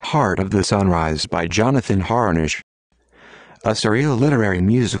Heart of the Sunrise by Jonathan Harnisch. A surreal literary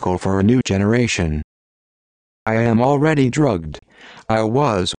musical for a new generation. I am already drugged. I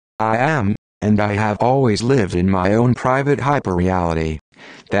was, I am, and I have always lived in my own private hyperreality.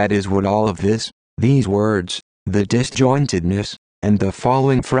 That is what all of these words, the disjointedness, and the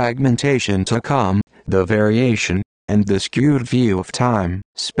following fragmentation to come, the variation, and the skewed view of time,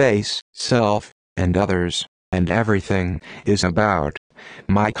 space, self, and others, and everything, is about.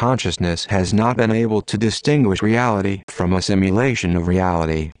 My consciousness has not been able to distinguish reality from a simulation of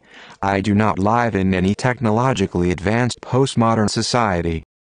reality. I do not live in any technologically advanced postmodern society.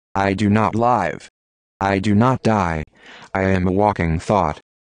 I do not live. I do not die. I am a walking thought.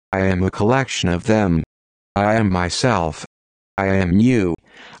 I am a collection of them. I am myself. I am you.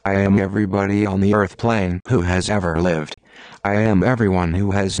 I am everybody on the earth plane who has ever lived. I am everyone who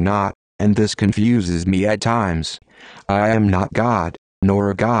has not, and this confuses me at times. I am not God,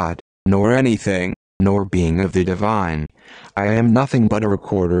 nor a god, nor anything, nor being of the divine. I am nothing but a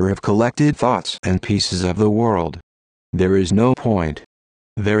recorder of collected thoughts and pieces of the world. There is no point.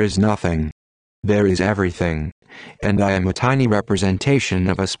 There is nothing. There is everything. And I am a tiny representation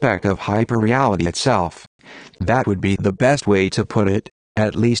of a speck of hyperreality itself. That would be the best way to put it,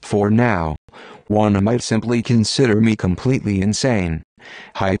 at least for now. One might simply consider me completely insane.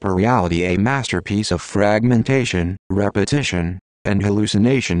 Hyperreality, a masterpiece of fragmentation, repetition, and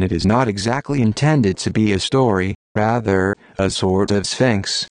hallucination. It is not exactly intended to be a story, rather, a sort of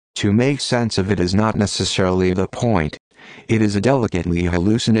sphinx. To make sense of it is not necessarily the point. It is a delicately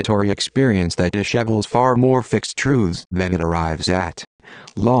hallucinatory experience that dishevels far more fixed truths than it arrives at.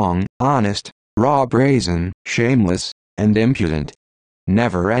 Long, honest, raw, brazen, shameless, and impudent.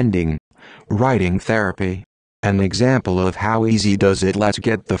 Never-ending. Writing therapy. An example of how easy does it let's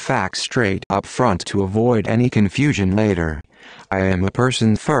get the facts straight up front to avoid any confusion later. I am a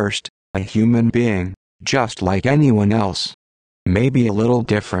person first, a human being, just like anyone else. Maybe a little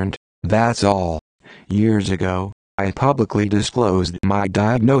different, that's all. Years ago, I publicly disclosed my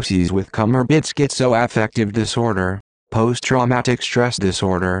diagnoses with comorbid schizoaffective disorder, post-traumatic stress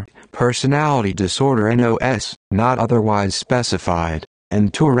disorder, personality disorder NOS, not otherwise specified,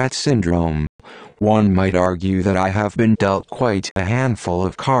 and Tourette's syndrome. One might argue that I have been dealt quite a handful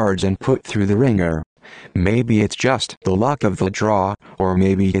of cards and put through the ringer. Maybe it's just the luck of the draw, or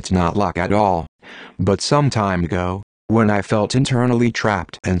maybe it's not luck at all. But some time ago, when I felt internally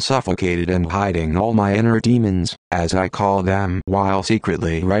trapped and suffocated and hiding all my inner demons, as I call them, while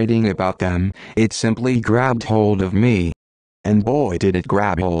secretly writing about them, it simply grabbed hold of me. And boy did it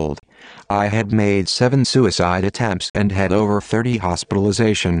grab hold. I had made 7 suicide attempts and had over 30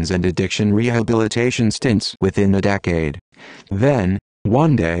 hospitalizations and addiction rehabilitation stints within a decade. Then,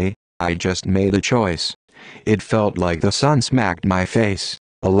 one day, I just made a choice. It felt like the sun smacked my face,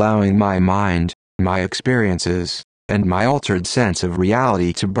 allowing my mind, my experiences, and my altered sense of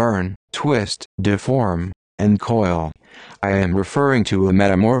reality to burn, twist, deform, and coil. I am referring to a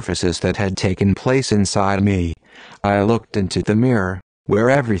metamorphosis that had taken place inside me. I looked into the mirror, where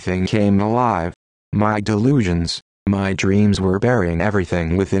everything came alive. My delusions, my dreams were burying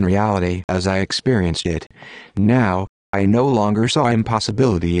everything within reality as I experienced it. Now, I no longer saw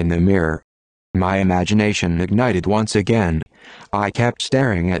impossibility in the mirror. My imagination ignited once again. I kept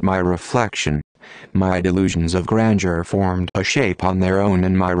staring at my reflection. My delusions of grandeur formed a shape on their own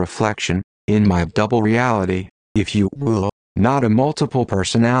in my reflection, in my double reality, if you will, not a multiple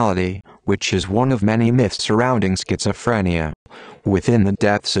personality, which is one of many myths surrounding schizophrenia. Within the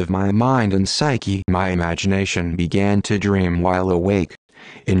depths of my mind and psyche, my imagination began to dream while awake.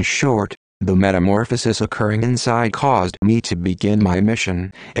 In short, the metamorphosis occurring inside caused me to begin my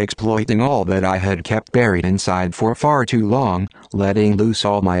mission, exploiting all that I had kept buried inside for far too long, letting loose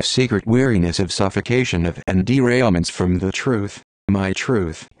all my secret weariness of suffocation and derailments from the truth, my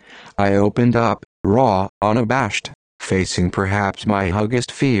truth. I opened up, raw, unabashed, facing perhaps my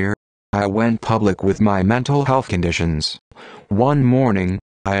hugest fear. I went public with my mental health conditions. One morning,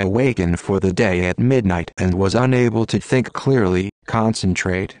 I awakened for the day at midnight and was unable to think clearly,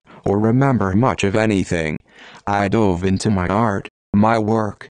 concentrate, or remember much of anything. I dove into my art, my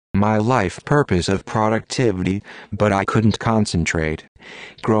work, my life purpose of productivity, but I couldn't concentrate.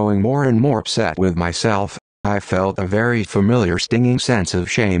 Growing more and more upset with myself, I felt a very familiar stinging sense of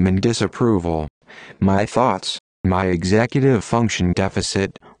shame and disapproval. My thoughts, my executive function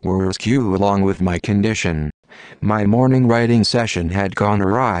deficit, were askew along with my condition. My morning writing session had gone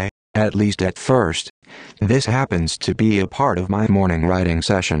awry, at least at first. This happens to be a part of my morning writing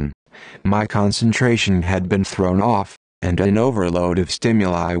session. My concentration had been thrown off, and an overload of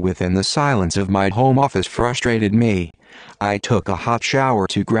stimuli within the silence of my home office frustrated me. I took a hot shower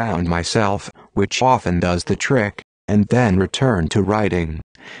to ground myself, which often does the trick, and then returned to writing.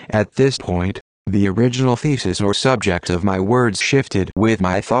 At this point, the original thesis or subject of my words shifted with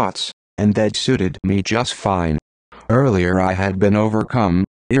my thoughts, and that suited me just fine. Earlier I had been overcome,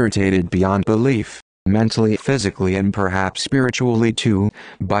 irritated beyond belief, mentally, physically, and perhaps spiritually too,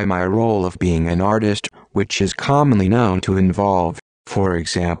 by my role of being an artist, which is commonly known to involve, for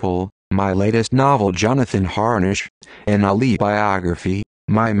example, my latest novel Jonathan Harnisch, an Ali biography,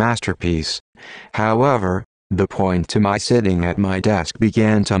 my masterpiece. However, the point to my sitting at my desk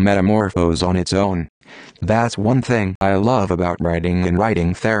began to metamorphose on its own. That's one thing I love about writing and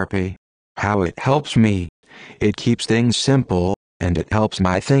writing therapy. How it helps me. It keeps things simple, and it helps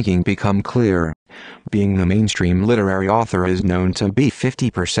my thinking become clear. Being a mainstream literary author is known to be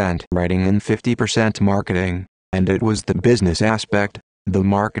 50% writing and 50% marketing, and it was the business aspect, the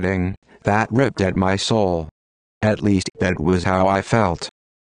marketing, that ripped at my soul. At least that was how I felt.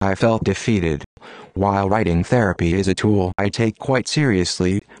 I felt defeated. While writing therapy is a tool I take quite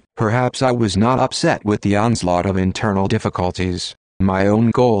seriously, perhaps I was not upset with the onslaught of internal difficulties. My own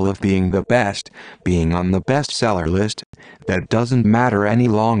goal of being the best, being on the bestseller list, that doesn't matter any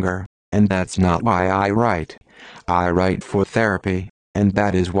longer, and that's not why I write. I write for therapy, and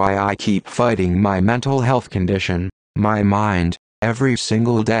that is why I keep fighting my mental health condition, my mind, every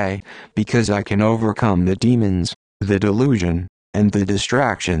single day, because I can overcome the demons, the delusion, and the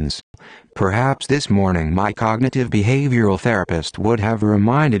distractions. Perhaps this morning my cognitive behavioral therapist would have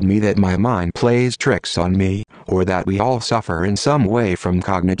reminded me that my mind plays tricks on me, or that we all suffer in some way from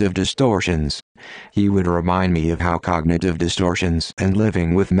cognitive distortions. He would remind me of how cognitive distortions and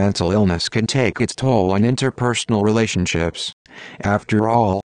living with mental illness can take its toll on interpersonal relationships. After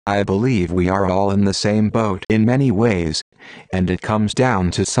all, I believe we are all in the same boat in many ways, and it comes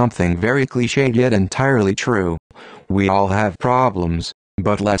down to something very cliched yet entirely true. We all have problems,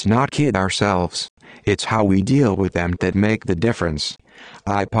 but let's not kid ourselves. It's how we deal with them that make the difference.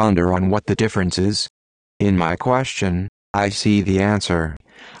 I ponder on what the difference is. In my question, I see the answer.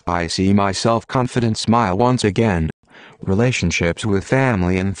 I see my self-confident smile once again. Relationships with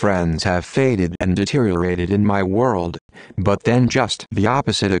family and friends have faded and deteriorated in my world, but then just the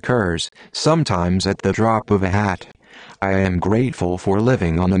opposite occurs, sometimes at the drop of a hat. I am grateful for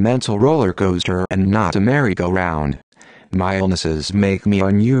living on a mental roller coaster and not a merry-go-round. My illnesses make me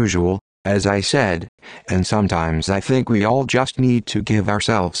unusual, as I said, and sometimes I think we all just need to give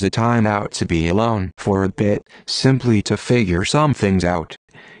ourselves a time out to be alone for a bit, simply to figure some things out.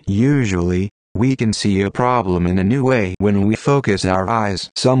 Usually, we can see a problem in a new way when we focus our eyes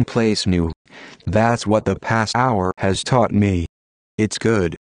someplace new. That's what the past hour has taught me. It's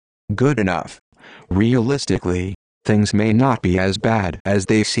good. Good enough. Realistically, things may not be as bad as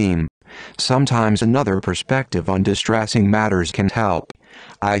they seem. Sometimes another perspective on distressing matters can help.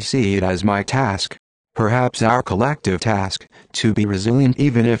 I see it as my task, perhaps our collective task, to be resilient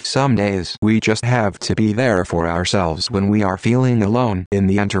even if some days we just have to be there for ourselves when we are feeling alone in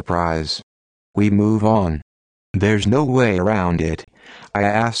the enterprise. We move on. There's no way around it. I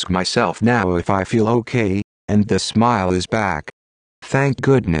ask myself now if I feel okay, and the smile is back. Thank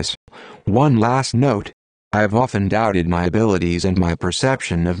goodness. One last note. I've often doubted my abilities and my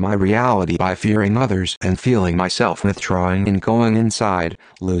perception of my reality by fearing others and feeling myself withdrawing and going inside,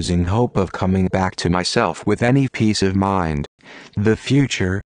 losing hope of coming back to myself with any peace of mind. The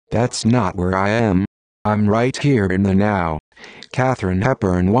future, that's not where I am. I'm right here in the now. Katharine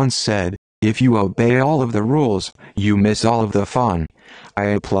Hepburn once said, "If you obey all of the rules, you miss all of the fun." I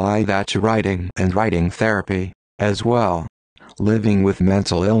apply that to writing and writing therapy, as well. Living with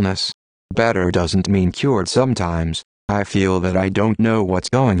mental illness. Better doesn't mean cured sometimes. I feel that I don't know what's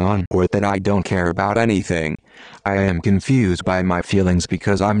going on or that I don't care about anything. I am confused by my feelings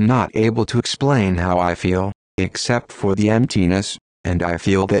because I'm not able to explain how I feel, except for the emptiness, and I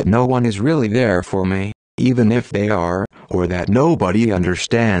feel that no one is really there for me, even if they are, or that nobody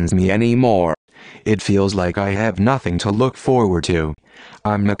understands me anymore. It feels like I have nothing to look forward to.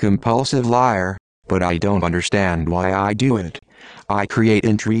 I'm a compulsive liar, but I don't understand why I do it. I create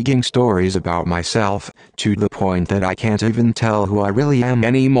intriguing stories about myself, to the point that I can't even tell who I really am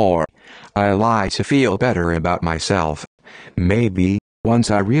anymore. I lie to feel better about myself. Maybe, once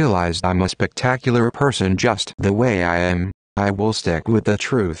I realize I'm a spectacular person just the way I am, I will stick with the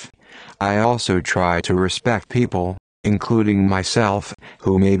truth. I also try to respect people, including myself,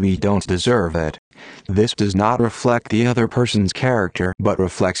 who maybe don't deserve it. This does not reflect the other person's character but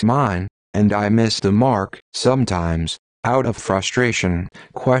reflects mine, and I miss the mark, sometimes. out of frustration,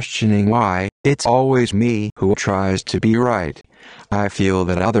 questioning why it's always me who tries to be right. I feel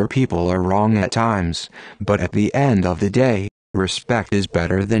that other people are wrong at times, but at the end of the day, respect is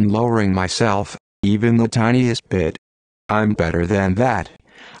better than lowering myself, even the tiniest bit. I'm better than that.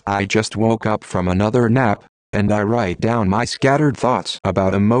 I just woke up from another nap, and I write down my scattered thoughts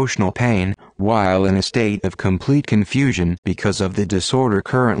about emotional pain, while in a state of complete confusion because of the disorder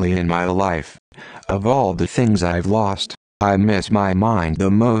currently in my life. Of all the things I've lost, I miss my mind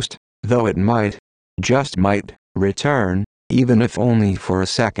the most, though it might, just might, return, even if only for a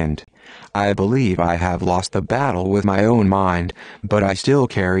second. I believe I have lost the battle with my own mind, but I still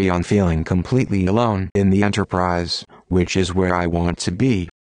carry on feeling completely alone in the enterprise, which is where I want to be.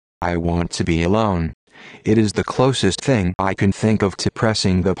 I want to be alone. It is the closest thing I can think of to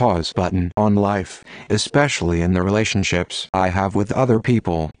pressing the pause button on life, especially in the relationships I have with other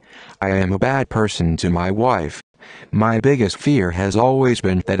people. I am a bad person to my wife. My biggest fear has always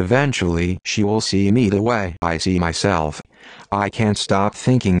been that eventually she will see me the way I see myself. I can't stop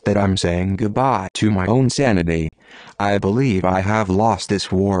thinking that I'm saying goodbye to my own sanity. I believe I have lost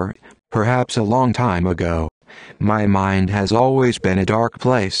this war, perhaps a long time ago. My mind has always been a dark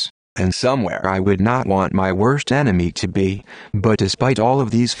place, and somewhere I would not want my worst enemy to be, but despite all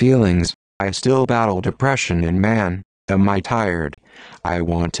of these feelings, I still battle depression, and man, am I tired. I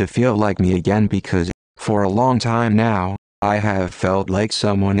want to feel like me again because, for a long time now, I have felt like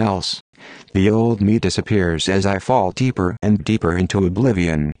someone else. The old me disappears as I fall deeper and deeper into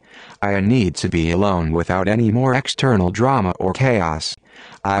oblivion. I need to be alone without any more external drama or chaos.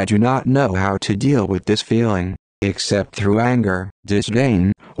 I do not know how to deal with this feeling, except through anger,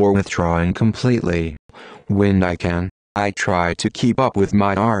 disdain, or withdrawing completely. When I can, I try to keep up with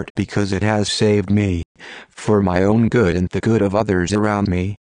my art because it has saved me. For my own good and the good of others around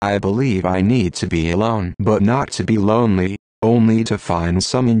me, I believe I need to be alone but not to be lonely, only to find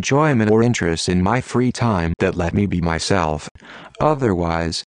some enjoyment or interest in my free time that let me be myself.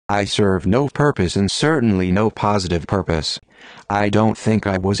 Otherwise, I serve no purpose, and certainly no positive purpose. I don't think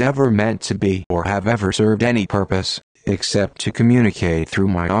I was ever meant to be or have ever served any purpose, except to communicate through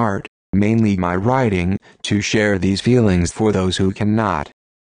my art, mainly my writing, to share these feelings for those who cannot.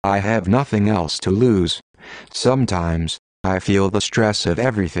 I have nothing else to lose. Sometimes, I feel the stress of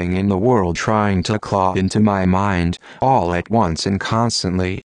everything in the world trying to claw into my mind, all at once and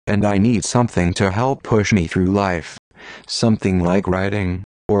constantly, and I need something to help push me through life. Something like writing,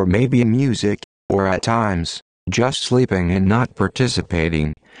 or maybe music, or at times, just sleeping and not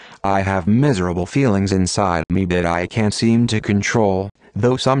participating. I have miserable feelings inside me that I can't seem to control,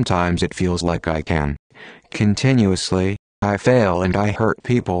 though sometimes it feels like I can. Continuously, I fail and I hurt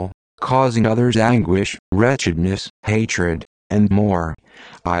people, causing others anguish, wretchedness, hatred, and more.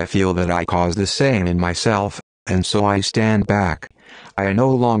 I feel that I cause the same in myself, and so I stand back. I no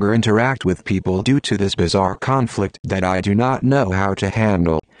longer interact with people due to this bizarre conflict that I do not know how to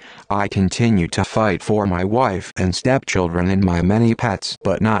handle. I continue to fight for my wife and stepchildren and my many pets,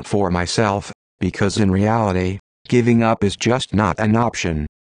 but not for myself, because in reality, giving up is just not an option.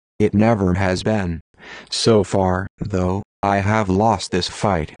 It never has been. So far, though, I have lost this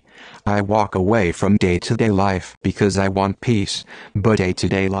fight. I walk away from day-to-day life because I want peace, but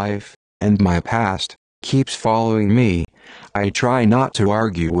day-to-day life, and my past, keeps following me. I try not to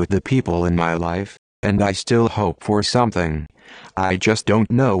argue with the people in my life, and I still hope for something. I just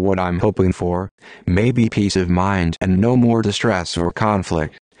don't know what I'm hoping for. Maybe peace of mind and no more distress or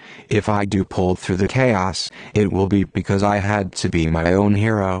conflict. If I do pull through the chaos, it will be because I had to be my own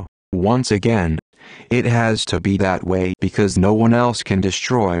hero, once again. It has to be that way because no one else can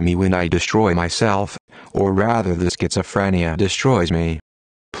destroy me when I destroy myself, or rather the schizophrenia destroys me.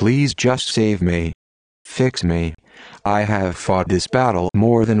 Please just save me. Fix me. I have fought this battle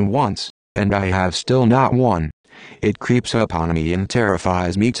more than once, and I have still not won. It creeps up on me and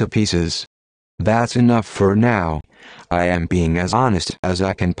terrifies me to pieces. That's enough for now. I am being as honest as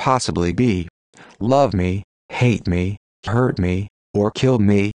I can possibly be. Love me, hate me, hurt me, or kill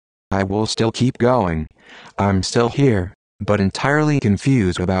me. I will still keep going. I'm still here, but entirely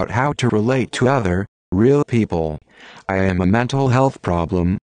confused about how to relate to other, real people. I am a mental health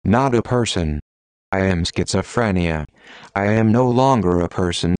problem, not a person. I am schizophrenia. I am no longer a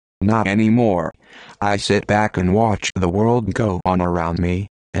person, not anymore. I sit back and watch the world go on around me,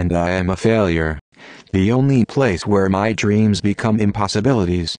 and I am a failure. The only place where my dreams become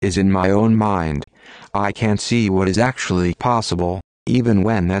impossibilities is in my own mind. I can't see what is actually possible, even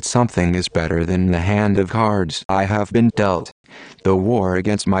when that something is better than the hand of cards I have been dealt. The war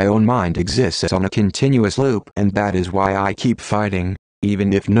against my own mind exists on a continuous loop, and that is why I keep fighting.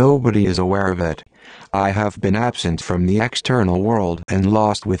 even if nobody is aware of it. I have been absent from the external world and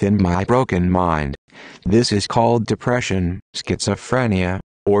lost within my broken mind. This is called depression, schizophrenia,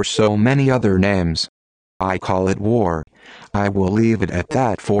 or so many other names. I call it war. I will leave it at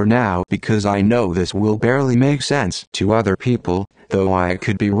that for now because I know this will barely make sense to other people, though I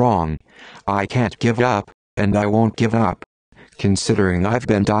could be wrong. I can't give up, and I won't give up. Considering I've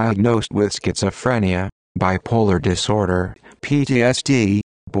been diagnosed with schizophrenia, bipolar disorder, PTSD,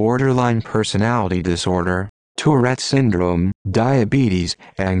 borderline personality disorder, Tourette syndrome, diabetes,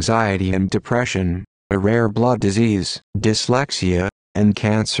 anxiety and depression, a rare blood disease, dyslexia, and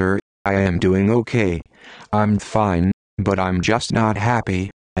cancer, I am doing okay. I'm fine, but I'm just not happy,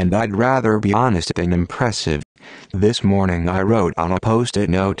 and I'd rather be honest than impressive. This morning I wrote on a post-it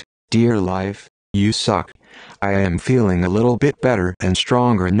note, "Dear life, you suck." I am feeling a little bit better and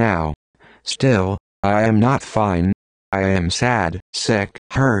stronger now. Still, I am not fine. I am sad, sick,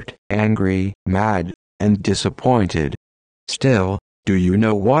 hurt, angry, mad, and disappointed. Still, do you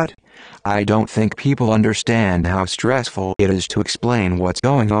know what? I don't think people understand how stressful it is to explain what's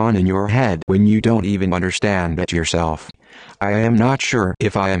going on in your head when you don't even understand it yourself. I am not sure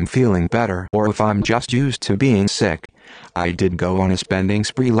if I am feeling better or if I'm just used to being sick. I did go on a spending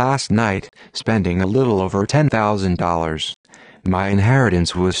spree last night, spending a little over $10,000. My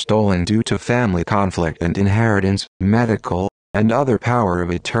inheritance was stolen due to family conflict and inheritance, medical, and other power of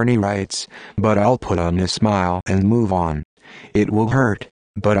attorney rights, but I'll put on a smile and move on. It will hurt,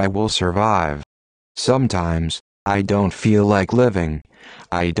 but I will survive. Sometimes, I don't feel like living.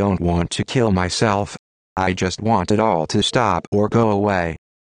 I don't want to kill myself. I just want it all to stop or go away.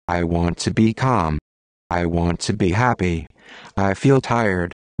 I want to be calm. I want to be happy. I feel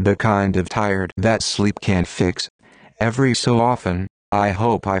tired, the kind of tired that sleep can't fix. Every so often, I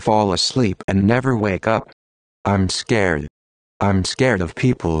hope I fall asleep and never wake up. I'm scared. I'm scared of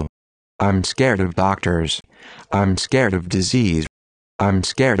people. I'm scared of doctors. I'm scared of disease. I'm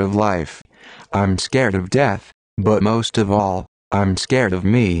scared of life. I'm scared of death, but most of all, I'm scared of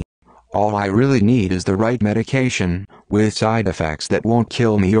me. All I really need is the right medication, with side effects that won't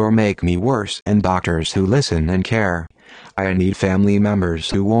kill me or make me worse, and doctors who listen and care. I need family members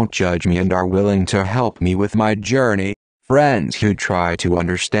who won't judge me and are willing to help me with my journey, friends who try to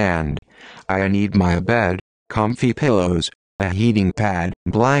understand. I need my bed, comfy pillows, a heating pad,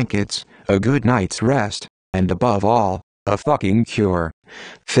 blankets, a good night's rest, and above all, a fucking cure.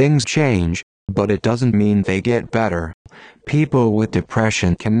 Things change, but it doesn't mean they get better. People with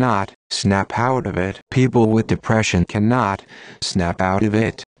depression cannot snap out of it. People with depression cannot snap out of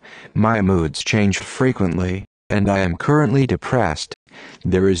it. My moods change frequently, and I am currently depressed.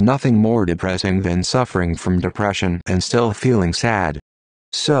 There is nothing more depressing than suffering from depression and still feeling sad.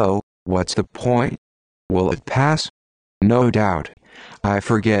 So, what's the point? Will it pass? No doubt. I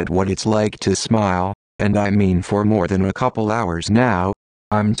forget what it's like to smile, and I mean for more than a couple hours now.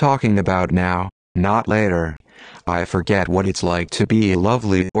 I'm talking about now, not later. I forget what it's like to be a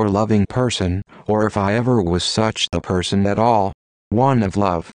lovely or loving person, or if I ever was such a person at all. One of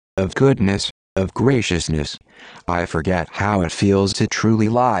love, of goodness, of graciousness. I forget how it feels to truly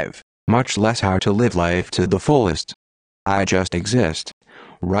live, much less how to live life to the fullest. I just exist.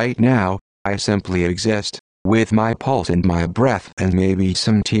 Right now, I simply exist, with my pulse and my breath and maybe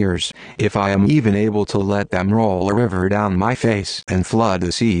some tears, if I am even able to let them roll a river down my face and flood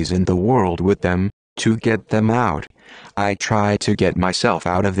the seas and the world with them, to get them out. I try to get myself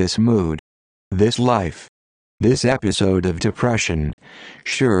out of this mood. This life. This episode of depression.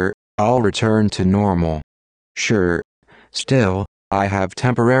 Sure, I'll return to normal. Sure. Still, I have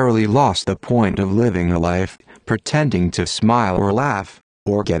temporarily lost the point of living a life, pretending to smile or laugh,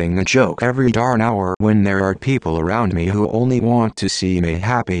 or getting a joke every darn hour when there are people around me who only want to see me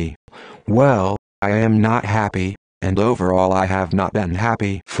happy. Well, I am not happy, and overall I have not been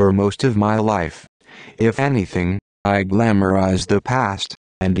happy for most of my life. If anything, I glamorize the past,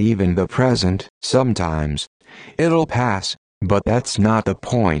 and even the present, sometimes. It'll pass, but that's not the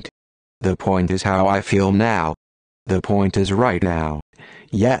point. The point is how I feel now. The point is right now.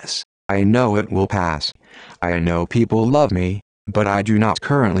 Yes, I know it will pass. I know people love me, but I do not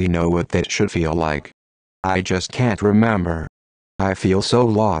currently know what that should feel like. I just can't remember. I feel so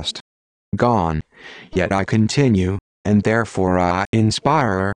lost. Gone. Yet I continue, and therefore I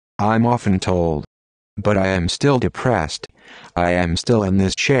inspire, I'm often told. But I am still depressed. I am still in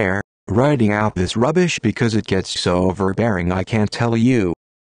this chair, writing out this rubbish because it gets so overbearing I can't tell you.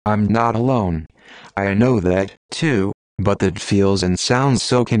 I'm not alone. I know that, too, but that feels and sounds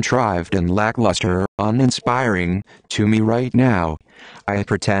so contrived and lackluster, uninspiring, to me right now. I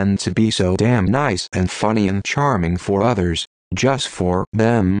pretend to be so damn nice and funny and charming for others, just for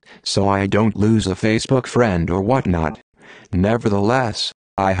them, so I don't lose a Facebook friend or whatnot. Nevertheless,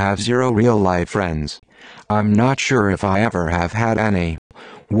 I have zero real-life friends. I'm not sure if I ever have had any.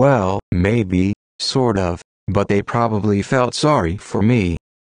 Well, maybe, sort of, but they probably felt sorry for me.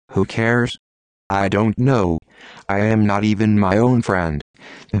 Who cares? I don't know. I am not even my own friend.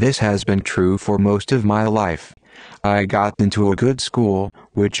 This has been true for most of my life. I got into a good school,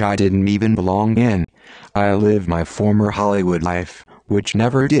 which I didn't even belong in. I lived my former Hollywood life, which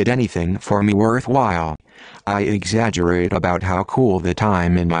never did anything for me worthwhile. I exaggerate about how cool the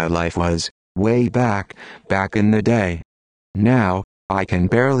time in my life was, way back in the day. Now, I can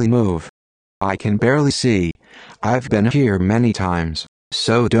barely move. I can barely see. I've been here many times,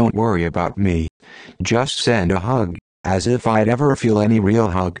 so don't worry about me. Just send a hug, as if I'd ever feel any real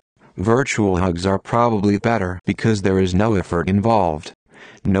hug. Virtual hugs are probably better because there is no effort involved.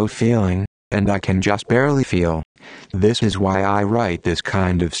 No feeling, and I can just barely feel. This is why I write this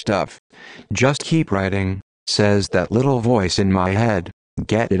kind of stuff. Just keep writing, says that little voice in my head.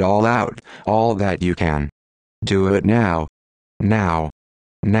 Get it all out, all that you can. Do it now. Now.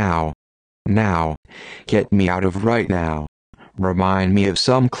 Now. Now. Get me out of right now. Remind me of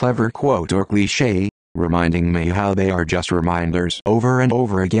some clever quote or cliché, reminding me how they are just reminders over and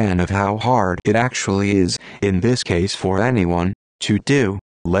over again of how hard it actually is, in this case for anyone, to do,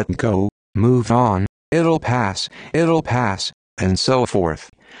 let go, move on, it'll pass, and so forth.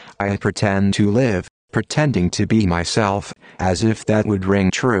 I pretend to live, pretending to be myself, as if that would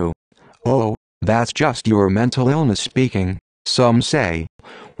ring true. Oh, that's just your mental illness speaking, some say.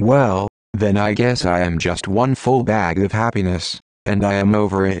 Well, then I guess I am just one full bag of happiness, and I am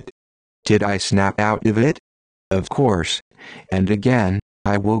over it. Did I snap out of it? Of course. And again,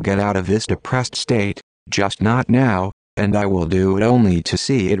 I will get out of this depressed state, just not now, and I will do it only to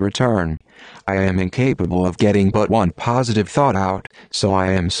see it return. I am incapable of getting but one positive thought out, so I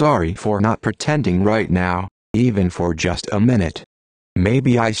am sorry for not pretending right now, even for just a minute.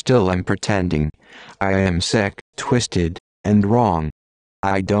 Maybe I still am pretending. I am sick, twisted, and wrong.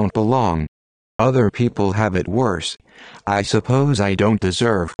 I don't belong. Other people have it worse. I suppose I don't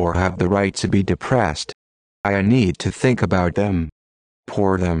deserve or have the right to be depressed. I need to think about them.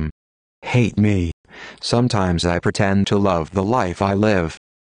 Poor them. Hate me. Sometimes I pretend to love the life I live.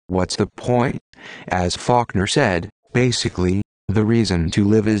 What's the point? As Faulkner said, basically, the reason to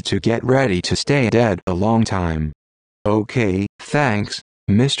live is to get ready to stay dead a long time. Okay, thanks,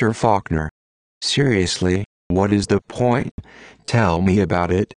 Mr. Faulkner. Seriously, what is the point? Tell me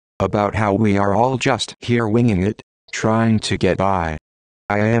about it, about how we are all just here winging it, trying to get by.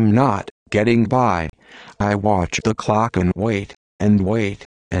 I am not getting by. I watch the clock and wait, and wait,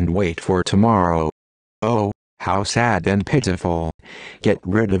 and wait for tomorrow. Oh, how sad and pitiful. Get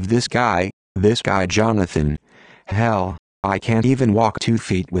rid of this guy Jonathan. Hell, I can't even walk 2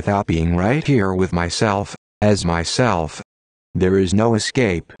 feet without being right here with myself, as myself. There is no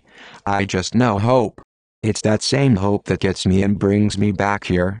escape. I just know hope. It's that same hope that gets me and brings me back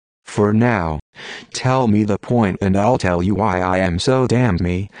here, for now. Tell me the point and I'll tell you why I am so damn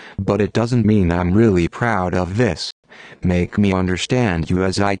me, but it doesn't mean I'm really proud of this. Make me understand you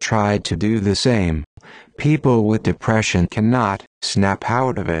as I tried to do the same. People with depression cannot snap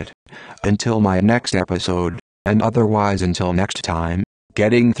out of it. Until my next episode, and otherwise until next time,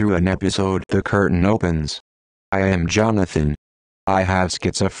 getting through an episode, the curtain opens. I am Jonathan. I have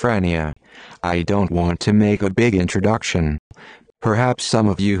schizophrenia. I don't want to make a big introduction. Perhaps some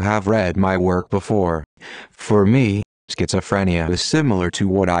of you have read my work before. For me, schizophrenia is similar to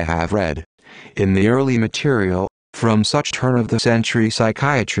what I have read. In the early material, from such turn-of-the-century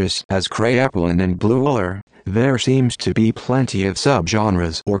psychiatrists as Kraepelin and Bleuler, there seems to be plenty of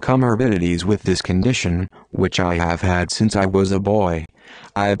subgenres or comorbidities with this condition, which I have had since I was a boy.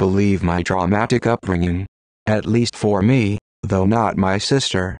 I believe my traumatic upbringing, at least for me, though not my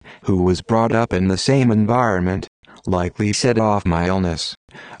sister, who was brought up in the same environment, likely set off my illness.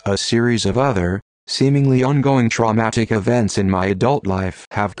 A series of other, seemingly ongoing traumatic events in my adult life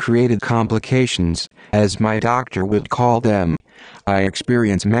have created complications, as my doctor would call them. I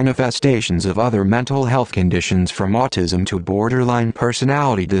experience manifestations of other mental health conditions from autism to borderline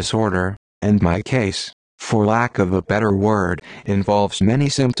personality disorder, and my case, for lack of a better word, involves many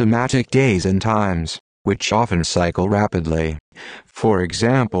symptomatic days and times, which often cycle rapidly. For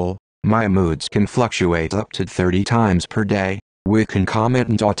example, my moods can fluctuate up to 30 times per day, with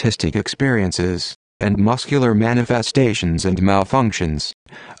concomitant autistic experiences, and muscular manifestations and malfunctions.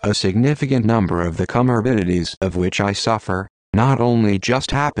 A significant number of the comorbidities of which I suffer, not only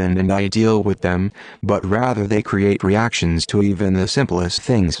just happen and I deal with them, but rather they create reactions to even the simplest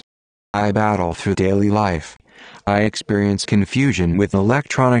things. I battle through daily life. I experience confusion with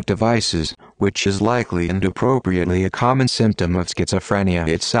electronic devices, which is likely and appropriately a common symptom of schizophrenia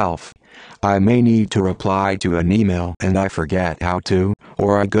itself. I may need to reply to an email and I forget how to,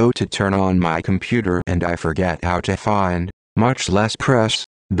 or I go to turn on my computer and I forget how to find, much less press,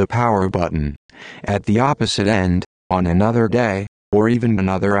 the power button. At the opposite end, on another day, or even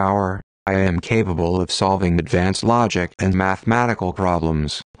another hour, I am capable of solving advanced logic and mathematical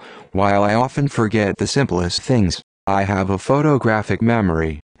problems. While I often forget the simplest things, I have a photographic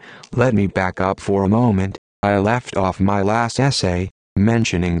memory. Let me back up for a moment. I left off my last essay,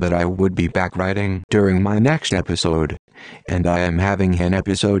 mentioning that I would be back writing during my next episode. And I am having an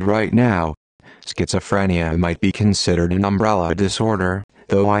episode right now. Schizophrenia might be considered an umbrella disorder,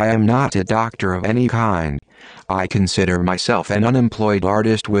 though I am not a doctor of any kind. I consider myself an unemployed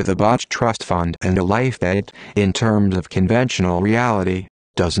artist with a botched trust fund and a life that, in terms of conventional reality,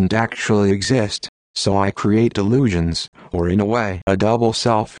 doesn't actually exist, so I create delusions, or in a way, a double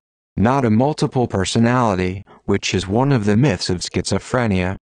self. Not a multiple personality, which is one of the myths of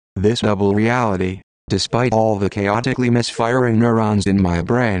schizophrenia. This double reality, despite all the chaotically misfiring neurons in my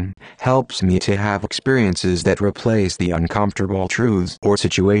brain, helps me to have experiences that replace the uncomfortable truths or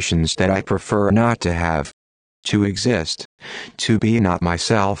situations that I prefer not to have. To exist. To be not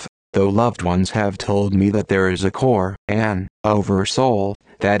myself, though loved ones have told me that there is a core, an oversoul,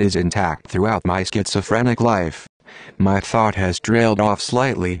 that is intact throughout my schizophrenic life. My thought has trailed off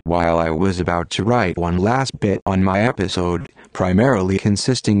slightly while I was about to write one last bit on my episode, primarily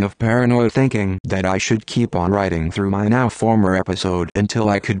consisting of paranoid thinking that I should keep on writing through my now former episode until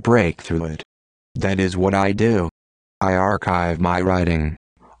I could break through it. That is what I do. I archive my writing.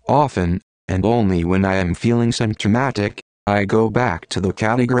 Often, and only when I am feeling symptomatic, I go back to the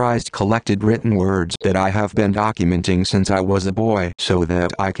categorized collected written words that I have been documenting since I was a boy so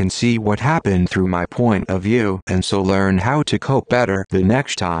that I can see what happened through my point of view and so learn how to cope better the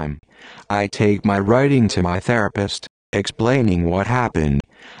next time. I take my writing to my therapist, explaining what happened.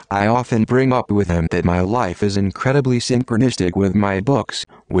 I often bring up with him that my life is incredibly synchronistic with my books,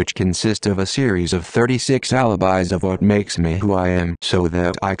 which consist of a series of 36 alibis of what makes me who I am so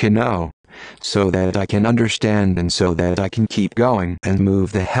that I can know. So that I can understand and so that I can keep going and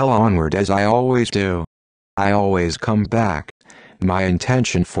move the hell onward as I always do. I always come back. My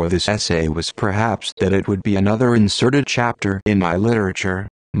intention for this essay was perhaps that it would be another inserted chapter in my literature,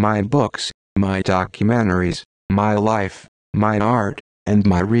 my books, my documentaries, my life, my art, and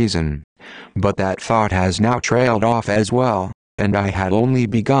my reason. But that thought has now trailed off as well, and I had only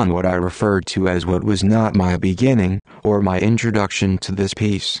begun what I referred to as what was not my beginning, or my introduction to this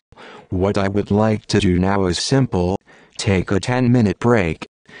piece. What I would like to do now is simple: take a 10-minute break.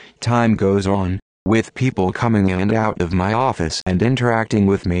 Time goes on, with people coming in and out of my office and interacting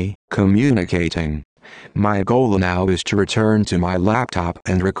with me, communicating. My goal now is to return to my laptop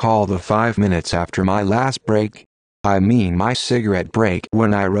and recall the 5 minutes after my last break. I mean my cigarette break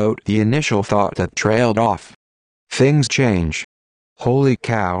when I wrote the initial thought that trailed off. Things change. Holy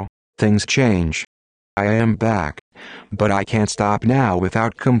cow, things change. I am back. But I can't stop now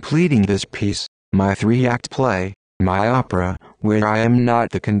without completing this piece, my 3-act play, my opera, where I am not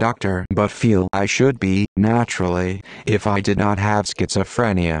the conductor but feel I should be, naturally, if I did not have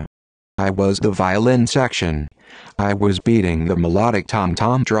schizophrenia. I was the violin section. I was beating the melodic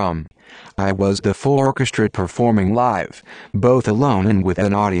tom-tom drum. I was the full orchestra performing live, both alone and with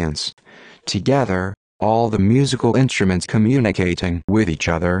an audience. Together, all the musical instruments communicating with each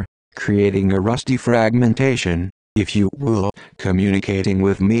other, creating a rusty fragmentation, if you will, communicating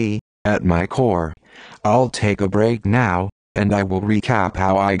with me, at my core. I'll take a break now, and I will recap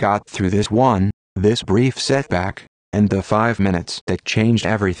how I got through this brief setback, and the 5 minutes that changed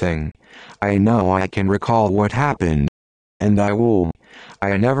everything. I know I can recall what happened. And I will.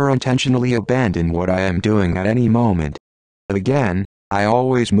 I never intentionally abandon what I am doing at any moment. Again, I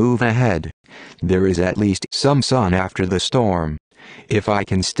always move ahead. There is at least some sun after the storm. If I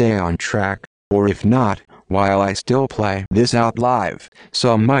can stay on track, or if not, while I still play this out live,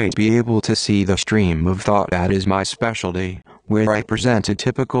 some might be able to see the stream of thought that is my specialty, where I present a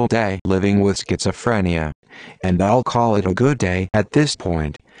typical day living with schizophrenia. And I'll call it a good day at this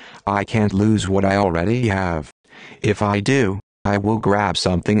point. I can't lose what I already have. If I do, I will grab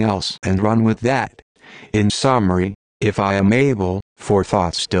something else and run with that. In summary, if I am able, for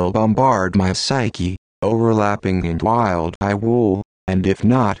thoughts still bombard my psyche, overlapping and wild, I will, and if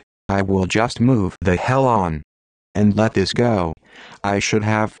not, I will just move the hell on. And let this go. I should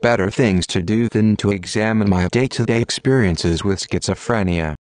have better things to do than to examine my day-to-day experiences with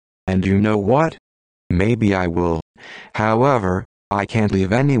schizophrenia. And you know what? Maybe I will. However, I can't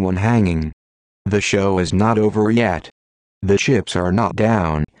leave anyone hanging. The show is not over yet. The chips are not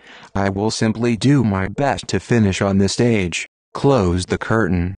down. I will simply do my best to finish on the stage, close the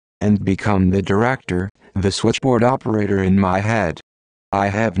curtain, and become the director, the switchboard operator in my head. I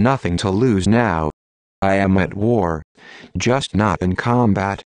have nothing to lose now. I am at war. Just not in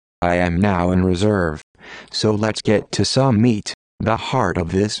combat. I am now in reserve. So let's get to some meat, the heart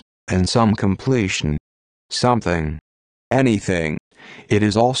of this, and some completion. Something. Anything. It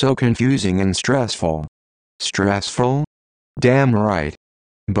is also confusing and stressful. Stressful? Damn right.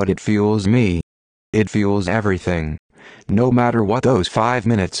 But it fuels me. It fuels everything. No matter what those 5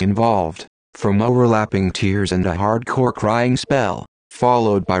 minutes involved, from overlapping tears and a hardcore crying spell,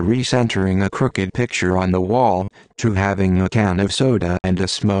 followed by recentering a crooked picture on the wall, to having a can of soda and a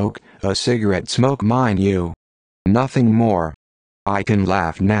cigarette smoke mind you. Nothing more. I can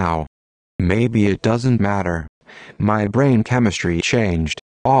laugh now. Maybe it doesn't matter. My brain chemistry changed,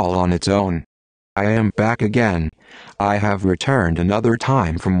 all on its own. I am back again. I have returned another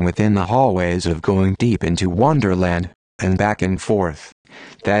time from within the hallways of going deep into Wonderland, and back and forth.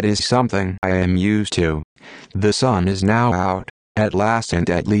 That is something I am used to. The sun is now out, at last, and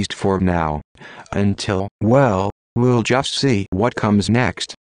at least for now. Until, well, we'll just see what comes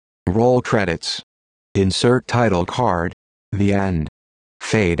next. Roll credits. Insert title card. The end.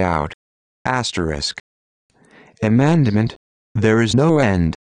 Fade out. Asterisk. Amendment. There is no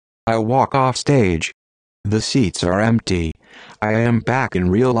end. I walk off stage. The seats are empty. I am back in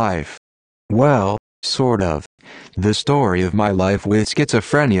real life. Well, sort of. The story of my life with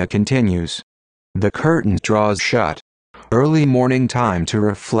schizophrenia continues. The curtain draws shut. Early morning time to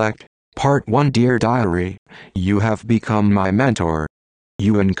reflect. Part 1. Dear Diary, you have become my mentor.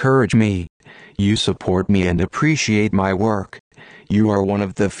 You encourage me. You support me and appreciate my work. You are one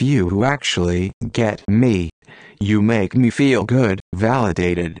of the few who actually get me. You make me feel good,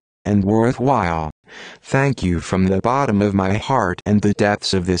 validated, and worthwhile. Thank you from the bottom of my heart and the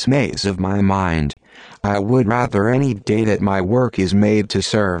depths of this maze of my mind. I would rather any day that my work is made to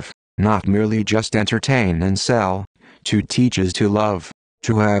serve, not merely just entertain and sell. To teach is to love,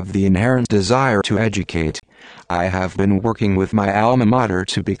 to have the inherent desire to educate. I have been working with my alma mater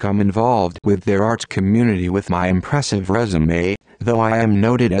to become involved with their arts community with my impressive resume, though I am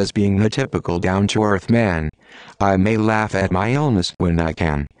noted as being the typical down-to-earth man. I may laugh at my illness when I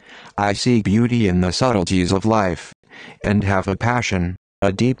can. I see beauty in the subtleties of life, and have a passion,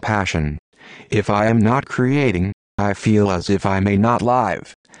 a deep passion. If I am not creating, I feel as if I may not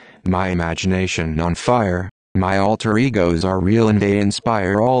live. My imagination on fire, my alter egos are real and they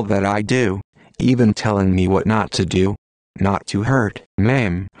inspire all that I do, even telling me what not to do. Not to hurt,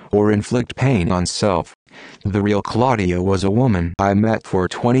 maim, or inflict pain on self. The real Claudia was a woman I met for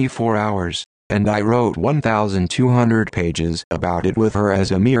 24 hours, and I wrote 1,200 pages about it with her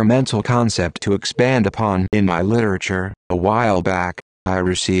as a mere mental concept to expand upon in my literature. A while back, I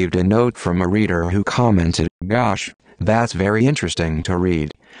received a note from a reader who commented, "Gosh, that's very interesting to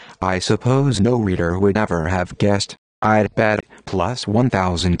read." I suppose no reader would ever have guessed. I'd bet, plus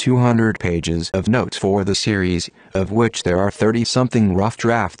 1,200 pages of notes for the series, of which there are 30-something rough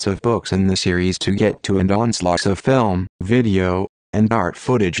drafts of books in the series to get to, and onslaughts of film, video, and art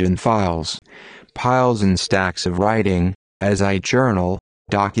footage and files. Piles and stacks of writing, as I journal,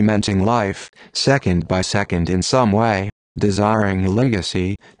 documenting life, second by second in some way, desiring a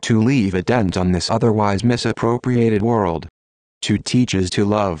legacy, to leave a dent on this otherwise misappropriated world. To teach is to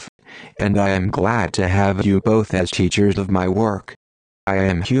love. And I am glad to have you both as teachers of my work. I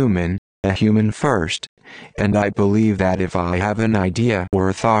am human, a human first, and I believe that if I have an idea or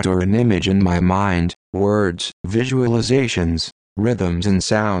a thought or an image in my mind, words, visualizations, rhythms and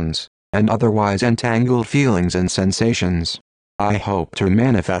sounds, and otherwise entangled feelings and sensations, I hope to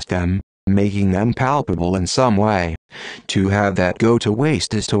manifest them, making them palpable in some way. To have that go to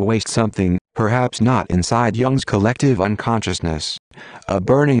waste is to waste something, perhaps not inside Jung's collective unconsciousness. A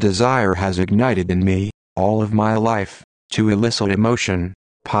burning desire has ignited in me, all of my life, to elicit emotion,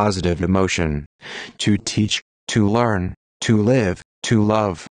 positive emotion. To teach, to learn, to live, to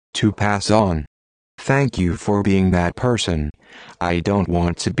love, to pass on. Thank you for being that person. I don't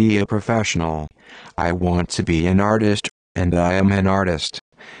want to be a professional. I want to be an artist, and I am an artist.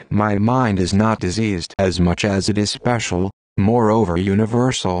 My mind is not diseased as much as it is special, moreover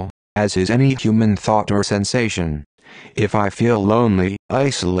universal, as is any human thought or sensation. If I feel lonely,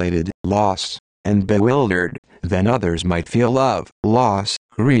 isolated, lost, and bewildered, then others might feel love, loss,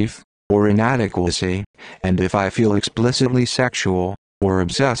 grief, or inadequacy, and if I feel explicitly sexual, or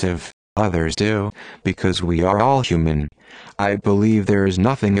obsessive, others do, because we are all human. I believe there is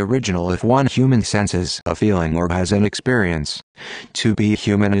nothing original if one human senses a feeling or has an experience. To be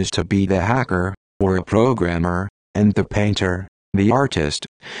human is to be the hacker, or a programmer, and the painter, the artist.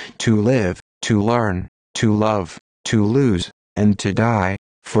 To live, to learn, to love, to lose, and to die.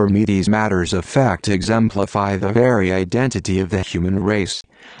 For me these matters of fact exemplify the very identity of the human race.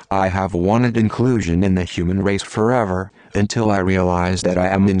 I have wanted inclusion in the human race forever, until I realize that I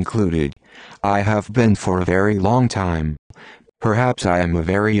am included. I have been for a very long time. Perhaps I am a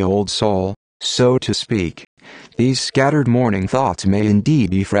very old soul, so to speak. These scattered morning thoughts may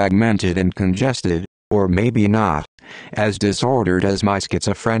indeed be fragmented and congested, or maybe not. As disordered as my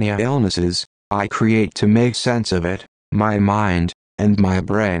schizophrenia illnesses, I create to make sense of it, my mind, and my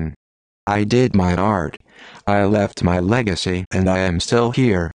brain. I did my art. I left my legacy and I am still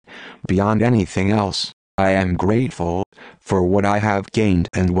here. Beyond anything else, I am grateful for what I have gained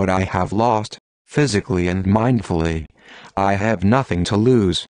and what I have lost, physically and mindfully. I have nothing to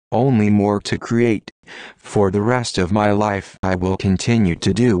lose, only more to create. For the rest of my life I will continue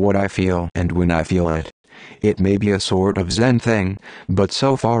to do what I feel and when I feel it. It may be a sort of Zen thing, but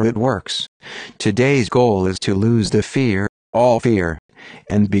so far it works. Today's goal is to lose the fear, all fear,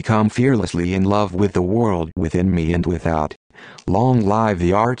 and become fearlessly in love with the world within me and without. Long live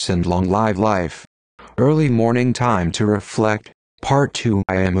the arts and long live life. Early morning time to reflect. Part 2.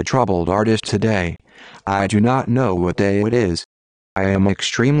 I am a troubled artist today. I do not know what day it is. I am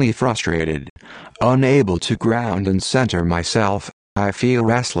extremely frustrated, unable to ground and center myself. I feel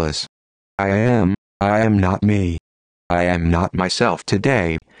restless. I am not me. I am not myself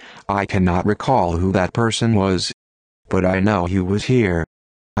today. I cannot recall who that person was. But I know he was here.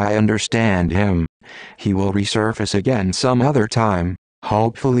 I understand him. He will resurface again some other time,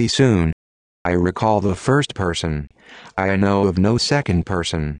 hopefully soon. I recall the first person. I know of no second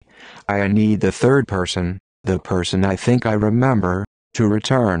person. I need the third person, the person I think I remember, to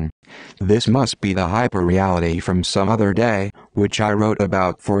return. This must be the hyperreality from some other day, which I wrote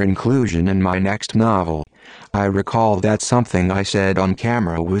about for inclusion in my next novel. I recall that something I said on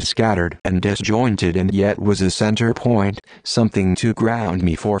camera was scattered and disjointed and yet was a center point, something to ground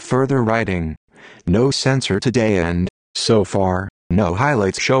me for further writing. No censor today and, so far, no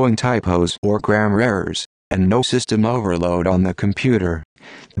highlights showing typos or grammar errors, and no system overload on the computer.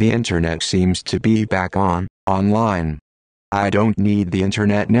 The internet seems to be back online. I don't need the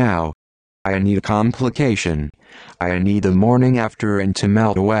internet now. I need a complication. I need the morning after and to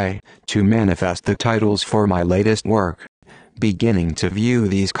melt away, to manifest the titles for my latest work. Beginning to view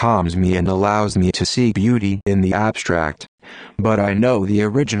these calms me and allows me to see beauty in the abstract. But I know the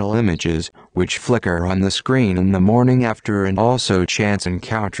original images, which flicker on the screen in the morning after and also chance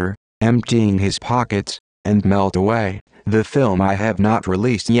encounter, emptying his pockets, and melt away, the film I have not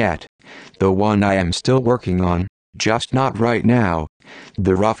released yet. The one I am still working on. Just not right now.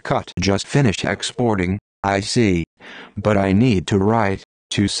 The rough cut just finished exporting, I see. But I need to write,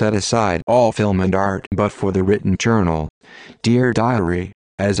 to set aside all film and art but for the written journal. Dear Diary,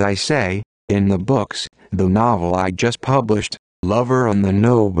 as I say, in the books, the novel I just published, Lover on the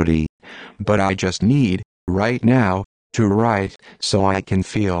Nobody. But I just need, right now, to write, so I can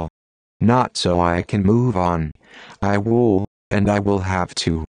feel. Not so I can move on. I will have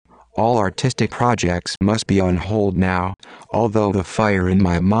to. All artistic projects must be on hold now. Although the fire in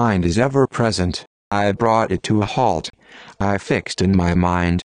my mind is ever present, I brought it to a halt. I fixed in my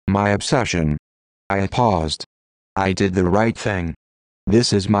mind, my obsession. I paused. I did the right thing.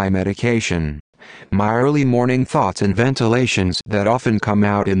 This is my medication. My early morning thoughts and ventilations that often come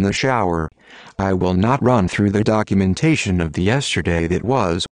out in the shower. I will not run through the documentation of the yesterday that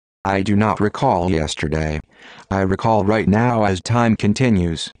was. I do not recall yesterday. I recall right now as time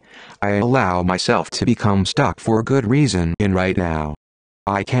continues. I allow myself to become stuck for good reason in right now.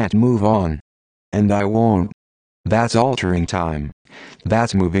 I can't move on. And I won't. That's altering time.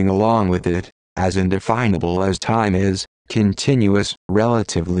 That's moving along with it, as indefinable as time is, continuous,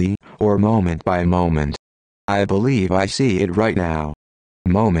 relatively, or moment by moment. I believe I see it right now.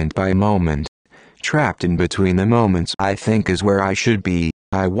 Moment by moment. Trapped in between the moments I think is where I should be.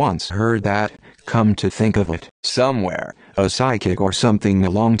 I once heard that, come to think of it, somewhere, a psychic or something a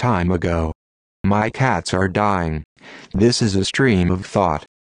long time ago. My cats are dying. This is a stream of thought.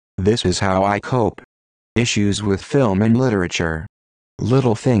 This is how I cope. Issues with film and literature.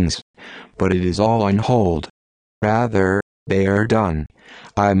 Little things. But it is all on hold. Rather, they are done.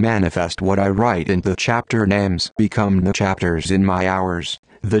 I manifest what I write and the chapter names become the chapters in my hours.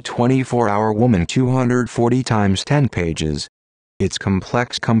 The 24-hour woman 240 times 10 pages. It's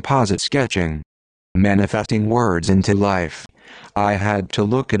complex composite sketching. Manifesting words into life. I had to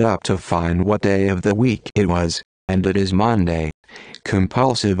look it up to find what day of the week it was, and it is Monday.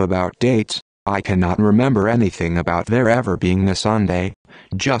 Compulsive about dates, I cannot remember anything about there ever being a Sunday,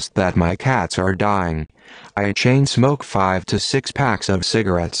 just that my cats are dying. I chain smoke 5 to 6 packs of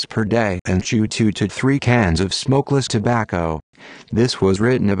cigarettes per day and chew 2 to 3 cans of smokeless tobacco. This was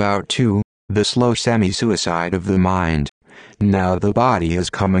written about too, the slow semi-suicide of the mind. Now the body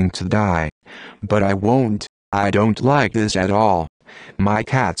is coming to die. But I won't. I don't like this at all. My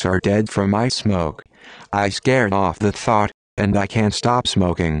cats are dead from my smoke. I scared off the thought, and I can't stop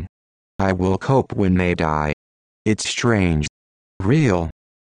smoking. I will cope when they die. It's strange. Real.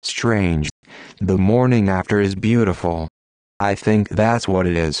 Strange. The morning after is beautiful. I think that's what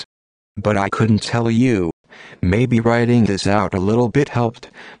it is. But I couldn't tell you. Maybe writing this out a little bit helped,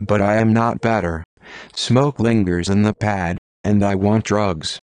 but I am not better. Smoke lingers in the pad, and I want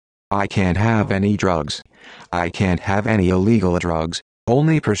drugs. I can't have any drugs. I can't have any illegal drugs,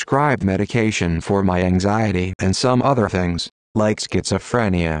 only prescribed medication for my anxiety and some other things, like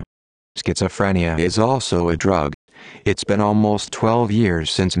schizophrenia. Schizophrenia is also a drug. It's been almost 12 years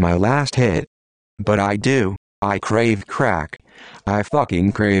since my last hit. But I crave crack. I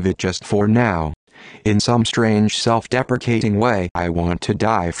fucking crave it just for now. In some strange self-deprecating way I want to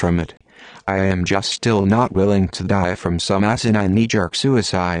die from it. I am just still not willing to die from some asinine knee-jerk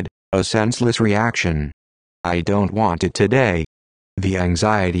suicide, a senseless reaction. I don't want it today. The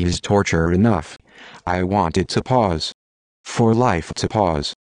anxiety is torture enough. I want it to pause. For life to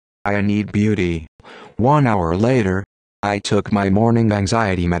pause. I need beauty. 1 hour later, I took my morning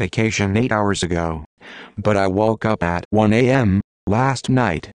anxiety medication 8 hours ago. But I woke up at 1 a.m. last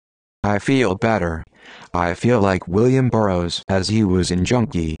night. I feel better. I feel like William Burroughs as he was in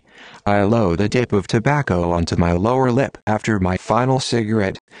Junkie. I load a dip of tobacco onto my lower lip after my final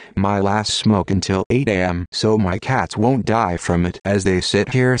cigarette, my last smoke until 8 a.m. so my cats won't die from it as they sit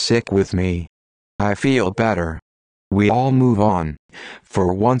here sick with me. I feel better. We all move on.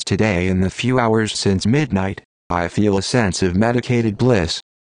 For once today in the few hours since midnight, I feel a sense of medicated bliss.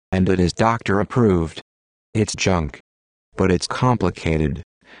 And it is doctor approved. It's junk. But it's complicated.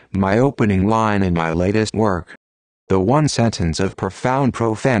 My opening line in my latest work. The one sentence of profound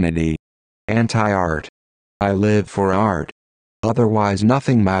profanity. Anti-art. I live for art. Otherwise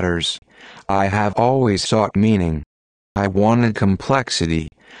nothing matters. I have always sought meaning. I wanted complexity.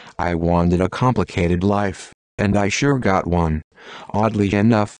 I wanted a complicated life, and I sure got one. Oddly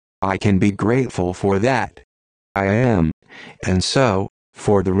enough, I can be grateful for that. I am. And so,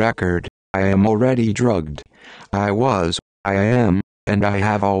 for the record, I am already drugged. I am, and I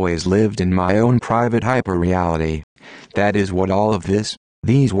have always lived in my own private hyperreality. That is what all of this,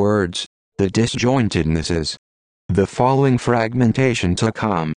 these words, the disjointedness is. The following fragmentation to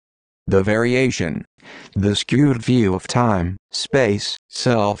come. The variation. The skewed view of time, space,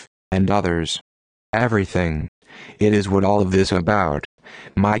 self, and others. Everything. It is what all of this about.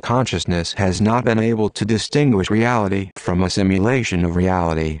 My consciousness has not been able to distinguish reality from a simulation of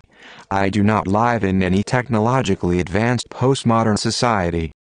reality. I do not live in any technologically advanced postmodern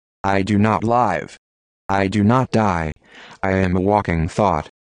society. I do not live. I do not die. I am a walking thought.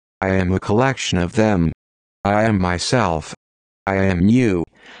 I am a collection of them. I am myself. I am you.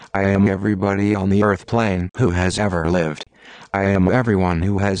 I am everybody on the earth plane who has ever lived. I am everyone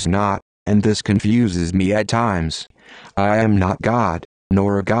who has not, and this confuses me at times. I am not God,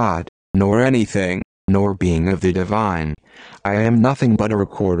 nor a god, nor anything, nor being of the divine. I am nothing but a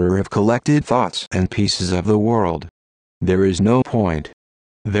recorder of collected thoughts and pieces of the world. There is no point.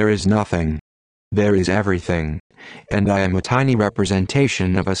 There is nothing. There is everything. And I am a tiny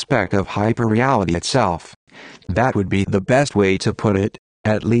representation of a speck of hyperreality itself. That would be the best way to put it,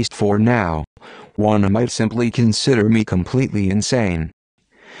 at least for now. One might simply consider me completely insane.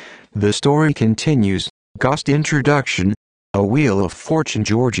 The story continues. Gust introduction. A Wheel of Fortune.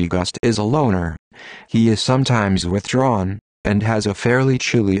 Georgie Gust is a loner. He is sometimes withdrawn, and has a fairly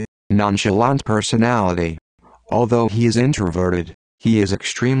chilly, nonchalant personality. Although he is introverted, he is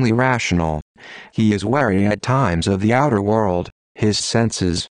extremely rational. He is wary at times of the outer world, his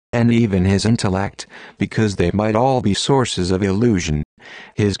senses, and even his intellect, because they might all be sources of illusion.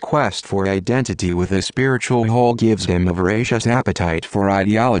 His quest for identity with a spiritual whole gives him a voracious appetite for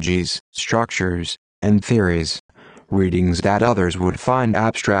ideologies, structures, and theories. Readings that others would find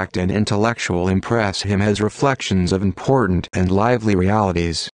abstract and intellectual impress him as reflections of important and lively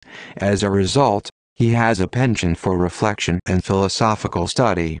realities. As a result, he has a penchant for reflection and philosophical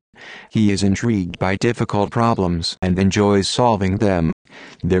study. He is intrigued by difficult problems and enjoys solving them.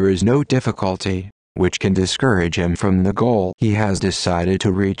 There is no difficulty which can discourage him from the goal he has decided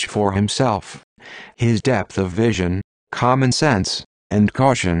to reach for himself. His depth of vision, common sense, and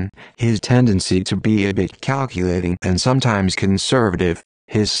caution, his tendency to be a bit calculating and sometimes conservative,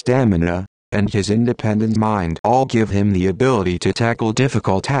 his stamina, and his independent mind all give him the ability to tackle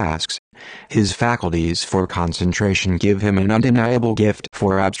difficult tasks. His faculties for concentration give him an undeniable gift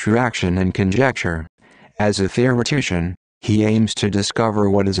for abstraction and conjecture. As a theoretician, he aims to discover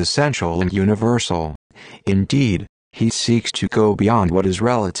what is essential and universal. Indeed, he seeks to go beyond what is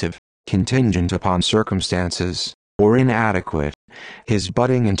relative, contingent upon circumstances, or inadequate. His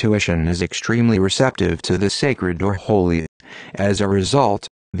budding intuition is extremely receptive to the sacred or holy. As a result,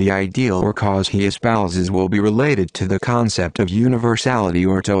 the ideal or cause he espouses will be related to the concept of universality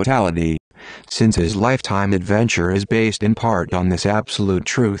or totality. Since his lifetime adventure is based in part on this absolute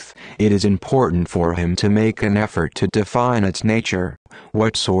truth, it is important for him to make an effort to define its nature.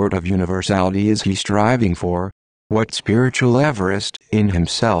 What sort of universality is he striving for? What spiritual Everest, in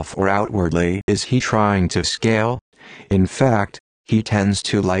himself or outwardly, is he trying to scale? In fact, he tends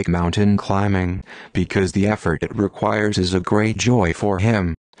to like mountain climbing, because the effort it requires is a great joy for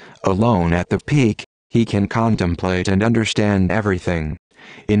him. Alone at the peak, he can contemplate and understand everything.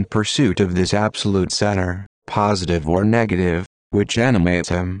 In pursuit of this absolute center, positive or negative, which animates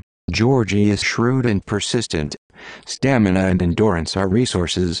him, Georgie is shrewd and persistent. Stamina and endurance are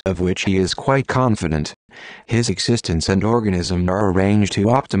resources of which he is quite confident. His existence and organism are arranged to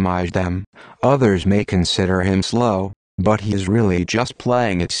optimize them. Others may consider him slow, but he is really just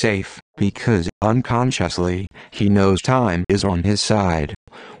playing it safe, because, unconsciously, he knows time is on his side.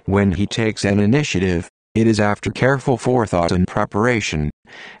 When he takes an initiative, it is after careful forethought and preparation.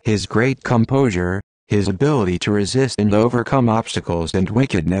 His great composure, his ability to resist and overcome obstacles and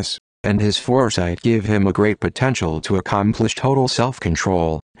wickedness, and his foresight give him a great potential to accomplish total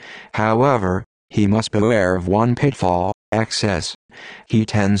self-control. However, he must beware of one pitfall: excess. He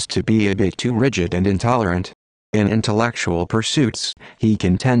tends to be a bit too rigid and intolerant. In intellectual pursuits, he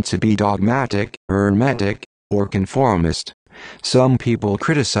can tend to be dogmatic, hermetic, or conformist. Some people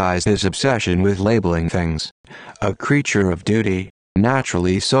criticize his obsession with labeling things. A creature of duty,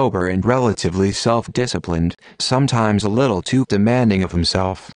 naturally sober and relatively self-disciplined, sometimes a little too demanding of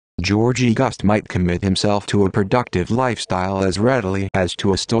himself, Georgie Gust might commit himself to a productive lifestyle as readily as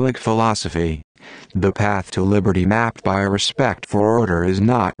to a Stoic philosophy. The path to liberty mapped by a respect for order is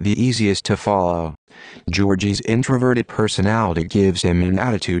not the easiest to follow. Georgie's introverted personality gives him an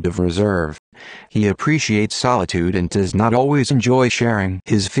attitude of reserve. He appreciates solitude and does not always enjoy sharing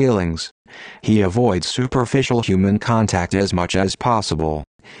his feelings. He avoids superficial human contact as much as possible.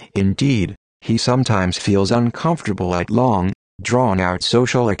 Indeed, he sometimes feels uncomfortable at long, drawn-out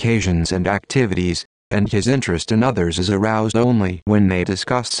social occasions and activities, and his interest in others is aroused only when they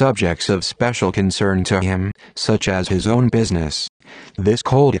discuss subjects of special concern to him, such as his own business. This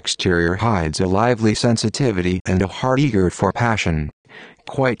cold exterior hides a lively sensitivity and a heart eager for passion.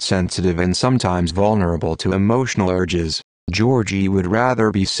 Quite sensitive and sometimes vulnerable to emotional urges, Georgie would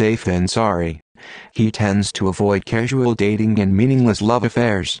rather be safe than sorry. He tends to avoid casual dating and meaningless love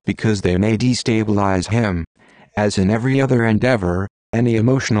affairs because they may destabilize him. As in every other endeavor, any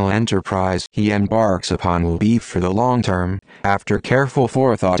emotional enterprise he embarks upon will be for the long term, after careful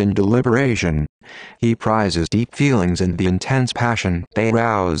forethought and deliberation. He prizes deep feelings and the intense passion they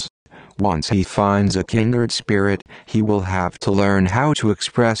rouse. Once he finds a kindred spirit, he will have to learn how to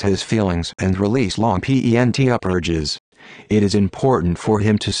express his feelings and release long pent-up urges. It is important for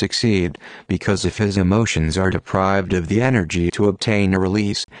him to succeed, because if his emotions are deprived of the energy to obtain a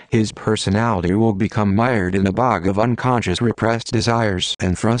release, his personality will become mired in a bog of unconscious repressed desires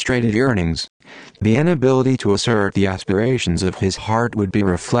and frustrated yearnings. The inability to assert the aspirations of his heart would be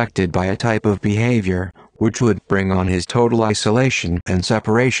reflected by a type of behavior, which would bring on his total isolation and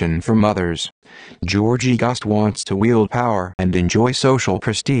separation from others. Georgie Gust wants to wield power and enjoy social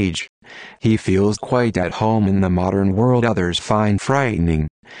prestige. He feels quite at home in the modern world others find frightening.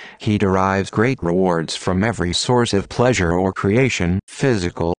 He derives great rewards from every source of pleasure or creation,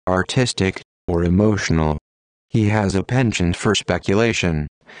 physical, artistic, or emotional. He has a penchant for speculation,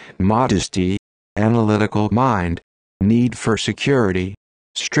 modesty, analytical mind, need for security,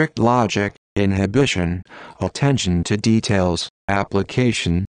 strict logic, inhibition, attention to details,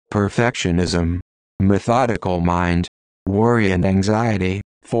 application, perfectionism, methodical mind, worry and anxiety,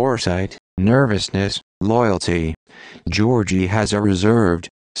 foresight, nervousness, loyalty. Georgie has a reserved,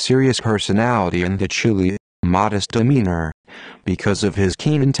 serious personality and a chilly, modest demeanor. Because of his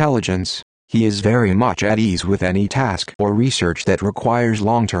keen intelligence, he is very much at ease with any task or research that requires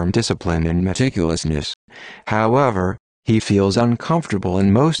long-term discipline and meticulousness. However, he feels uncomfortable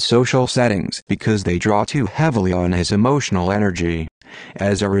in most social settings because they draw too heavily on his emotional energy.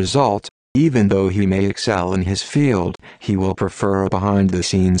 As a result, even though he may excel in his field, he will prefer a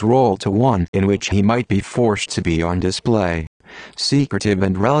behind-the-scenes role to one in which he might be forced to be on display. Secretive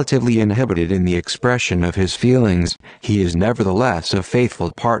and relatively inhibited in the expression of his feelings, he is nevertheless a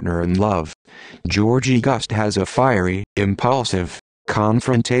faithful partner in love. Georgie Gust has a fiery, impulsive,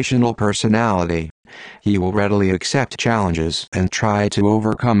 confrontational personality. He will readily accept challenges and try to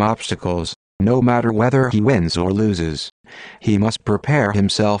overcome obstacles, no matter whether he wins or loses. He must prepare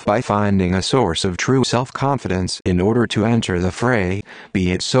himself by finding a source of true self-confidence in order to enter the fray,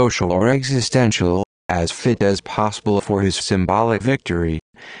 be it social or existential, as fit as possible for his symbolic victory.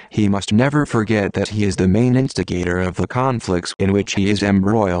 He must never forget that he is the main instigator of the conflicts in which he is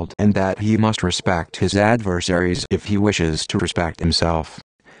embroiled and that he must respect his adversaries if he wishes to respect himself.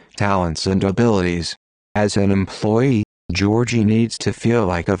 Talents and abilities. As an employee, Georgie needs to feel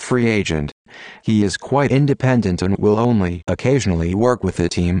like a free agent. He is quite independent and will only occasionally work with a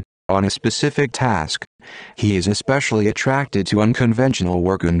team on a specific task. He is especially attracted to unconventional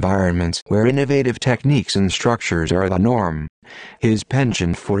work environments where innovative techniques and structures are the norm. His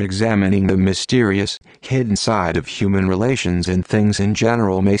penchant for examining the mysterious, hidden side of human relations and things in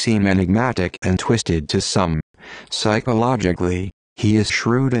general may seem enigmatic and twisted to some. Psychologically, he is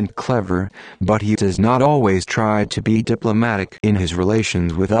shrewd and clever, but he does not always try to be diplomatic in his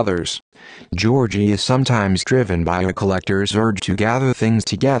relations with others. Georgie is sometimes driven by a collector's urge to gather things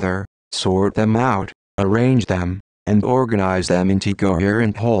together, sort them out, arrange them, and organize them into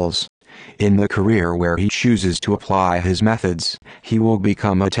coherent wholes. In the career where he chooses to apply his methods, he will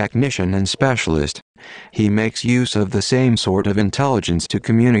become a technician and specialist. He makes use of the same sort of intelligence to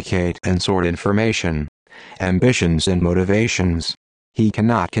communicate and sort information, ambitions and motivations. He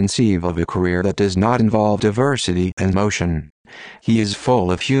cannot conceive of a career that does not involve diversity and motion. He is full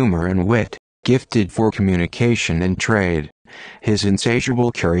of humor and wit, gifted for communication and trade. His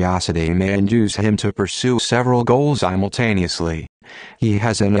insatiable curiosity may induce him to pursue several goals simultaneously. He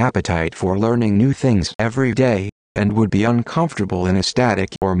has an appetite for learning new things every day, and would be uncomfortable in a static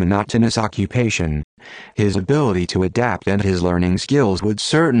or monotonous occupation. His ability to adapt and his learning skills would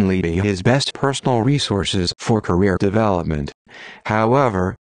certainly be his best personal resources for career development.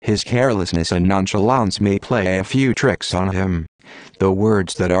 However, his carelessness and nonchalance may play a few tricks on him. The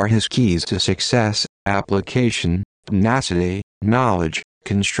words that are his keys to success: application, tenacity, knowledge,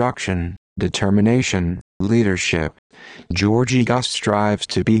 construction, determination, leadership. Georgie Gust strives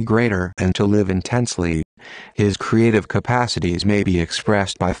to be greater and to live intensely. His creative capacities may be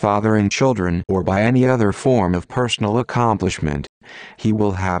expressed by fathering children or by any other form of personal accomplishment. He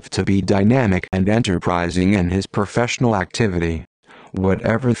will have to be dynamic and enterprising in his professional activity.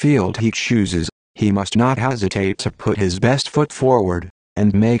 Whatever field he chooses, he must not hesitate to put his best foot forward,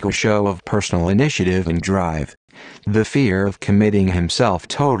 and make a show of personal initiative and drive. The fear of committing himself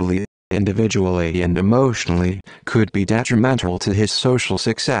totally, individually and emotionally, could be detrimental to his social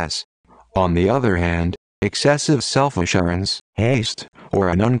success. On the other hand, excessive self-assurance, haste, or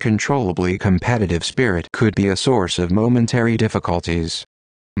an uncontrollably competitive spirit could be a source of momentary difficulties.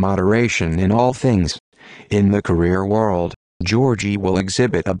 Moderation in all things. In the career world, Georgie will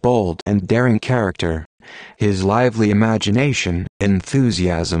exhibit a bold and daring character. His lively imagination,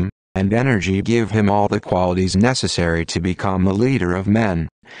 enthusiasm, and energy give him all the qualities necessary to become the leader of men.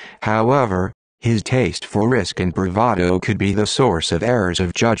 However, his taste for risk and bravado could be the source of errors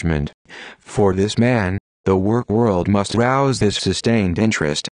of judgment. For this man, the work world must rouse his sustained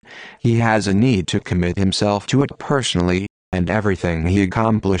interest. He has a need to commit himself to it personally, and everything he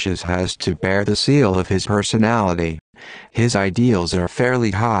accomplishes has to bear the seal of his personality. His ideals are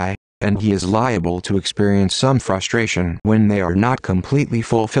fairly high, and he is liable to experience some frustration when they are not completely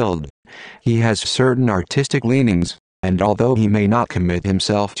fulfilled. He has certain artistic leanings, and although he may not commit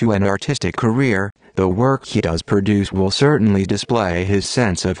himself to an artistic career, the work he does produce will certainly display his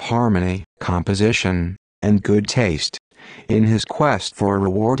sense of harmony, composition, and good taste. In his quest for a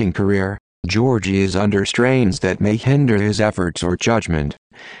rewarding career, Georgie is under strains that may hinder his efforts or judgment.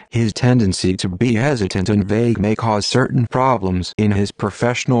 His tendency to be hesitant and vague may cause certain problems in his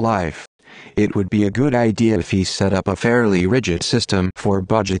professional life. It would be a good idea if he set up a fairly rigid system for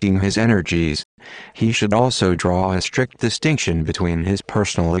budgeting his energies. He should also draw a strict distinction between his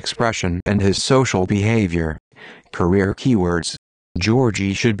personal expression and his social behavior. Career keywords.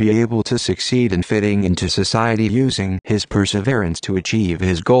 Georgie should be able to succeed in fitting into society using his perseverance to achieve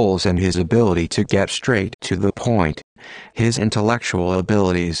his goals and his ability to get straight to the point. His intellectual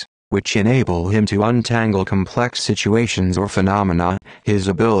abilities, which enable him to untangle complex situations or phenomena, his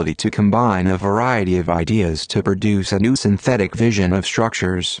ability to combine a variety of ideas to produce a new synthetic vision of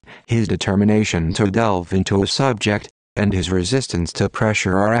structures, his determination to delve into a subject, and his resistance to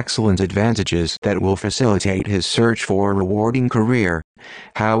pressure are excellent advantages that will facilitate his search for a rewarding career.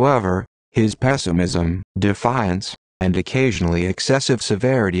 However, his pessimism, defiance, and occasionally excessive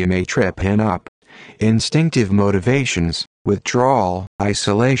severity may trip him up. Instinctive motivations, withdrawal,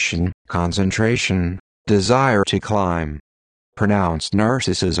 isolation, concentration, desire to climb. Pronounced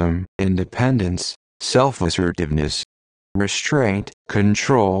narcissism, independence, self-assertiveness. Restraint,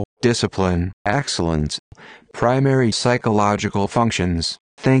 control, discipline, excellence. Primary psychological functions,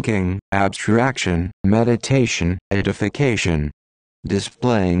 thinking, abstraction, meditation, edification.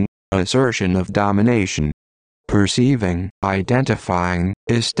 Displaying, assertion of domination. Perceiving, identifying,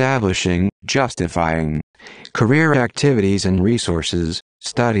 establishing, justifying. Career activities and resources,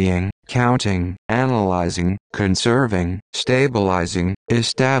 studying, counting, analyzing, conserving, stabilizing,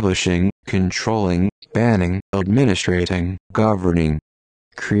 establishing, controlling, banning, administrating, governing.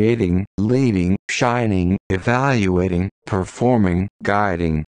 Creating, leading, shining, evaluating, performing,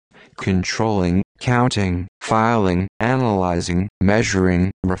 guiding. Controlling, counting, filing, analyzing,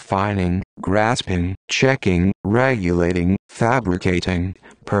 measuring, refining, grasping, checking, regulating, fabricating,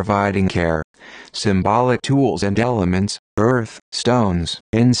 providing care. Symbolic tools and elements, earth, stones,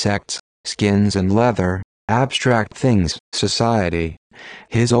 insects, skins and leather, abstract things, society.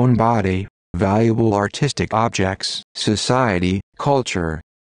 His own body, valuable artistic objects, society, culture.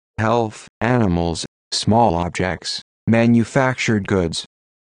 Health, animals, small objects, manufactured goods.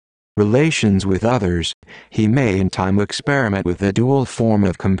 Relations with others, he may in time experiment with a dual form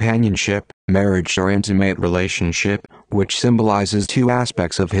of companionship, marriage or intimate relationship, which symbolizes two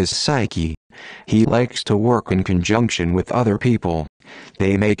aspects of his psyche. He likes to work in conjunction with other people.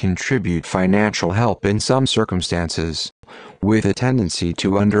 They may contribute financial help in some circumstances. With a tendency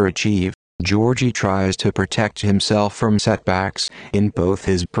to underachieve, Georgie tries to protect himself from setbacks in both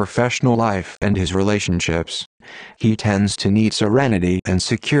his professional life and his relationships. He tends to need serenity and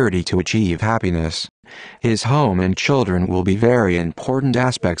security to achieve happiness. His home and children will be very important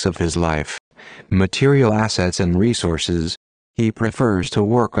aspects of his life. Material assets and resources. He prefers to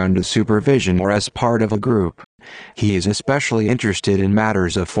work under supervision or as part of a group. He is especially interested in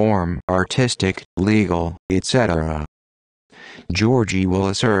matters of form, artistic, legal, etc. Georgie will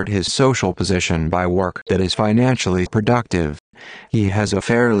assert his social position by work that is financially productive. He has a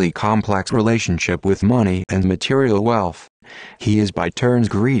fairly complex relationship with money and material wealth. He is by turns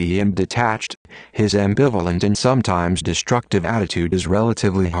greedy and detached. His ambivalent and sometimes destructive attitude is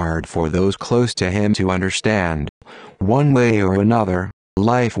relatively hard for those close to him to understand. One way or another,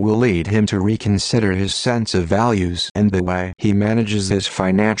 life will lead him to reconsider his sense of values and the way he manages his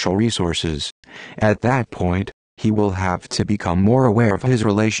financial resources. At that point, he will have to become more aware of his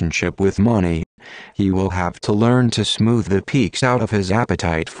relationship with money. He will have to learn to smooth the peaks out of his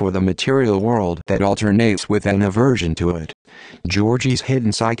appetite for the material world that alternates with an aversion to it. Georgie's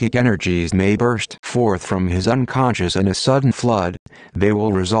hidden psychic energies may burst forth from his unconscious in a sudden flood. They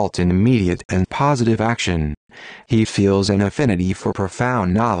will result in immediate and positive action. He feels an affinity for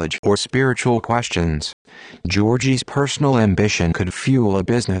profound knowledge or spiritual questions. Georgie's personal ambition could fuel a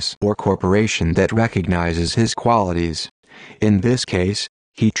business or corporation that recognizes his qualities. In this case,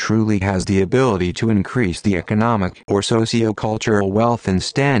 he truly has the ability to increase the economic or socio-cultural wealth and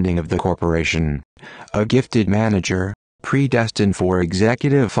standing of the corporation. A gifted manager, predestined for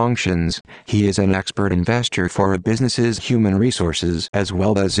executive functions, he is an expert investor for a business's human resources as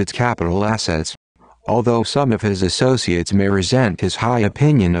well as its capital assets. Although some of his associates may resent his high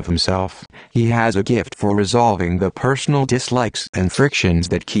opinion of himself, he has a gift for resolving the personal dislikes and frictions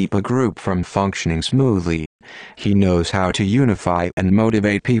that keep a group from functioning smoothly. He knows how to unify and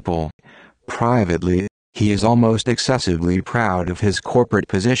motivate people. Privately, he is almost excessively proud of his corporate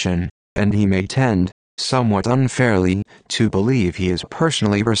position, and he may tend, somewhat unfairly, to believe he is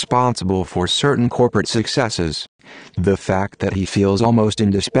personally responsible for certain corporate successes. The fact that he feels almost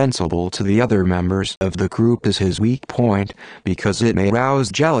indispensable to the other members of the group is his weak point, because it may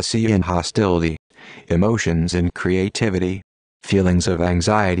rouse jealousy and hostility. Emotions and creativity. Feelings of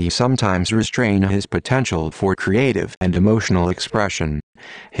anxiety sometimes restrain his potential for creative and emotional expression.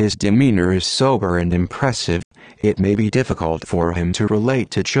 His demeanor is sober and impressive. It may be difficult for him to relate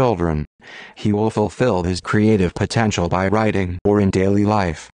to children. He will fulfill his creative potential by writing or in daily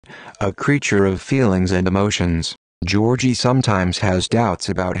life. A creature of feelings and emotions, Georgie sometimes has doubts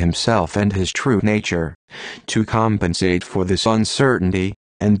about himself and his true nature. To compensate for this uncertainty,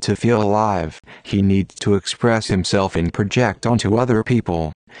 and to feel alive, he needs to express himself and project onto other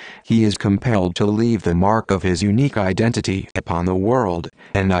people. He is compelled to leave the mark of his unique identity upon the world,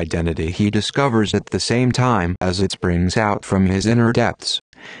 an identity he discovers at the same time as it springs out from his inner depths.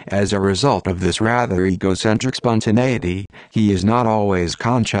 As a result of this rather egocentric spontaneity, he is not always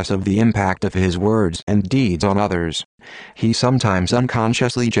conscious of the impact of his words and deeds on others. He sometimes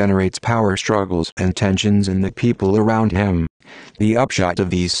unconsciously generates power struggles and tensions in the people around him. The upshot of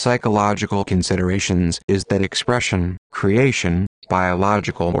these psychological considerations is that expression, creation,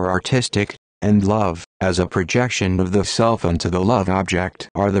 biological or artistic, and love, as a projection of the self onto the love object,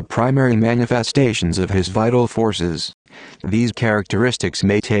 are the primary manifestations of his vital forces. These characteristics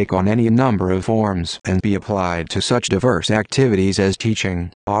may take on any number of forms and be applied to such diverse activities as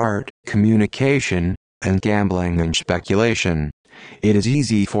teaching, art, communication, and gambling and speculation. It is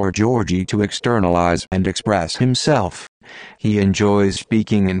easy for Georgie to externalize and express himself. He enjoys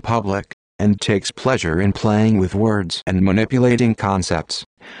speaking in public, and takes pleasure in playing with words and manipulating concepts.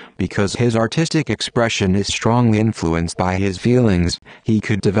 Because his artistic expression is strongly influenced by his feelings, he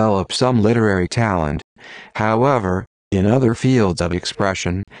could develop some literary talent. However, in other fields of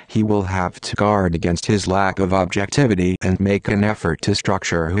expression, he will have to guard against his lack of objectivity and make an effort to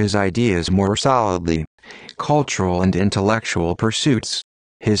structure his ideas more solidly. Cultural and intellectual pursuits.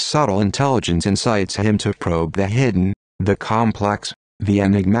 His subtle intelligence incites him to probe the hidden, the complex, the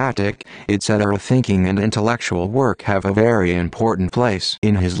enigmatic, etc. Thinking and intellectual work have a very important place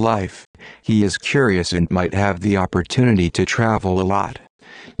in his life. He is curious and might have the opportunity to travel a lot.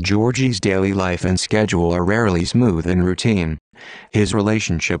 Georgie's daily life and schedule are rarely smooth and routine. His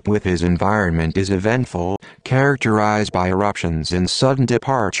relationship with his environment is eventful, characterized by eruptions and sudden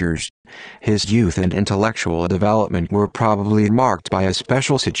departures. His youth and intellectual development were probably marked by a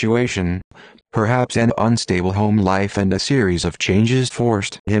special situation. Perhaps an unstable home life and a series of changes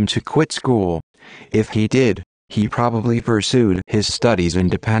forced him to quit school. If he did, he probably pursued his studies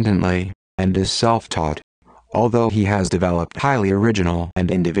independently, and is self-taught. Although he has developed highly original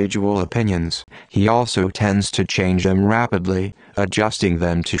and individual opinions, he also tends to change them rapidly, adjusting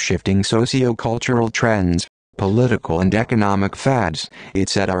them to shifting socio-cultural trends, political and economic fads,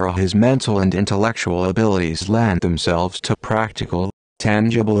 etc. His mental and intellectual abilities lend themselves to practical,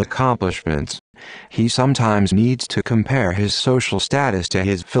 tangible accomplishments. He sometimes needs to compare his social status to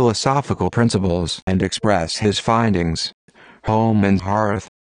his philosophical principles and express his findings. Home and hearth.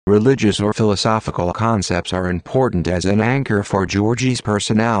 Religious or philosophical concepts are important as an anchor for Georgie's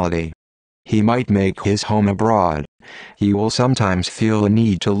personality. He might make his home abroad. He will sometimes feel a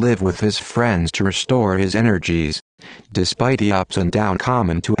need to live with his friends to restore his energies. Despite the ups and downs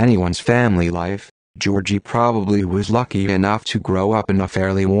common to anyone's family life, Georgie probably was lucky enough to grow up in a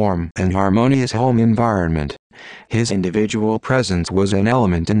fairly warm and harmonious home environment. His individual presence was an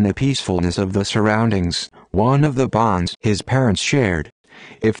element in the peacefulness of the surroundings, one of the bonds his parents shared.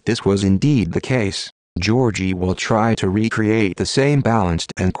 If this was indeed the case, Georgie will try to recreate the same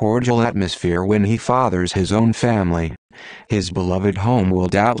balanced and cordial atmosphere when he fathers his own family. His beloved home will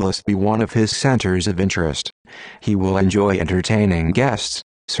doubtless be one of his centers of interest. He will enjoy entertaining guests,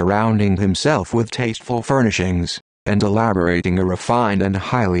 surrounding himself with tasteful furnishings, and elaborating a refined and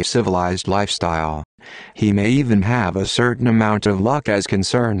highly civilized lifestyle. He may even have a certain amount of luck as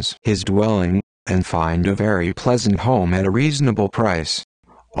concerns his dwelling, and find a very pleasant home at a reasonable price.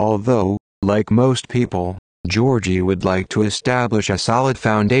 Although, like most people, Georgie would like to establish a solid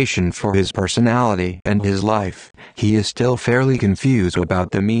foundation for his personality and his life, he is still fairly confused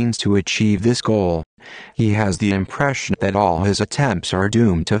about the means to achieve this goal. He has the impression that all his attempts are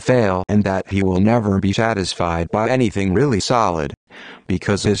doomed to fail and that he will never be satisfied by anything really solid.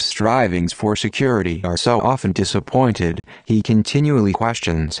 Because his strivings for security are so often disappointed, he continually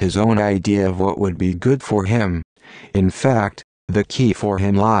questions his own idea of what would be good for him. In fact, the key for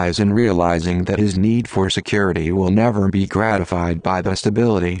him lies in realizing that his need for security will never be gratified by the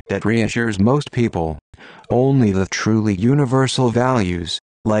stability that reassures most people. Only the truly universal values,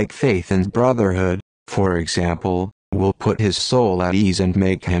 like faith and brotherhood, for example, will put his soul at ease and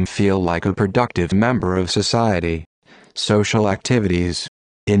make him feel like a productive member of society. Social activities.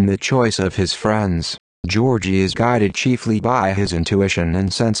 In the choice of his friends, Georgie is guided chiefly by his intuition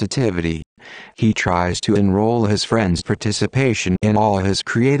and sensitivity. He tries to enroll his friends' participation in all his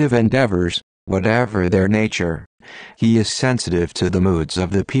creative endeavors, whatever their nature. He is sensitive to the moods of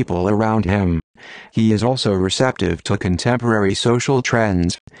the people around him. He is also receptive to contemporary social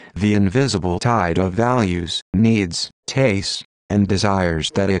trends, the invisible tide of values, needs, tastes, and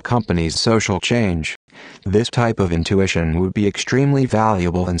desires that accompanies social change. This type of intuition would be extremely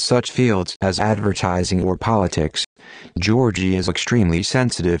valuable in such fields as advertising or politics. Georgie is extremely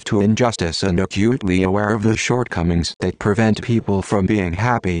sensitive to injustice and acutely aware of the shortcomings that prevent people from being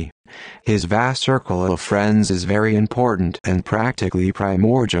happy. His vast circle of friends is very important and practically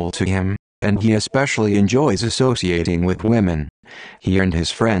primordial to him, and he especially enjoys associating with women. He and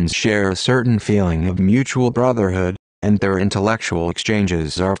his friends share a certain feeling of mutual brotherhood, and their intellectual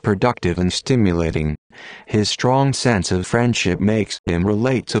exchanges are productive and stimulating. His strong sense of friendship makes him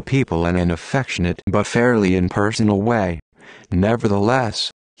relate to people in an affectionate but fairly impersonal way.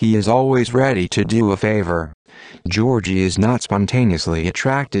 Nevertheless, he is always ready to do a favor. Georgie is not spontaneously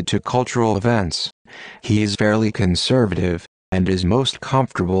attracted to cultural events. He is fairly conservative, and is most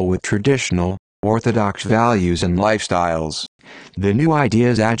comfortable with traditional, orthodox values and lifestyles. The new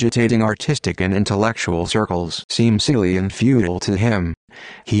ideas agitating artistic and intellectual circles seem silly and futile to him.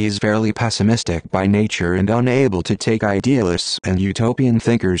 He is fairly pessimistic by nature and unable to take idealists and utopian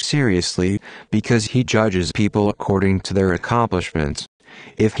thinkers seriously, because he judges people according to their accomplishments.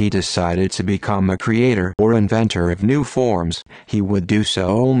 If he decided to become a creator or inventor of new forms, he would do so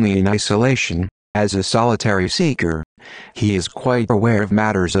only in isolation, as a solitary seeker. He is quite aware of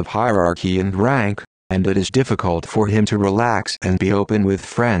matters of hierarchy and rank, and it is difficult for him to relax and be open with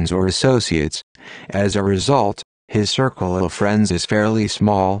friends or associates. As a result, his circle of friends is fairly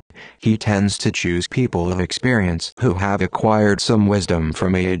small. He tends to choose people of experience who have acquired some wisdom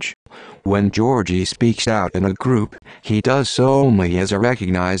from age. When Georgie speaks out in a group, he does so only as a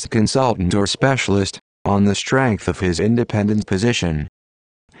recognized consultant or specialist, on the strength of his independent position.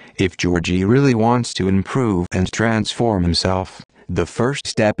 If Georgie really wants to improve and transform himself, the first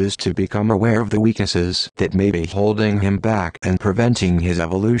step is to become aware of the weaknesses that may be holding him back and preventing his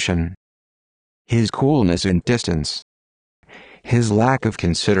evolution. His coolness and distance. His lack of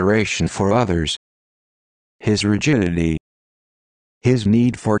consideration for others. His rigidity. His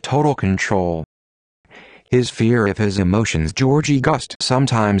need for total control. His fear of his emotions. Georgie Gust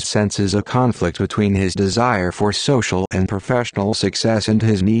sometimes senses a conflict between his desire for social and professional success and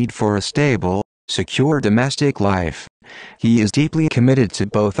his need for a stable, secure domestic life. He is deeply committed to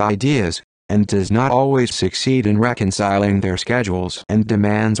both ideas, and does not always succeed in reconciling their schedules and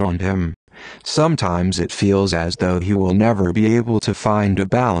demands on him. Sometimes it feels as though he will never be able to find a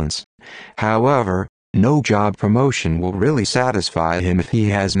balance. However, no job promotion will really satisfy him if he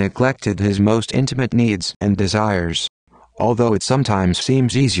has neglected his most intimate needs and desires. Although it sometimes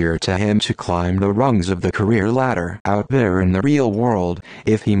seems easier to him to climb the rungs of the career ladder out there in the real world,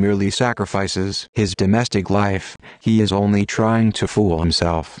 if he merely sacrifices his domestic life, he is only trying to fool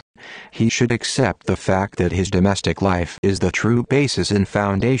himself. He should accept the fact that his domestic life is the true basis and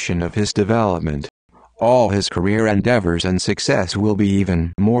foundation of his development. All his career endeavors and success will be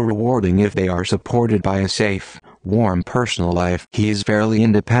even more rewarding if they are supported by a safe, warm personal life. He is fairly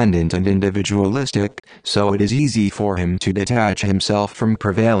independent and individualistic, so it is easy for him to detach himself from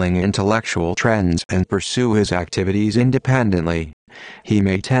prevailing intellectual trends and pursue his activities independently. He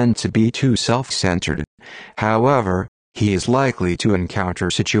may tend to be too self-centered. However, he is likely to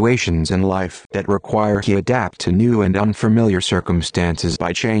encounter situations in life that require he adapt to new and unfamiliar circumstances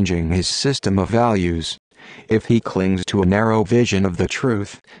by changing his system of values. If he clings to a narrow vision of the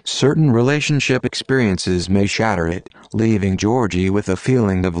truth, certain relationship experiences may shatter it, leaving Georgie with a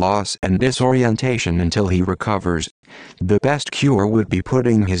feeling of loss and disorientation until he recovers. The best cure would be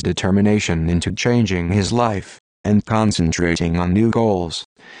putting his determination into changing his life, and concentrating on new goals.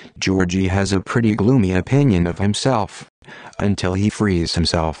 Georgie has a pretty gloomy opinion of himself. Until he frees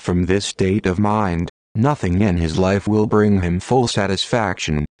himself from this state of mind, nothing in his life will bring him full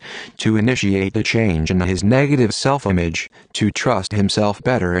satisfaction. To initiate a change in his negative self-image, to trust himself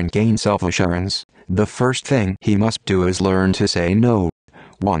better and gain self-assurance, the first thing he must do is learn to say no.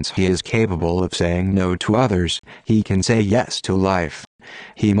 Once he is capable of saying no to others, he can say yes to life.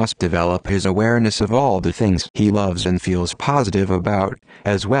 He must develop his awareness of all the things he loves and feels positive about,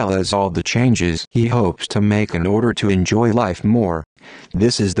 as well as all the changes he hopes to make in order to enjoy life more.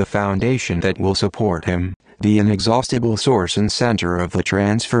 This is the foundation that will support him, the inexhaustible source and center of the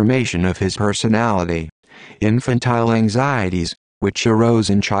transformation of his personality. Infantile anxieties, which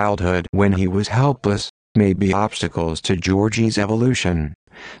arose in childhood when he was helpless, may be obstacles to Georgie's evolution.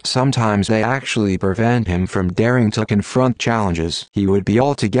 Sometimes they actually prevent him from daring to confront challenges he would be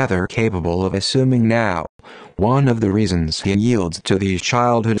altogether capable of assuming now. One of the reasons he yields to these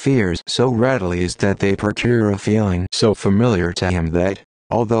childhood fears so readily is that they procure a feeling so familiar to him that,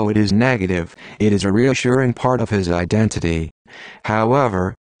 although it is negative, it is a reassuring part of his identity.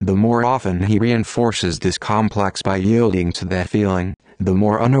 However, the more often he reinforces this complex by yielding to that feeling, the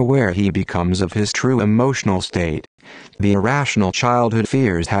more unaware he becomes of his true emotional state. The irrational childhood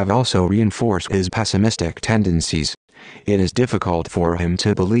fears have also reinforced his pessimistic tendencies, It is difficult for him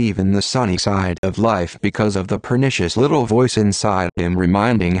to believe in the sunny side of life because of the pernicious little voice inside him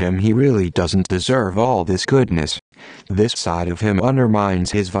reminding him he really doesn't deserve all this goodness. This side of him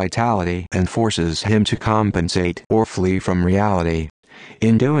undermines his vitality and forces him to compensate or flee from reality.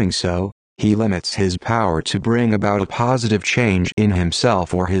 In doing so, he limits his power to bring about a positive change in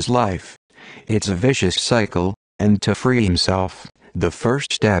himself or his life. It's a vicious cycle, and to free himself, the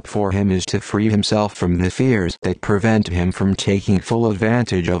first step for him is to free himself from the fears that prevent him from taking full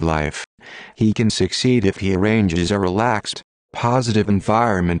advantage of life. He can succeed if he arranges a relaxed, positive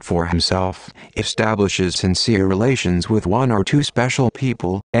environment for himself, establishes sincere relations with one or two special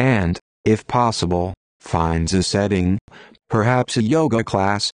people, and, if possible, finds a setting, perhaps a yoga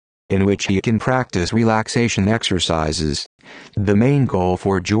class, in which he can practice relaxation exercises. The main goal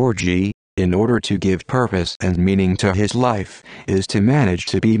for Georgie, in order to give purpose and meaning to his life, is to manage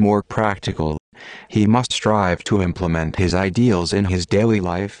to be more practical. He must strive to implement his ideals in his daily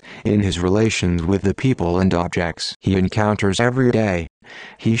life, in his relations with the people and objects he encounters every day.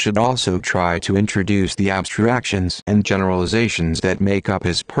 He should also try to introduce the abstractions and generalizations that make up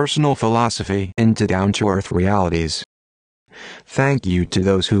his personal philosophy into down-to-earth realities. Thank you to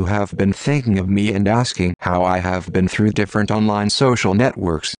those who have been thinking of me and asking how I have been through different online social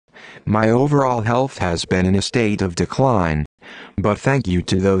networks. My overall health has been in a state of decline. But thank you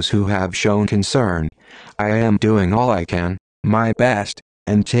to those who have shown concern. I am doing all I can, my best,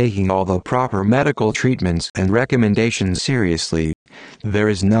 and taking all the proper medical treatments and recommendations seriously. There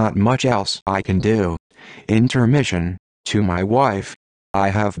is not much else I can do. Intermission. To my wife, I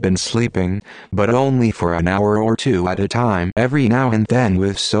have been sleeping, but only for an hour or two at a time every now and then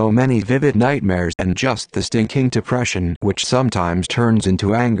with so many vivid nightmares and just the stinking depression which sometimes turns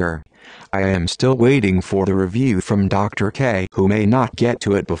into anger. I am still waiting for the review from Dr. K, who may not get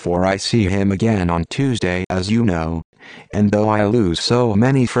to it before I see him again on Tuesday, as you know. And though I lose so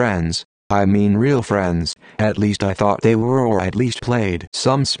many friends, I mean real friends, at least I thought they were, or at least played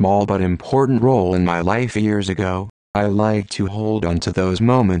some small but important role in my life years ago, I like to hold on to those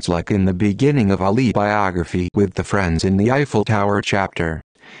moments like in the beginning of Ali biography with the friends in the Eiffel Tower chapter.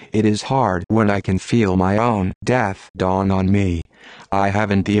 It is hard when I can feel my own death dawn on me. I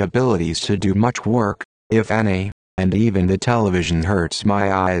haven't the abilities to do much work, if any, and even the television hurts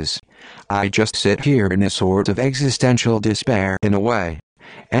my eyes. I just sit here in a sort of existential despair in a way.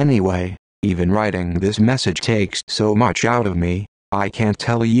 Anyway, even writing this message takes so much out of me, I can't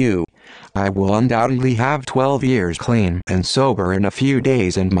tell you. I will undoubtedly have 12 years clean and sober in a few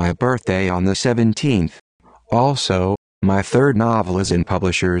days and my birthday on the 17th. Also, my third novel is in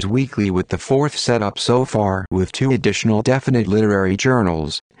Publishers Weekly with the fourth set up so far with 2 additional definite literary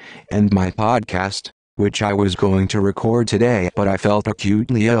journals. And my podcast, which I was going to record today but I felt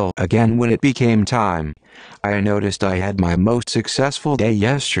acutely ill again when it became time. I noticed I had my most successful day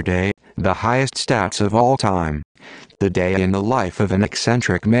yesterday, the highest stats of all time. The Day in the Life of an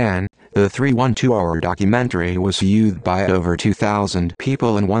Eccentric Man, the 312-hour documentary was viewed by over 2,000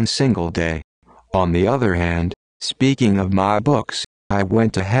 people in one single day. On the other hand, speaking of my books, I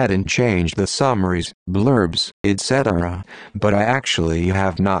went ahead and changed the summaries, blurbs, etc., but I actually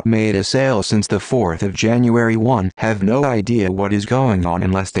have not made a sale since the 4th of January. Have no idea what is going on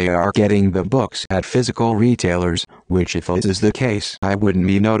unless they are getting the books at physical retailers, which if this is the case I wouldn't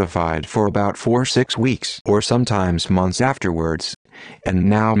be notified for about 4-6 weeks or sometimes months afterwards. And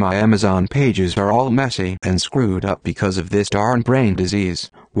now my Amazon pages are all messy and screwed up because of this darn brain disease,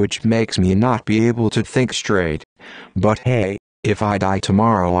 which makes me not be able to think straight. But hey, if I die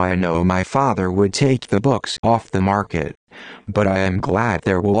tomorrow I know my father would take the books off the market. But I am glad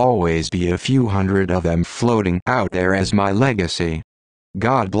there will always be a few hundred of them floating out there as my legacy.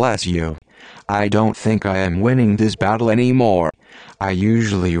 God bless you. I don't think I am winning this battle anymore. I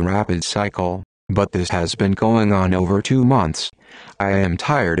usually rapid cycle, but this has been going on over 2 months. I am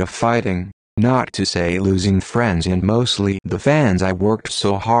tired of fighting, not to say losing friends and mostly the fans I worked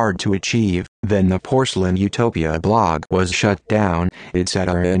so hard to achieve. Then the Porcelain Utopia blog was shut down,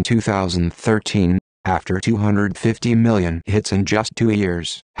 etc. in 2013, after 250 million hits in just 2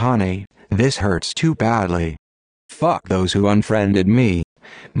 years. Honey, this hurts too badly. Fuck those who unfriended me.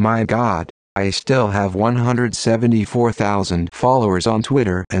 My God, I still have 174,000 followers on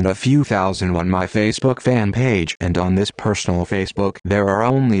Twitter and a few thousand on my Facebook fan page, and on this personal Facebook there are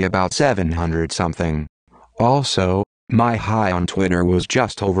only about 700 something. Also, my high on Twitter was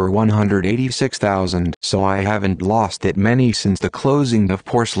just over 186,000, so I haven't lost that many since the closing of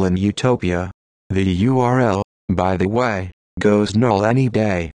Porcelain Utopia. The URL, by the way, goes null any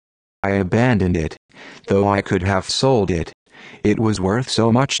day. I abandoned it, though I could have sold it. It was worth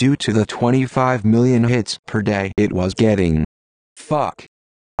so much due to the 25 million hits per day it was getting. Fuck.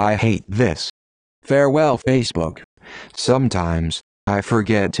 I hate this. Farewell Facebook. Sometimes, I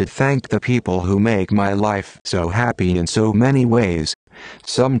forget to thank the people who make my life so happy in so many ways.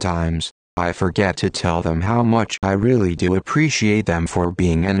 Sometimes, I forget to tell them how much I really do appreciate them for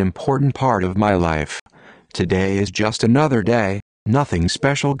being an important part of my life. Today is just another day, nothing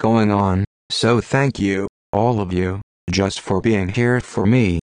special going on, so thank you, all of you, just for being here for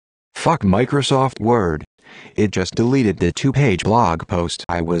me. Fuck Microsoft Word. It just deleted the 2-page blog post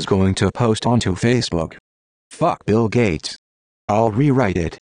I was going to post onto Facebook. Fuck Bill Gates. I'll rewrite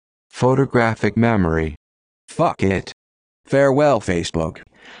it. Photographic memory. Fuck it. Farewell Facebook.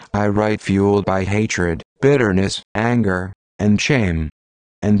 I write fueled by hatred, bitterness, anger, and shame.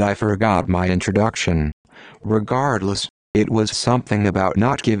 And I forgot my introduction. Regardless, it was something about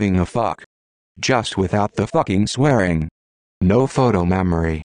not giving a fuck. Just without the fucking swearing. No photo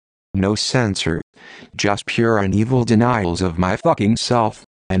memory. No censor. Just pure and evil denials of my fucking self,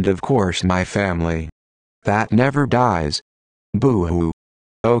 and of course my family. That never dies. Boo-hoo.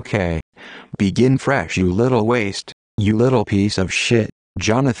 Okay. Begin fresh, you little waste, you little piece of shit,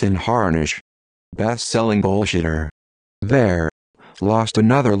 Jonathan Harnisch. Best-selling bullshitter. There. Lost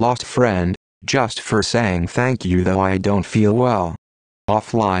another lost friend, just for saying thank you though I don't feel well.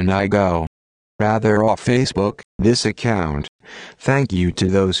 Offline I go. Rather off Facebook, this account. Thank you to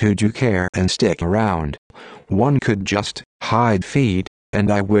those who do care and stick around. One could just hide feed, and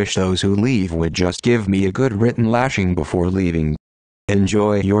I wish those who leave would just give me a good written lashing before leaving.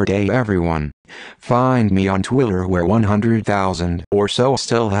 Enjoy your day everyone. Find me on Twitter where 100,000 or so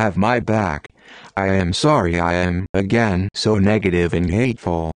still have my back. I am sorry I am, again, so negative and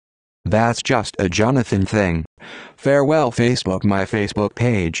hateful. That's just a Jonathan thing. Farewell Facebook. My Facebook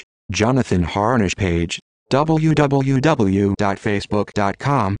page, Jonathan Harnisch page,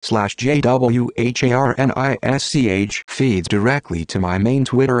 www.facebook.com/JWHARNISCH feeds directly to my main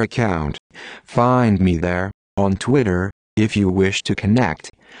Twitter account. Find me there, on Twitter, if you wish to connect.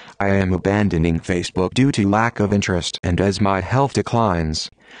 I am abandoning Facebook due to lack of interest and as my health declines.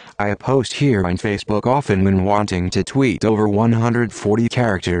 I post here on Facebook often when wanting to tweet over 140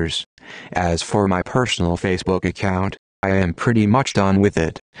 characters. As for my personal Facebook account, I am pretty much done with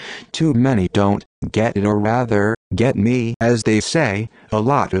it. Too many don't get it, or rather, get me, as they say. A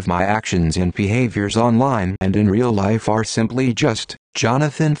lot of my actions and behaviors online and in real life are simply just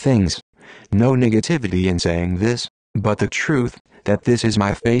Jonathan things. No negativity in saying this, but the truth, that this is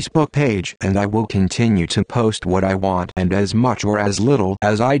my Facebook page and I will continue to post what I want and as much or as little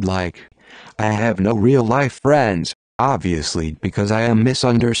as I'd like. I have no real life friends, obviously, because I am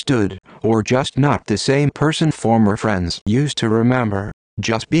misunderstood, or just not the same person former friends used to remember,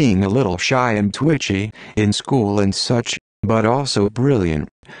 just being a little shy and twitchy, in school and such, but also brilliant.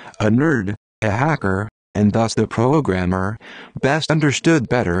 A nerd, a hacker, and thus the programmer, best understood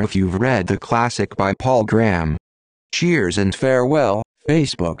better if you've read the classic by Paul Graham. Cheers and farewell,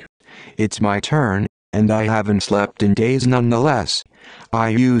 Facebook. It's my turn, and I haven't slept in days nonetheless. I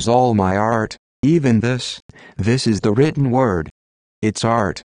use all my art, even this. This is the written word. It's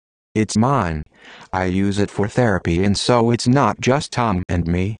art. It's mine. I use it for therapy, and so it's not just Tom and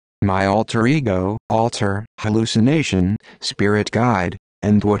me, my alter ego, alter, hallucination, spirit guide,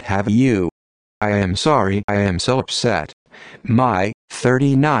 and what have you. I am sorry I am so upset. My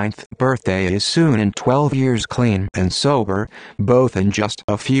 39th birthday is soon, and 12 years clean and sober, both in just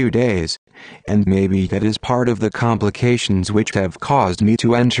a few days. And maybe that is part of the complications which have caused me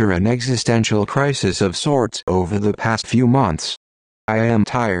to enter an existential crisis of sorts over the past few months. I am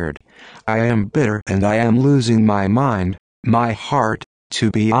tired. I am bitter, and I am losing my mind. My heart,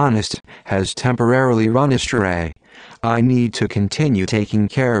 to be honest, has temporarily run astray. I need to continue taking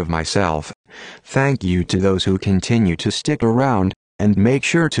care of myself. Thank you to those who continue to stick around, and make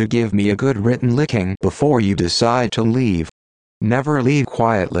sure to give me a good written licking before you decide to leave. Never leave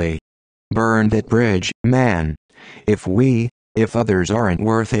quietly. Burn that bridge, man. If others aren't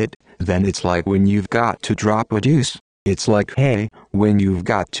worth it, then it's like when you've got to drop a deuce. It's like, hey, when you've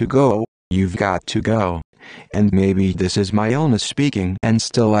got to go, you've got to go. And maybe this is my illness speaking, and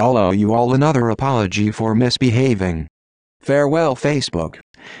still I'll owe you all another apology for misbehaving. Farewell Facebook.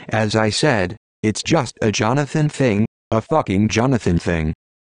 As I said, it's just a Jonathan thing, a fucking Jonathan thing.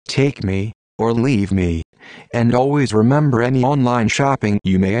 Take me, or leave me. And always remember, any online shopping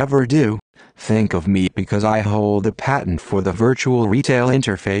you may ever do, think of me, because I hold the patent for the virtual retail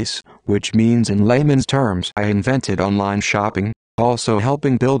interface, which means in layman's terms I invented online shopping, also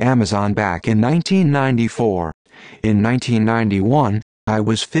helping build Amazon back in 1994. In 1991, I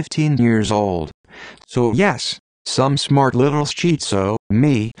was 15 years old. So yes, Some smart little schizo,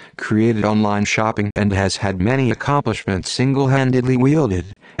 me, created online shopping and has had many accomplishments single-handedly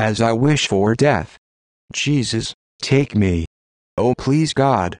wielded, as I wish for death. Jesus, take me. Oh please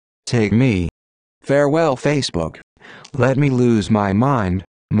God, take me. Farewell Facebook. Let me lose my mind,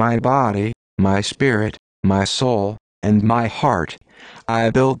 my body, my spirit, my soul, and my heart. I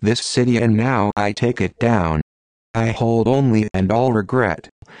built this city and now I take it down. I hold only and all regret.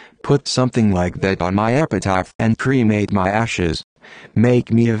 Put something like that on my epitaph and cremate my ashes.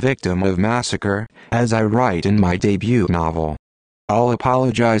 Make me a victim of massacre, as I write in my debut novel. I'll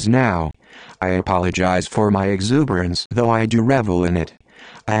apologize now. I apologize for my exuberance, though I do revel in it.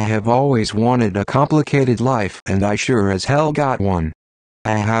 I have always wanted a complicated life and I sure as hell got one.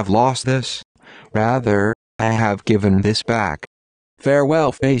 I have lost this. Rather, I have given this back.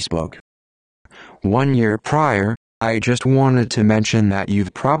 Farewell Facebook. 1 year prior, I just wanted to mention that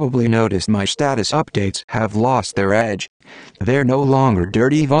you've probably noticed my status updates have lost their edge. They're no longer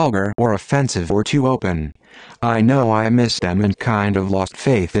dirty, vulgar, or offensive or too open. I know I missed them and kind of lost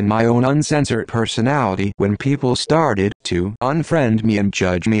faith in my own uncensored personality when people started to unfriend me and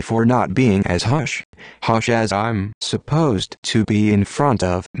judge me for not being as hush as I'm supposed to be in front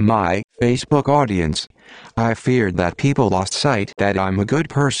of my Facebook audience. I feared that people lost sight that I'm a good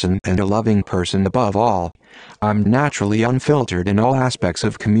person and a loving person above all. I'm naturally unfiltered in all aspects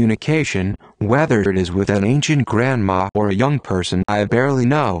of communication, whether it is with an ancient grandma or a young person I barely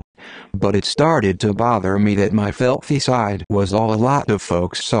know. But it started to bother me that my filthy side was all a lot of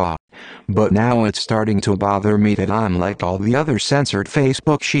folks saw. But now it's starting to bother me that I'm like all the other censored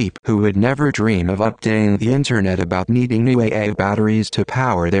Facebook sheep who would never dream of updating the internet about needing new AA batteries to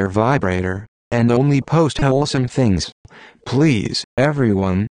power their vibrator, and only post wholesome things. Please,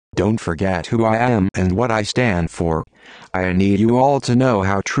 everyone, don't forget who I am and what I stand for. I need you all to know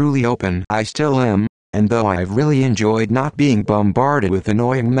how truly open I still am, and though I've really enjoyed not being bombarded with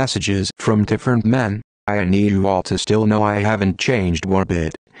annoying messages from different men, I need you all to still know I haven't changed one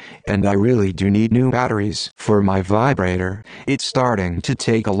bit. And I really do need new batteries for my vibrator. It's starting to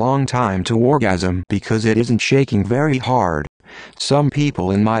take a long time to orgasm because it isn't shaking very hard. Some people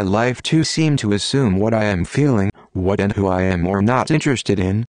in my life too seem to assume what I am feeling, what and who I am or not interested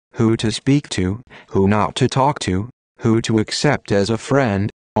in, who to speak to, who not to talk to, who to accept as a friend,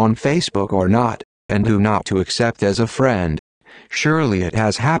 on Facebook or not, and who not to accept as a friend. Surely it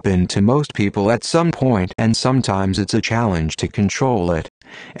has happened to most people at some point, and sometimes it's a challenge to control it.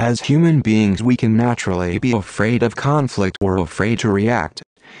 As human beings we can naturally be afraid of conflict or afraid to react.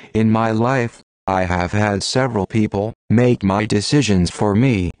 In my life, I have had several people make my decisions for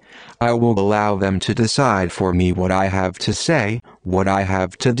me. I will allow them to decide for me what I have to say, what I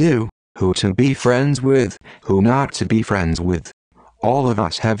have to do, who to be friends with, who not to be friends with. All of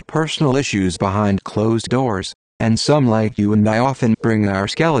us have personal issues behind closed doors, and some like you and I often bring our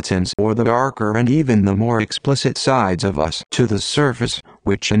skeletons or the darker and even the more explicit sides of us to the surface,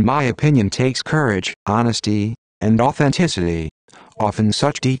 which in my opinion takes courage, honesty, and authenticity. Often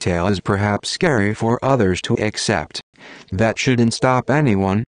such detail is perhaps scary for others to accept. That shouldn't stop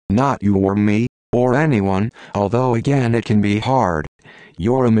anyone, not you or me, or anyone, although again it can be hard.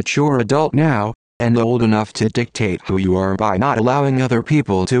 You're a mature adult now, and old enough to dictate who you are by not allowing other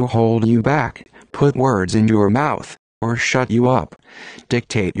people to hold you back, put words in your mouth, or shut you up.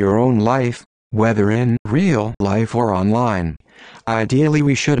 Dictate your own life, whether in real life or online. Ideally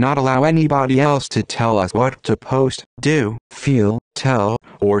we should not allow anybody else to tell us what to post, do, feel, tell,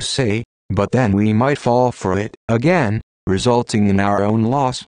 or say, but then we might fall for it, again, resulting in our own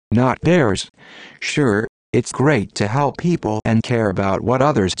loss, not theirs. Sure, it's great to help people and care about what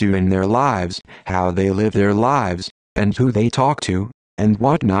others do in their lives, how they live their lives, and who they talk to, and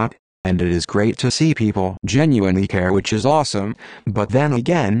whatnot, and it is great to see people genuinely care, which is awesome, but then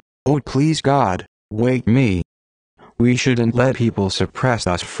again, oh please God, wake me. We shouldn't let people suppress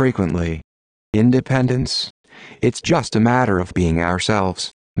us frequently. Independence. It's just a matter of being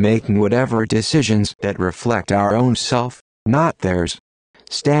ourselves, making whatever decisions that reflect our own self, not theirs.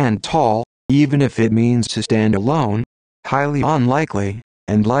 Stand tall, even if it means to stand alone. Highly unlikely,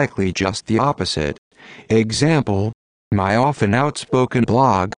 and likely just the opposite. Example, my often outspoken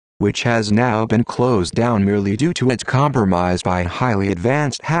blog, which has now been closed down merely due to its compromise by highly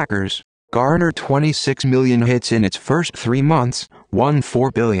advanced hackers, garnered 26 million hits in its first 3 months,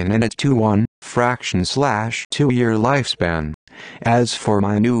 14 billion in its 2-1 2-year lifespan. As for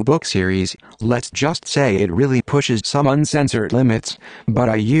my new book series, let's just say it really pushes some uncensored limits, but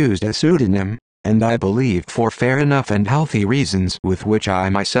I used a pseudonym, and I believe for fair enough and healthy reasons with which I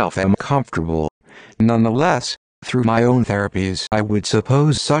myself am comfortable. Nonetheless, through my own therapies I would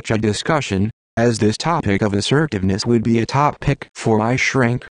suppose such a discussion, as this topic of assertiveness would be a topic for my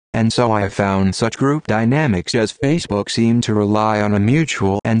shrink, and so I found such group dynamics as Facebook seem to rely on a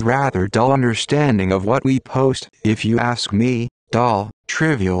mutual and rather dull understanding of what we post. If you ask me, dull,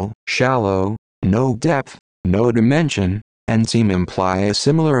 trivial, shallow, no depth, no dimension, and seem imply a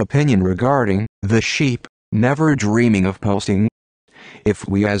similar opinion regarding the sheep, never dreaming of posting. If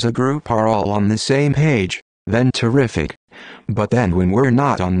we as a group are all on the same page, then terrific. But then when we're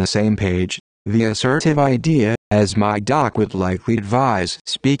not on the same page, the assertive idea, as my doc would likely advise,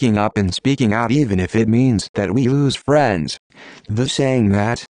 speaking up and speaking out even if it means that we lose friends. The saying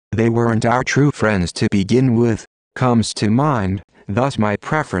that, they weren't our true friends to begin with, comes to mind, thus my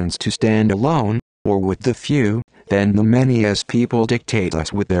preference to stand alone, or with the few, than the many as people dictate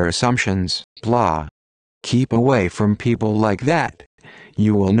us with their assumptions, blah. Keep away from people like that.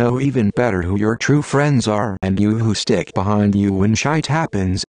 You will know even better who your true friends are and you who stick behind you when shite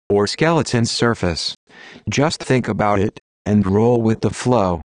happens, or skeletons surface. Just think about it, and roll with the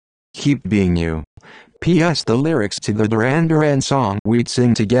flow. Keep being you. P.S. The lyrics to the Duran Duran song we'd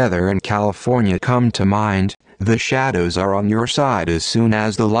sing together in California come to mind. The shadows are on your side as soon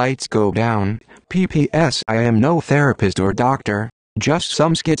as the lights go down. P.P.S. I am no therapist or doctor, just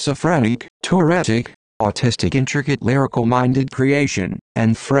some schizophrenic, Tourettic, autistic intricate lyrical-minded creation,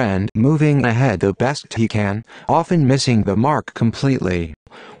 and friend moving ahead the best he can, often missing the mark completely.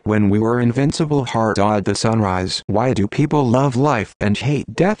 When we were invincible hard-eyed the sunrise. Why do people love life and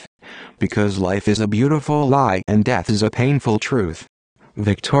hate death? Because life is a beautiful lie and death is a painful truth.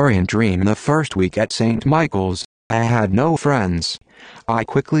 Victorian dream. The first week at St. Michael's, I had no friends. I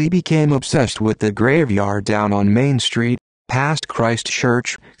quickly became obsessed with the graveyard down on Main Street, past Christ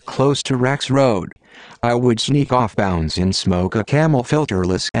Church, close to Rex Road. I would sneak off bounds and smoke a Camel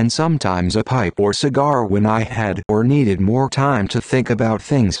filterless and sometimes a pipe or cigar when I had or needed more time to think about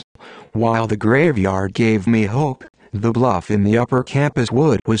things. While the graveyard gave me hope, the bluff in the upper campus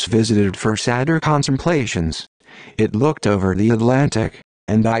wood was visited for sadder contemplations. It looked over the Atlantic,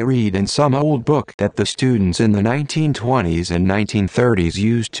 and I read in some old book that the students in the 1920s and 1930s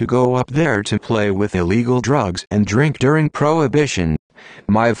used to go up there to play with illegal drugs and drink during Prohibition.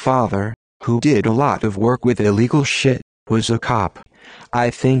 My father, who did a lot of work with illegal shit, was a cop.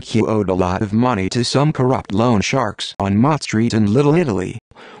 I think he owed a lot of money to some corrupt loan sharks on Mott Street in Little Italy.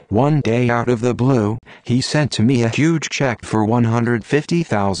 One day out of the blue, he sent to me a huge check for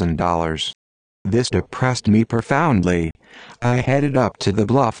 $150,000. This depressed me profoundly. I headed up to the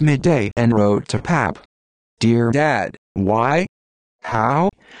bluff midday and wrote to Pap. Dear Dad, why? How?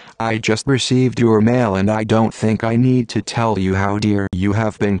 I just received your mail and I don't think I need to tell you how dear you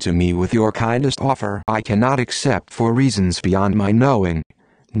have been to me with your kindest offer I cannot accept for reasons beyond my knowing,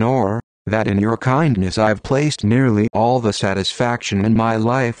 nor, that in your kindness I've placed nearly all the satisfaction in my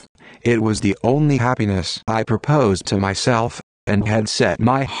life. It was the only happiness I proposed to myself, and had set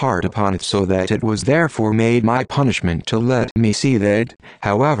my heart upon it so that it was therefore made my punishment to let me see that,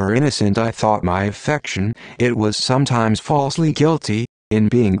 however innocent I thought my affection, it was sometimes falsely guilty, in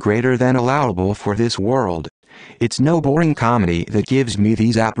being greater than allowable for this world. It's no boring comedy that gives me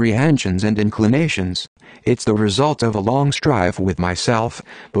these apprehensions and inclinations. It's the result of a long strife with myself,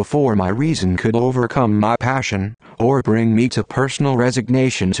 before my reason could overcome my passion, or bring me to personal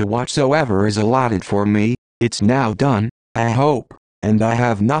resignation to whatsoever is allotted for me. It's now done, I hope, and I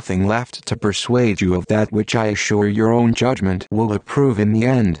have nothing left to persuade you of that which I assure your own judgment will approve in the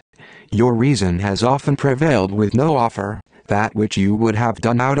end. Your reason has often prevailed with no offer, that which you would have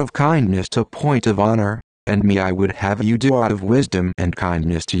done out of kindness to point of honor, and me I would have you do out of wisdom and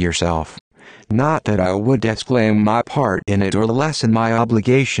kindness to yourself. Not that I would disclaim my part in it or lessen my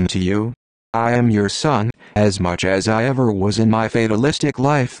obligation to you. I am your son, as much as I ever was in my fatalistic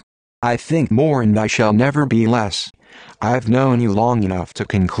life. I think more and I shall never be less. I've known you long enough to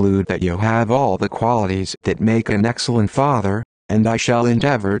conclude that you have all the qualities that make an excellent father, and I shall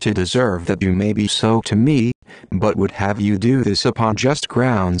endeavor to deserve that you may be so to me, but would have you do this upon just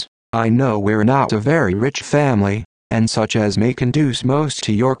grounds. I know we're not a very rich family, and such as may conduce most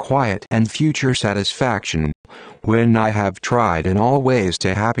to your quiet and future satisfaction. When I have tried in all ways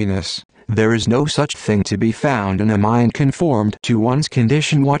to happiness, there is no such thing to be found in a mind conformed to one's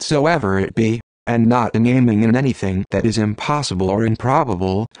condition whatsoever it be, and not in aiming in anything that is impossible or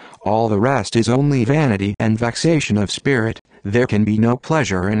improbable. All the rest is only vanity and vexation of spirit. There can be no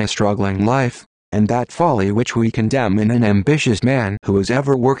pleasure in a struggling life. and that folly which we condemn in an ambitious man who is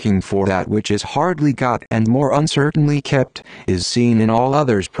ever working for that which is hardly got and more uncertainly kept, is seen in all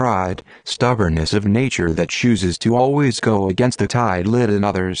others' pride, stubbornness of nature that chooses to always go against the tide lit in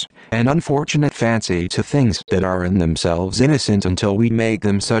others, an unfortunate fancy to things that are in themselves innocent until we make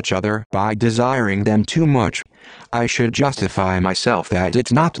them such other by desiring them too much. I should justify myself that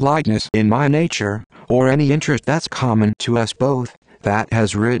it's not lightness in my nature, or any interest that's common to us both, that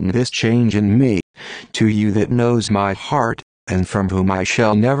has written this change in me. To you that knows my heart, and from whom I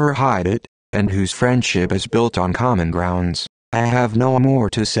shall never hide it, and whose friendship is built on common grounds, I have no more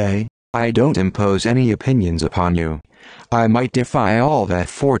to say. I don't impose any opinions upon you. I might defy all that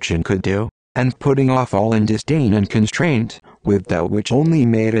fortune could do, and putting off all in disdain and constraint, with that which only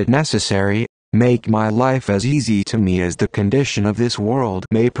made it necessary, make my life as easy to me as the condition of this world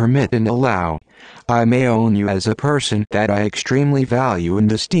may permit and allow. I may own you as a person that I extremely value and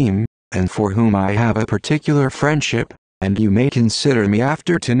esteem, and for whom I have a particular friendship, and you may consider me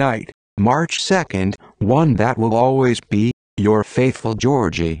after tonight, March 2nd, one that will always be, your faithful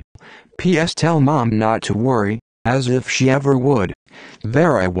Georgie. P.S. Tell Mom not to worry, as if she ever would.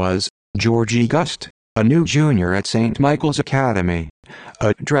 There I was, Georgie Gust, a new junior at St. Michael's Academy.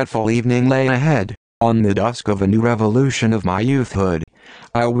 A dreadful evening lay ahead, on the dusk of a new revolution of my youthhood.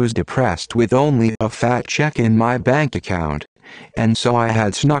 I was depressed with only a fat check in my bank account, and so I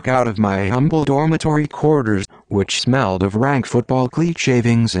had snuck out of my humble dormitory quarters, which smelled of rank football cleat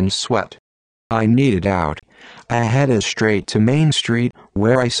shavings and sweat. I needed out. I headed straight to Main Street,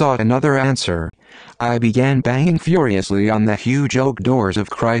 where I sought another answer. I began banging furiously on the huge oak doors of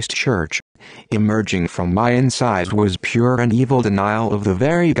Christ Church. Emerging from my insides was pure and evil denial of the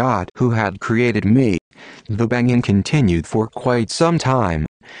very God who had created me. The banging continued for quite some time.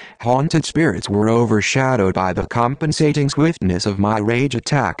 Haunted spirits were overshadowed by the compensating swiftness of my rage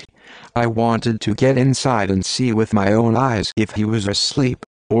attack. I wanted to get inside and see with my own eyes if he was asleep,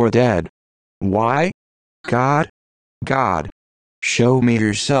 or dead. Why? God? God. Show me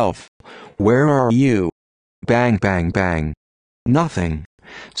yourself. Where are you? Bang, bang, bang. Nothing.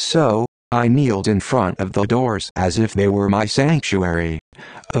 So, I kneeled in front of the doors as if they were my sanctuary.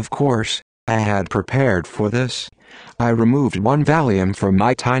 Of course, I had prepared for this. I removed one Valium from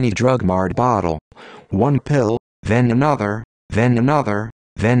my tiny drug-marred bottle. One pill, then another, then another,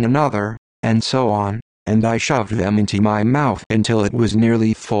 then another, and so on, and I shoved them into my mouth until it was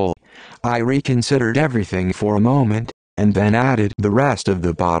nearly full. I reconsidered everything for a moment, and then added the rest of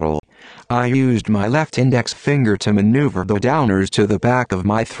the bottle. I used my left index finger to maneuver the downers to the back of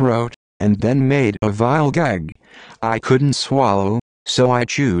my throat, and then made a vile gag. I couldn't swallow, so I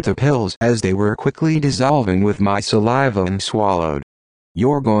chewed the pills as they were quickly dissolving with my saliva and swallowed.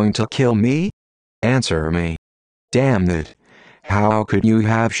 You're going to kill me? Answer me. Damn it. How could you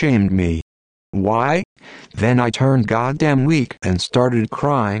have shamed me? Why? Then I turned goddamn weak and started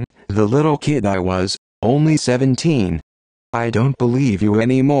crying, the little kid I was, only 17. I don't believe you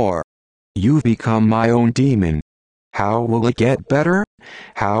anymore. You've become my own demon. How will it get better?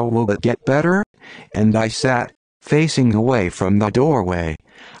 How will it get better? And I sat, facing away from the doorway.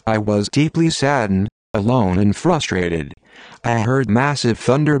 I was deeply saddened, alone and frustrated. I heard massive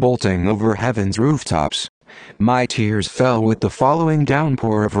thunder bolting over heaven's rooftops. My tears fell with the following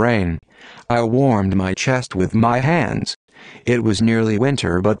downpour of rain. I warmed my chest with my hands. It was nearly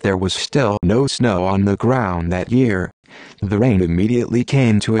winter, but there was still no snow on the ground that year. The rain immediately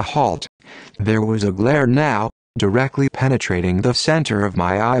came to a halt. There was a glare now, directly penetrating the center of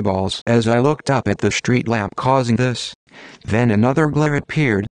my eyeballs as I looked up at the street lamp causing this. Then another glare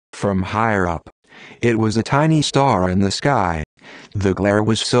appeared, from higher up. It was a tiny star in the sky. The glare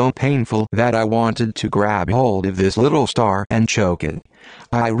was so painful that I wanted to grab hold of this little star and choke it.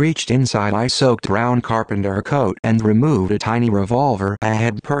 I reached inside my soaked brown carpenter coat and removed a tiny revolver I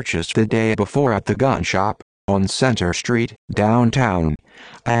had purchased the day before at the gun shop, on Center Street, downtown.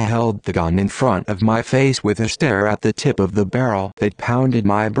 I held the gun in front of my face with a stare at the tip of the barrel that pounded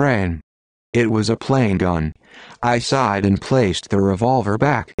my brain. It was a plain gun. I sighed and placed the revolver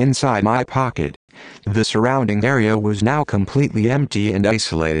back inside my pocket. The surrounding area was now completely empty and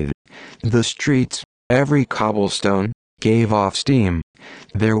isolated. The streets, every cobblestone, gave off steam.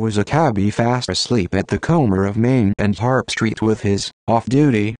 There was a cabbie fast asleep at the corner of Main and Harp Street with his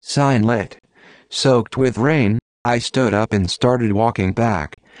off-duty sign lit. Soaked with rain, I stood up and started walking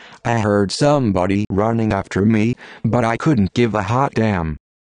back. I heard somebody running after me, but I couldn't give a hot damn.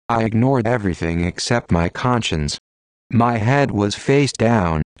 I ignored everything except my conscience. My head was face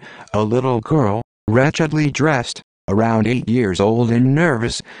down. A little girl, wretchedly dressed, around 8 years old and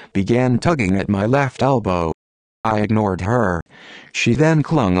nervous, began tugging at my left elbow. I ignored her. She then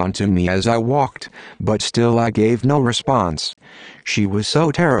clung onto me as I walked, but still I gave no response. She was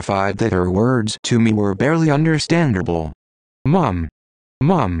so terrified that her words to me were barely understandable. "Mom!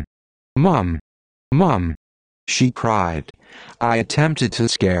 Mom! Mom! Mom!" she cried. I attempted to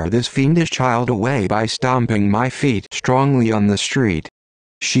scare this fiendish child away by stomping my feet strongly on the street.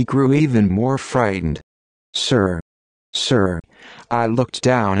 She grew even more frightened. "Sir! Sir!" I looked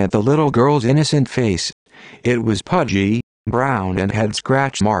down at the little girl's innocent face. It was pudgy, brown and had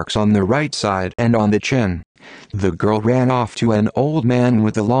scratch marks on the right side and on the chin. The girl ran off to an old man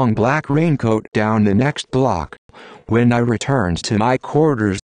with a long black raincoat down the next block. When I returned to my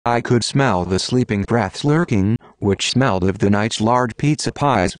quarters, I could smell the sleeping breaths lurking, which smelled of the night's large pizza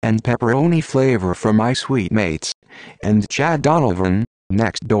pies and pepperoni flavor from my sweet mates. And Chad Donovan,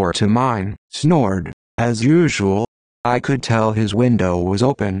 next door to mine, snored, as usual. I could tell his window was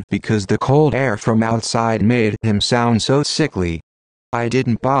open because the cold air from outside made him sound so sickly. I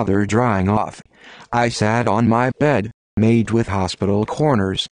didn't bother drying off. I sat on my bed, made with hospital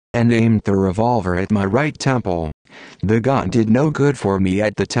corners, and aimed the revolver at my right temple. The gun did no good for me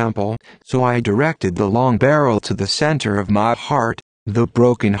at the temple, so I directed the long barrel to the center of my heart, the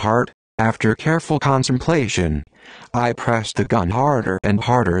broken heart. After careful contemplation, I pressed the gun harder and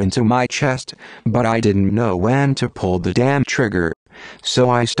harder into my chest, but I didn't know when to pull the damn trigger. So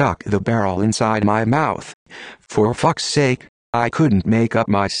I stuck the barrel inside my mouth. For fuck's sake, I couldn't make up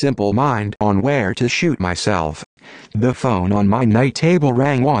my simple mind on where to shoot myself. The phone on my night table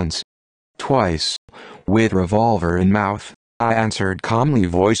rang once. Twice. With revolver in mouth, I answered calmly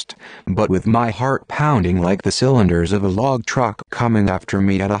voiced, but with my heart pounding like the cylinders of a log truck coming after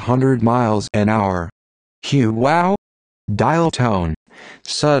me at 100 miles an hour. Hugh, wow! Dial tone.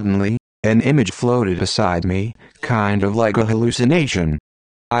 Suddenly, an image floated beside me, kind of like a hallucination.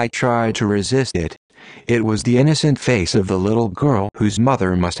 I tried to resist it. It was the innocent face of the little girl whose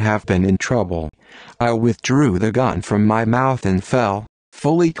mother must have been in trouble. I withdrew the gun from my mouth and fell,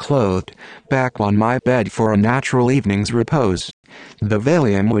 fully clothed, back on my bed for a natural evening's repose. The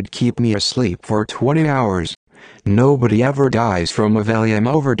Valium would keep me asleep for 20 hours. Nobody ever dies from a Valium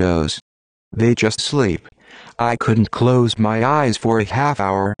overdose. They just sleep. I couldn't close my eyes for a half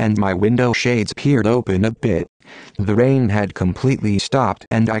hour and my window shades peered open a bit. The rain had completely stopped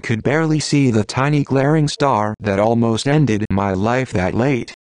and I could barely see the tiny glaring star that almost ended my life that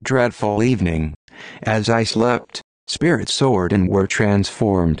late, dreadful evening. As I slept, spirits soared and were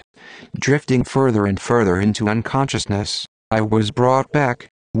transformed. Drifting further and further into unconsciousness, I was brought back,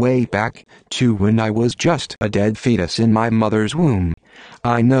 way back, to when I was just a dead fetus in my mother's womb.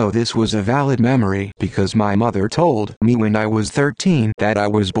 I know this was a valid memory because my mother told me when I was 13 that I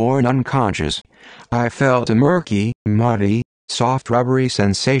was born unconscious. I felt a murky, muddy, soft rubbery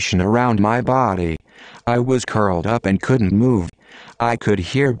sensation around my body. I was curled up and couldn't move. I could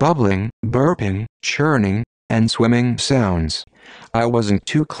hear bubbling, burping, churning, and swimming sounds. I wasn't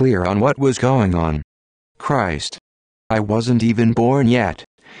too clear on what was going on. Christ. I wasn't even born yet.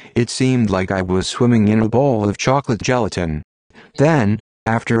 It seemed like I was swimming in a bowl of chocolate gelatin. Then,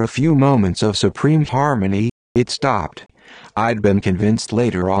 after a few moments of supreme harmony, it stopped. I'd been convinced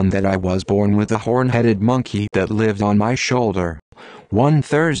later on that I was born with a horn-headed monkey that lived on my shoulder. One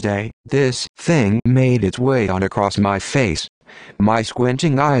Thursday, this thing made its way on across my face. My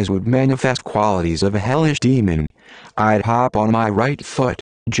squinting eyes would manifest qualities of a hellish demon. I'd hop on my right foot,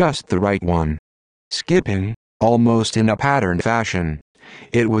 just the right one. Skipping, almost in a patterned fashion.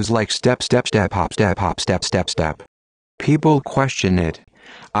 It was like step step step hop step hop step step step. People question it.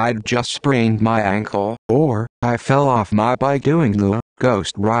 I'd just sprained my ankle, or I fell off my bike doing the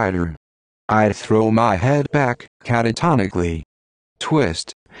Ghost Rider. I'd throw my head back, catatonically.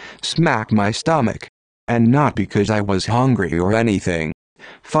 Twist. Smack my stomach. And not because I was hungry or anything.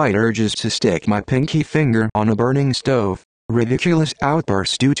 Fight urges to stick my pinky finger on a burning stove. Ridiculous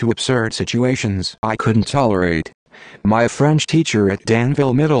outbursts due to absurd situations I couldn't tolerate. My French teacher at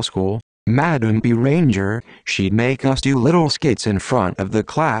Danville Middle School, Madame B. Ranger, she'd make us do little skits in front of the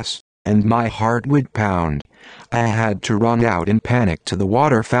class, and my heart would pound. I had to run out in panic to the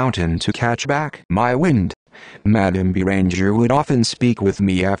water fountain to catch back my wind. Madame B. Ranger would often speak with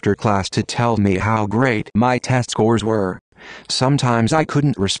me after class to tell me how great my test scores were. Sometimes I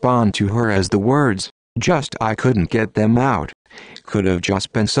couldn't respond to her as the words, just I couldn't get them out. Could have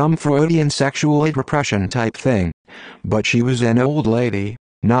just been some Freudian sexual repression type thing. But she was an old lady,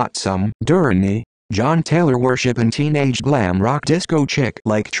 not some Durrani, John Taylor worshiping teenage glam rock disco chick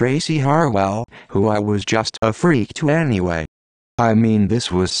like Tracy Harwell, who I was just a freak to anyway. I mean,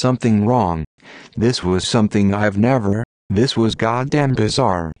 this was something wrong. This was something I've never, this was goddamn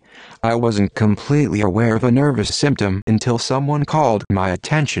bizarre. I wasn't completely aware of a nervous symptom until someone called my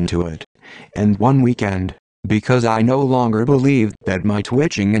attention to it. And one weekend, because I no longer believed that my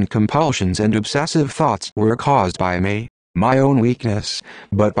twitching and compulsions and obsessive thoughts were caused by me, my own weakness,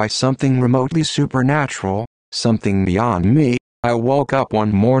 but by something remotely supernatural, something beyond me, I woke up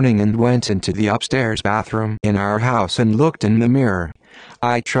one morning and went into the upstairs bathroom in our house and looked in the mirror.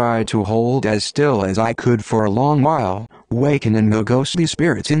 I tried to hold as still as I could for a long while, wakening the ghostly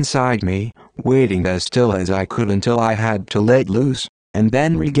spirits inside me, waiting as still as I could until I had to let loose, and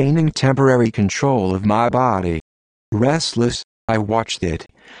then regaining temporary control of my body. Restless, I watched it.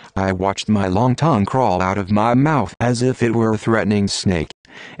 I watched my long tongue crawl out of my mouth as if it were a threatening snake.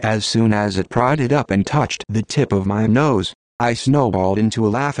 As soon as it pried up and touched the tip of my nose, I snowballed into a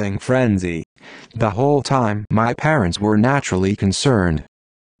laughing frenzy. The whole time my parents were naturally concerned.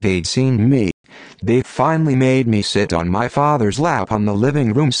 They'd seen me. They finally made me sit on my father's lap on the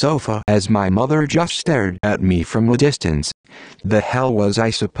living room sofa as my mother just stared at me from a distance. The hell was I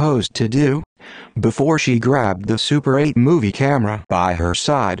supposed to do? Before she grabbed the Super 8 movie camera by her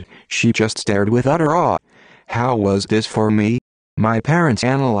side, she just stared with utter awe. How was this for me? My parents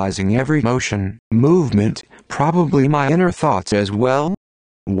analyzing every motion, movement, probably my inner thoughts as well?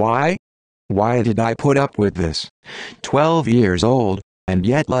 Why? Why did I put up with this? 12 years old, and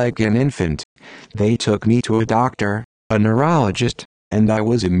yet like an infant. They took me to a doctor, a neurologist, and I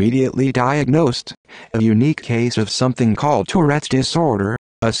was immediately diagnosed. A unique case of something called Tourette's disorder,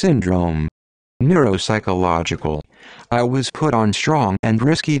 a syndrome. Neuropsychological. I was put on strong and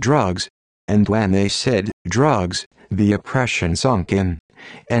risky drugs. And when they said drugs, the oppression sunk in.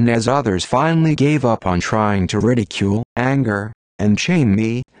 And as others finally gave up on trying to ridicule, anger, and shame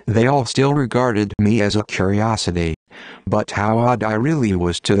me, they all still regarded me as a curiosity. But how odd I really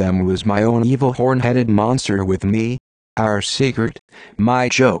was to them was my own evil horn-headed monster with me. Our secret, my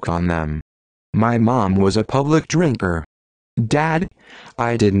joke on them. My mom was a public drinker. Dad?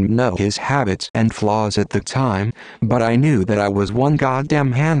 I didn't know his habits and flaws at the time, but I knew that I was one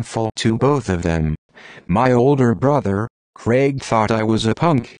goddamn handful to both of them. My older brother, Craig, thought I was a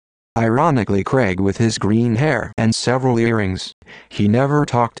punk. Ironically, Craig with his green hair and several earrings. He never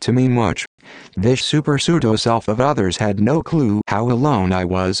talked to me much. This super pseudo-self of others had no clue how alone I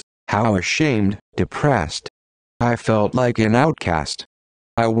was, how ashamed, depressed. I felt like an outcast.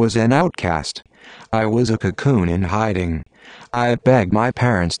 I was an outcast. I was a cocoon in hiding. I begged my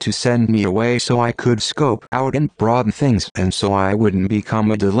parents to send me away so I could scope out and broaden things and so I wouldn't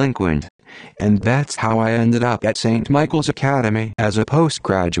become a delinquent. And that's how I ended up at St. Michael's Academy as a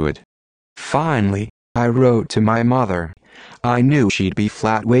postgraduate. Finally, I wrote to my mother. I knew she'd be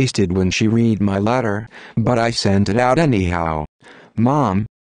flat-wasted when she read my letter, but I sent it out anyhow. Mom,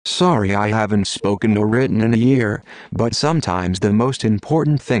 sorry I haven't spoken or written in a year, but sometimes the most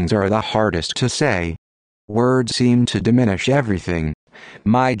important things are the hardest to say. Words seem to diminish everything.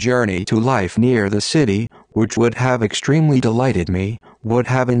 My journey to life near the city, which would have extremely delighted me, would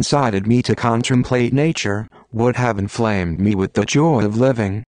have incited me to contemplate nature, would have inflamed me with the joy of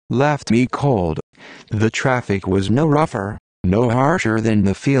living, left me cold. The traffic was no rougher, no harsher than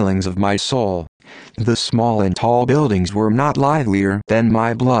the feelings of my soul. The small and tall buildings were not livelier than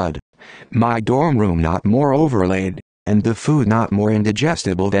my blood. My dorm room not more overlaid, and the food not more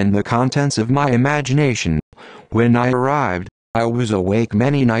indigestible than the contents of my imagination. When I arrived, I was awake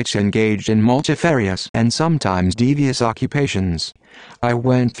many nights engaged in multifarious and sometimes devious occupations. I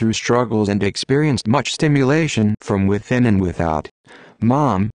went through struggles and experienced much stimulation from within and without.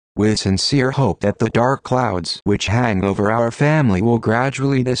 Mom, with sincere hope that the dark clouds which hang over our family will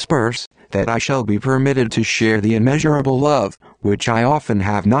gradually disperse, that I shall be permitted to share the immeasurable love, which I often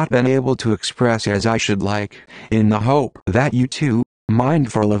have not been able to express as I should like, in the hope that you too,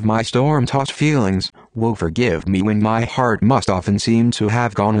 mindful of my storm-tossed feelings, will forgive me when my heart must often seem to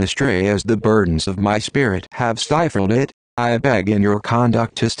have gone astray as the burdens of my spirit have stifled it. I beg in your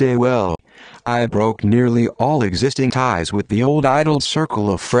conduct to stay well. I broke nearly all existing ties with the old idle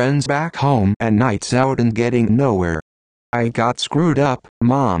circle of friends back home and nights out and getting nowhere. I got screwed up,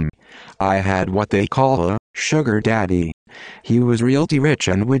 Mom. I had what they call a sugar daddy. He was realty rich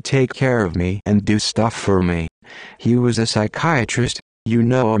and would take care of me and do stuff for me. He was a psychiatrist, you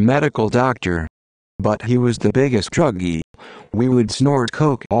know, a medical doctor. But he was the biggest druggie. We would snort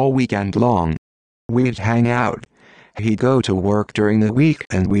coke all weekend long. We'd hang out. He'd go to work during the week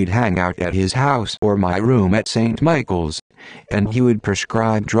and we'd hang out at his house or my room at St. Michael's. And he would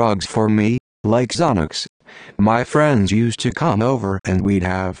prescribe drugs for me, like Xanax. My friends used to come over and we'd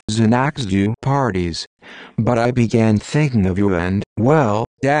have Xanax-do parties. But I began thinking of you and, well,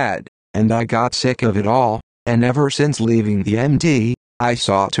 Dad, and I got sick of it all, and ever since leaving the MD, I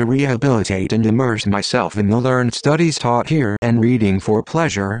sought to rehabilitate and immerse myself in the learned studies taught here and reading for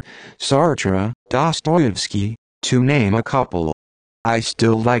pleasure, Sartre, Dostoevsky, to name a couple. I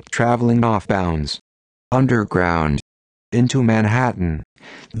still like traveling off bounds. Underground. Into Manhattan.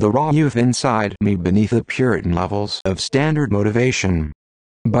 The raw youth inside me beneath the Puritan levels of standard motivation.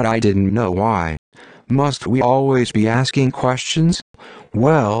 But I didn't know why. Must we always be asking questions?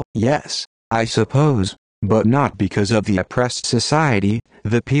 Well, yes, I suppose, but not because of the oppressed society,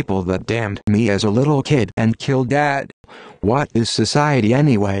 the people that damned me as a little kid and killed Dad. What is society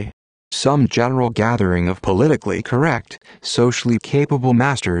anyway? Some general gathering of politically correct, socially capable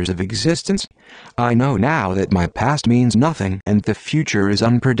masters of existence? I know now that my past means nothing and the future is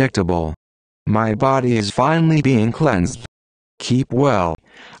unpredictable. My body is finally being cleansed. Keep well.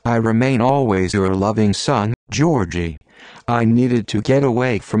 I remain always your loving son, Georgie. I needed to get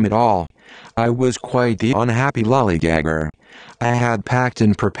away from it all. I was quite the unhappy lollygagger. I had packed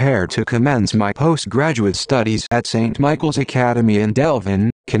and prepared to commence my postgraduate studies at St. Michael's Academy in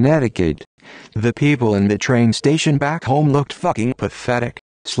Delvin, Connecticut. The people in the train station back home looked fucking pathetic,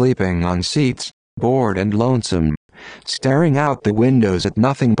 sleeping on seats, bored and lonesome, staring out the windows at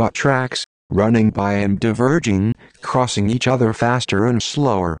nothing but tracks, running by and diverging, crossing each other faster and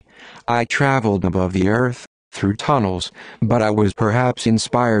slower. I traveled above the earth, through tunnels, but I was perhaps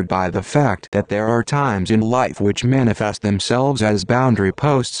inspired by the fact that there are times in life which manifest themselves as boundary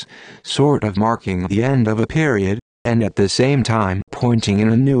posts, sort of marking the end of a period, and at the same time pointing in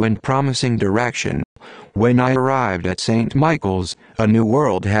a new and promising direction. When I arrived at St. Michael's, a new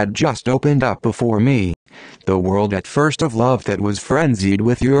world had just opened up before me. The world at first of love that was frenzied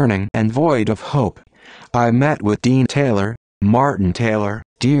with yearning and void of hope. I met with Dean Taylor, Martin Taylor,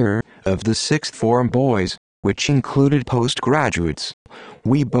 dear, of the sixth form boys, which included postgraduates.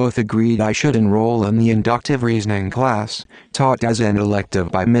 We both agreed I should enroll in the inductive reasoning class, taught as an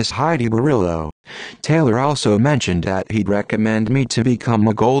elective by Miss Heidi Barillo. Taylor also mentioned that he'd recommend me to become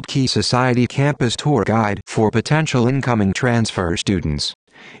a Gold Key Society campus tour guide for potential incoming transfer students.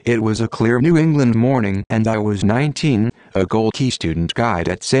 It was a clear New England morning and I was 19, a Gold Key student guide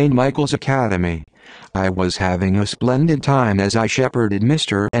at St. Michael's Academy. I was having a splendid time as I shepherded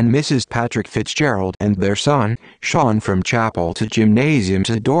Mr. and Mrs. Patrick Fitzgerald and their son, Sean, from chapel to gymnasium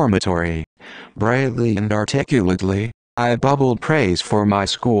to dormitory. Brightly and articulately, I bubbled praise for my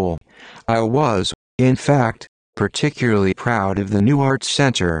school. I was, in fact, particularly proud of the new Arts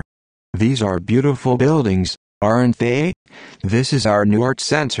Center. These are beautiful buildings, aren't they? This is our new Arts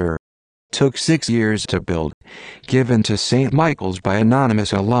Center. Took 6 years to build. Given to St. Michael's by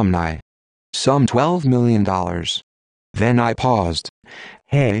anonymous alumni. Some $12 million. Then I paused.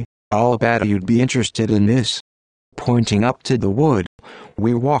 Hey, I'll bet you'd be interested in this. Pointing up to the wood,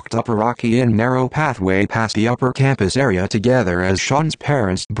 we walked up a rocky and narrow pathway past the upper campus area together as Sean's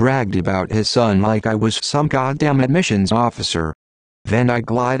parents bragged about his son like I was some goddamn admissions officer. Then I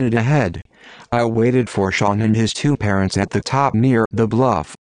glided ahead. I waited for Sean and his two parents at the top near the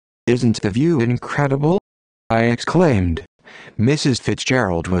bluff. Isn't the view incredible? I exclaimed. Mrs.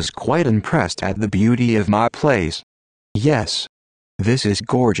 Fitzgerald was quite impressed at the beauty of my place. Yes. This is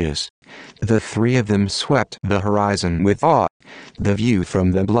gorgeous. The three of them swept the horizon with awe. The view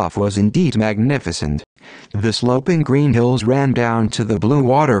from the bluff was indeed magnificent. The sloping green hills ran down to the blue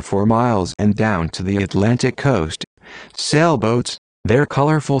water for miles and down to the Atlantic coast. Sailboats, their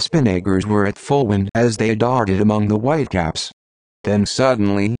colorful spinnaggers were at full wind as they darted among the whitecaps. Then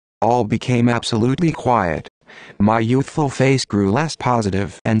suddenly, all became absolutely quiet. My youthful face grew less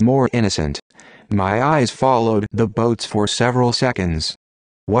positive and more innocent. My eyes followed the boats for several seconds.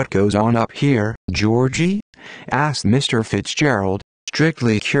 What goes on up here, Georgie? Asked Mr. Fitzgerald,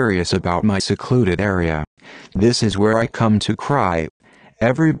 strictly curious about my secluded area. This is where I come to cry.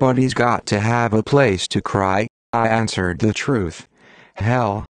 Everybody's got to have a place to cry, I answered the truth.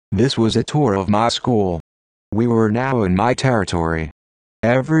 Hell, this was a tour of my school. We were now in my territory.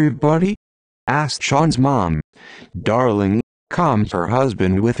 Everybody? Asked Sean's mom. Darling, calmed her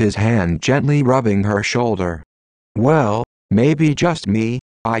husband with his hand gently rubbing her shoulder. Well, maybe just me,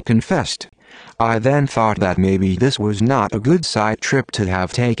 I confessed. I then thought that maybe this was not a good side trip to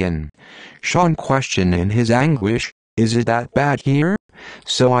have taken. Sean questioned in his anguish, is it that bad here?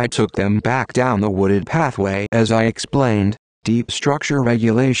 So I took them back down the wooded pathway as I explained, deep structure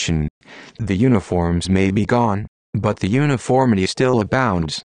regulation. The uniforms may be gone, but the uniformity still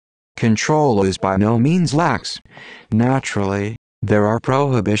abounds. Control is by no means lax. Naturally, there are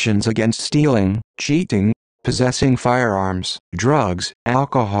prohibitions against stealing, cheating, possessing firearms, drugs,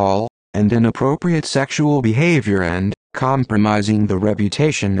 alcohol, and inappropriate sexual behavior and compromising the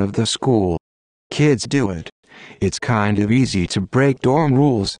reputation of the school. Kids do it, It's kind of easy to break dorm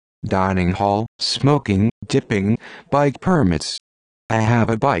rules, dining hall, smoking, dipping, bike permits. I have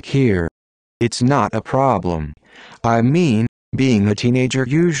a bike here. It's not a problem. I mean, being a teenager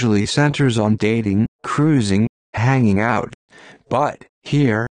usually centers on dating, cruising, hanging out. But,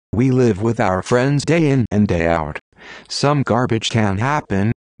 here, we live with our friends day in and day out. Some garbage can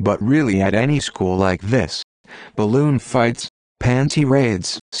happen, but really at any school like this. Balloon fights, panty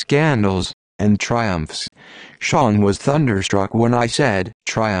raids, scandals, and triumphs. Sean was thunderstruck when I said,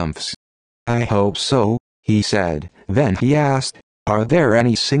 triumphs. I hope so, he said. Then he asked, are there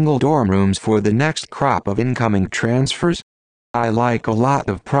any single dorm rooms for the next crop of incoming transfers? I like a lot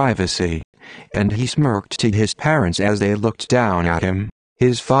of privacy. And he smirked to his parents as they looked down at him,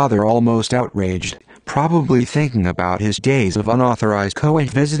 his father almost outraged, probably thinking about his days of unauthorized co-ed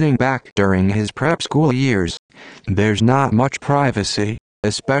visiting back during his prep school years. There's not much privacy,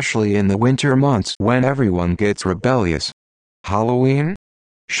 especially in the winter months when everyone gets rebellious. Halloween?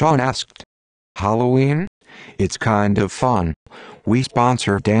 Sean asked. Halloween? It's kind of fun. We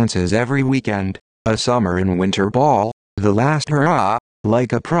sponsor dances every weekend, a summer and winter ball, the last hurrah,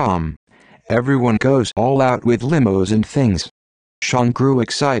 like a prom. Everyone goes all out with limos and things. Sean grew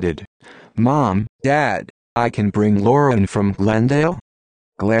excited. Mom, Dad, I can bring Lauren from Glendale?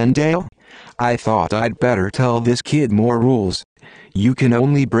 Glendale? I thought I'd better tell this kid more rules. You can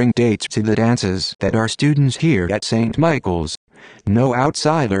only bring dates to the dances that are students here at St. Michael's. No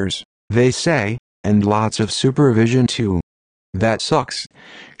outsiders, they say, and lots of supervision too. That sucks.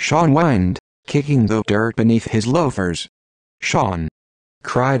 Sean whined, kicking the dirt beneath his loafers. Sean!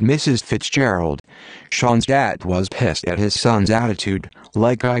 Cried Mrs. Fitzgerald. Sean's dad was pissed at his son's attitude,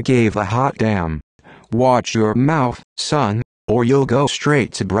 like I gave a hot damn. Watch your mouth, son, or you'll go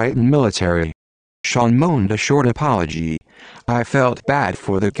straight to Brighton Military. Sean moaned a short apology. I felt bad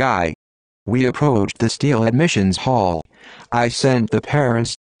for the guy. We approached the steel admissions hall. I sent the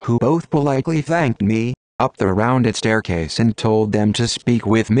parents, who both politely thanked me, up the rounded staircase and told them to speak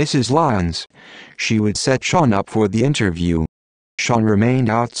with Mrs. Lyons. She would set Sean up for the interview. Sean remained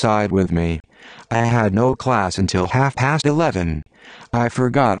outside with me. I had no class until 11:30. I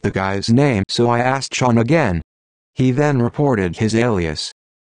forgot the guy's name, so I asked Sean again. He then reported his alias.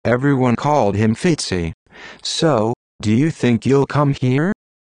 Everyone called him Fitzy. So, do you think you'll come here?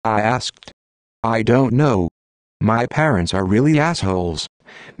 I asked. I don't know. My parents are really assholes.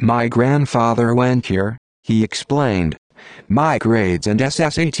 My grandfather went here, he explained. My grades and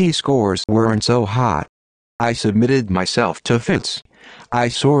SSAT scores weren't so hot. I submitted myself to Fitz. I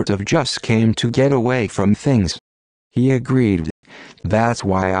sort of just came to get away from things. He agreed. That's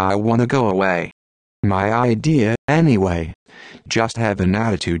why I wanna go away. My idea, anyway. Just have an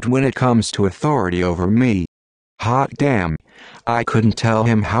attitude when it comes to authority over me. Hot damn. I couldn't tell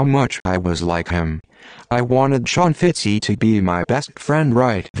him how much I was like him. I wanted Sean Fitzy to be my best friend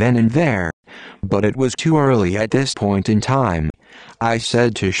right then and there. But it was too early at this point in time. I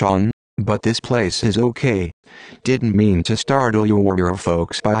said to Sean, but this place is okay. Didn't mean to startle your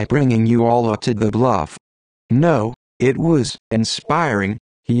folks by bringing you all up to the bluff. No, it was inspiring,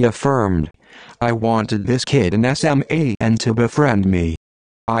 he affirmed. I wanted this kid in SMA and to befriend me.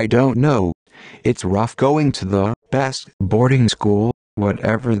 I don't know. It's rough going to the best boarding school,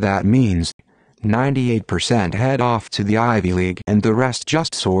 whatever that means. 98% head off to the Ivy League and the rest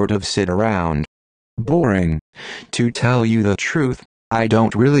just sort of sit around. Boring. To tell you the truth, I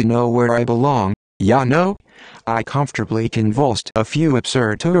don't really know where I belong, ya know? I comfortably convulsed a few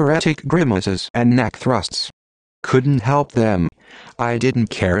absurd Tourettic grimaces and neck thrusts. Couldn't help them. I didn't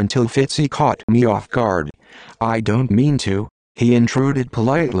care until Fitzy caught me off guard. I don't mean to, he intruded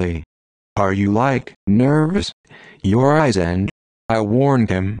politely. Are you nervous? Your eyes and... I warned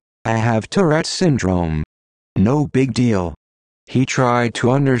him, I have Tourette's syndrome. No big deal. He tried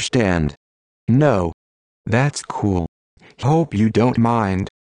to understand. No. That's cool. Hope you don't mind.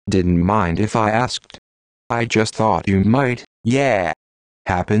 Didn't mind if I asked. I just thought you might, yeah.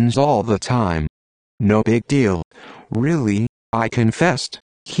 Happens all the time. No big deal. Really, I confessed,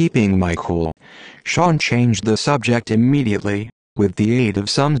 keeping my cool. Sean changed the subject immediately, with the aid of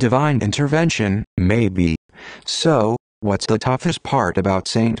some divine intervention, maybe. So, what's the toughest part about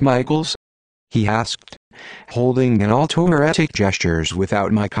St. Michael's? He asked. Holding in all Tourettic gestures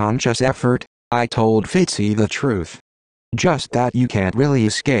without my conscious effort, I told Fitzy the truth. Just that you can't really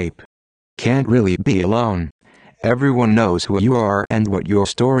escape. Can't really be alone. Everyone knows who you are and what your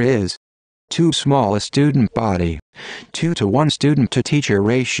story is. Too small a student body. 2-to-1 student-to-teacher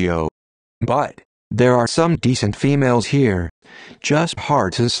ratio. But, there are some decent females here. Just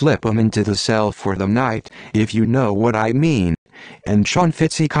hard to slip 'em into the cell for the night, if you know what I mean. and Sean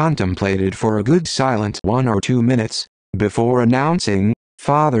Fitzy contemplated for a good silent 1 or 2 minutes, before announcing,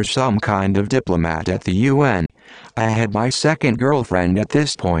 "Father's some kind of diplomat at the UN. I had my second girlfriend at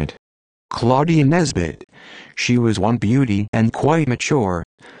this point. Claudia Nesbitt. She was one beauty and quite mature.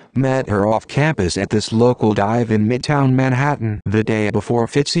 Met her off campus at this local dive in Midtown Manhattan the day before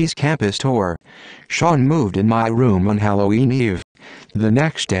Fitzy's campus tour. Sean moved in my room on Halloween Eve. The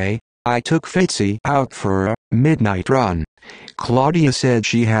next day, I took Fitzy out for a midnight run. Claudia said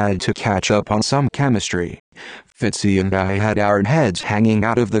she had to catch up on some chemistry. Fitzy and I had our heads hanging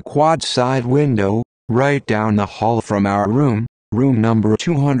out of the quad side window, right down the hall from our room number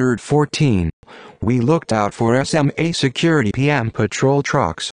 214. We looked out for SMA security PM patrol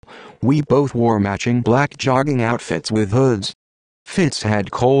trucks. We both wore matching black jogging outfits with hoods. Fitz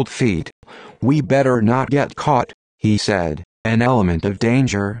had cold feet. "We better not get caught," he said. "An element of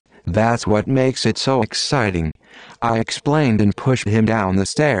danger, that's what makes it so exciting." I explained and pushed him down the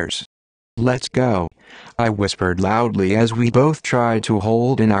stairs. "Let's go," I whispered loudly as we both tried to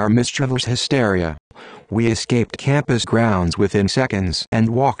hold in our mischievous hysteria. We escaped campus grounds within seconds and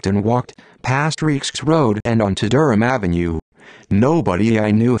walked past Reeks Road and onto Durham Avenue. Nobody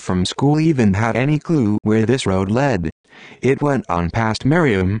I knew from school even had any clue where this road led. It went on past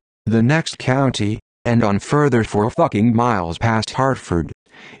Merriam, the next county, and on further 4 fucking miles past Hartford.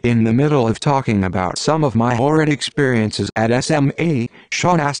 In the middle of talking about some of my horrid experiences at SMA,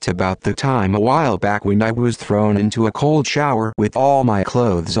 Sean asked about the time a while back when I was thrown into a cold shower with all my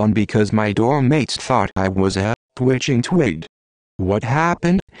clothes on because my dorm mates thought I was a twitching twig. "What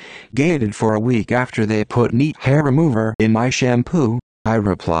happened?" "Gated for a week after they put neat hair remover in my shampoo," I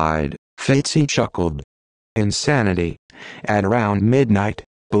replied. Fitzy chuckled. "Insanity. At around midnight,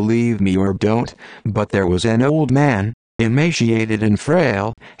 believe me or don't, but there was an old man, emaciated and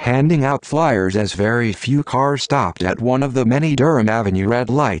frail, handing out flyers as very few cars stopped at one of the many Durham Avenue red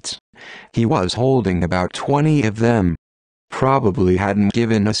lights. He was holding about 20 of them. Probably hadn't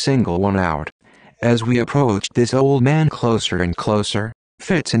given a single one out. As we approached this old man closer and closer,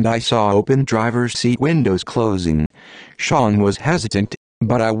 Fitz and I saw open driver's seat windows closing. Sean was hesitant,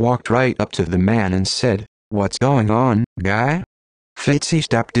 but I walked right up to the man and said, "What's going on, guy?" Fitzy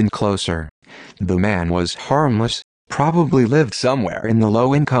stepped in closer. The man was harmless, probably lived somewhere in the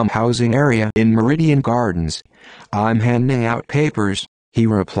low-income housing area in Meridian Gardens. "I'm handing out papers," he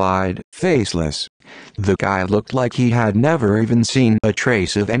replied, faceless. The guy looked like he had never even seen a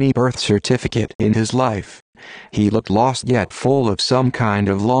trace of any birth certificate in his life. He looked lost yet full of some kind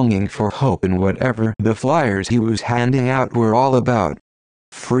of longing for hope in whatever the flyers he was handing out were all about.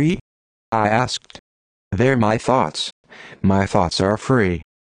 "Free?" I asked. "They're my thoughts. My thoughts are free."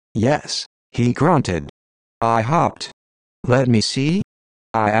 "Yes," he grunted. I hopped. "Let me see?"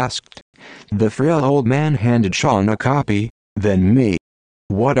 I asked. The frail old man handed Sean a copy, then me.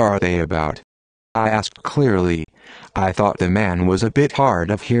 "What are they about?" I asked clearly. I thought the man was a bit hard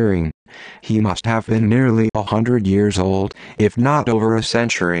of hearing. He must have been nearly 100 years old, if not over a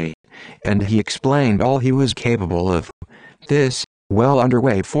century. And he explained all he was capable of. This, well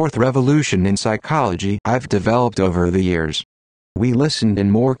underway 4th revolution in psychology I've developed over the years. We listened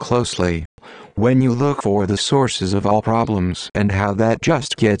in more closely. When you look for the sources of all problems and how that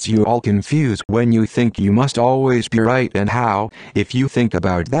just gets you all confused when you think you must always be right, and how, if you think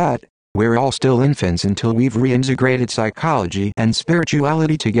about that, we're all still infants until we've reintegrated psychology and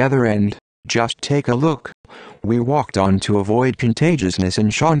spirituality together. And just take a look. We walked on to avoid contagiousness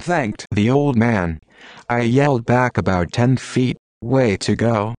and Sean thanked the old man. I yelled back about 10 feet, "Way to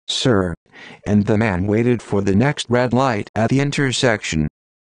go, sir." And the man waited for the next red light at the intersection.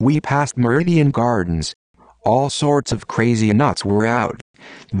 We passed Meridian Gardens. All sorts of crazy nuts were out.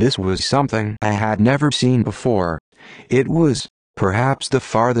 This was something I had never seen before. It was, perhaps, the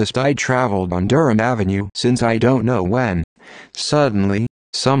farthest I'd traveled on Durham Avenue since I don't know when. Suddenly,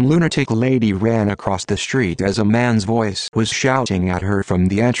 some lunatic lady ran across the street as a man's voice was shouting at her from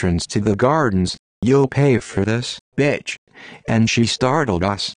the entrance to the gardens, "You'll pay for this, bitch." And she startled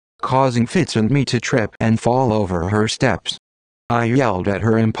us, causing Fitz and me to trip and fall over her steps. I yelled at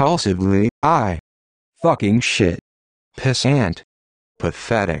her impulsively, fucking shit. Pissant.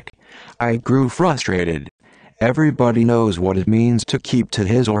 Pathetic. I grew frustrated. Everybody knows what it means to keep to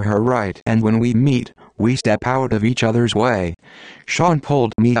his or her right, and when we meet, we step out of each other's way. Sean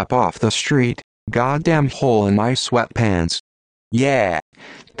pulled me up off the street, goddamn hole in my sweatpants. Yeah.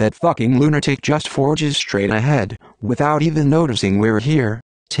 That fucking lunatic just forges straight ahead, without even noticing we're here,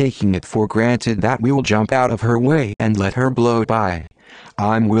 taking it for granted that we'll jump out of her way and let her blow by.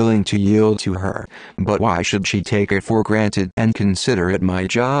 I'm willing to yield to her, but why should she take it for granted and consider it my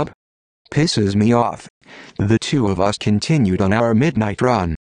job? Pisses me off. The two of us continued on our midnight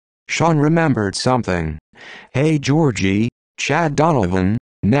run. Sean remembered something. "Hey Georgie, Chad Donovan,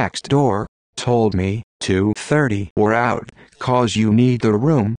 next door, told me 2:30 we're out, 'cause you need the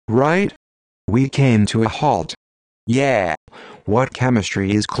room, right?" We came to a halt. "Yeah. What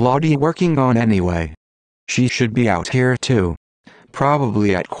chemistry is Claudia working on anyway? She should be out here too.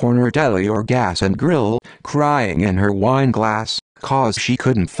 Probably at Corner Deli or Gas and Grill, crying in her wine glass, 'cause she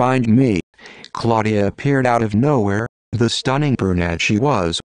couldn't find me." Claudia appeared out of nowhere, the stunning brunette she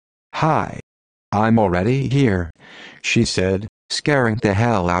was. "Hi. I'm already here," she said, scaring the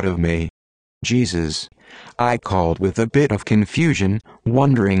hell out of me. "Jesus," I called with a bit of confusion,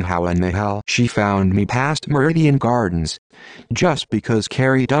 wondering how in the hell she found me past Meridian Gardens. "Just because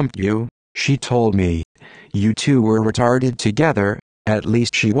Carrie dumped you," she told me. "You two were retarded together, at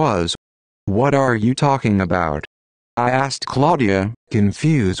least she was." "What are you talking about?" I asked Claudia,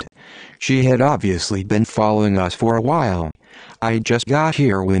 confused. She had obviously been following us for a while. "I just got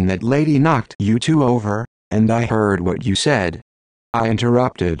here when that lady knocked you two over, and I heard what you said," I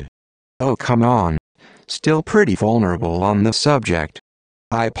interrupted. "Oh come on. Still pretty vulnerable on the subject."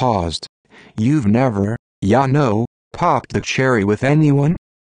 I paused. "You've never, popped the cherry with anyone?"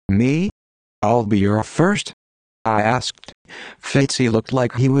 "Me? I'll be your first?" I asked. Fitzy looked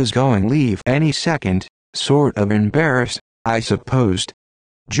like he was going to leave any second, sort of embarrassed, I supposed.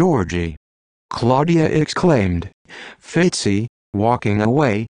 "Georgie!" Claudia exclaimed. Fitzy, walking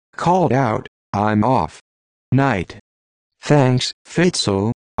away, called out, "I'm off. Night." "Thanks,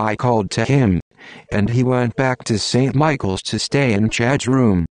 Fitzo," I called to him, and he went back to St. Michael's to stay in Chad's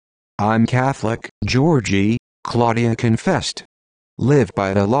room. "I'm Catholic, Georgie," Claudia confessed. "Live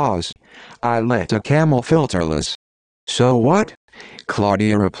by the laws." I lit a Camel filterless. "So what?"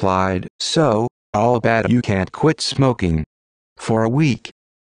 Claudia replied. "So, I'll bet you can't quit smoking. For a week.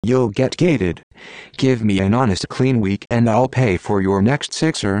 You'll get gated. Give me an honest clean week and I'll pay for your next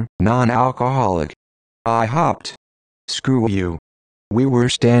sixer, non-alcoholic." I hopped. "Screw you." "We were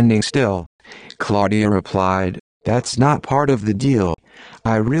standing still." Claudia replied. "That's not part of the deal."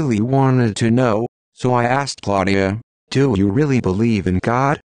 I really wanted to know, so I asked Claudia, "Do you really believe in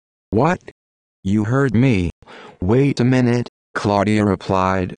God?" "What?" "You heard me." "Wait a minute," Claudia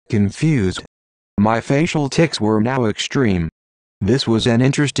replied, confused. My facial tics were now extreme. This was an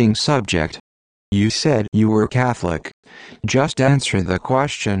interesting subject. "You said you were Catholic. Just answer the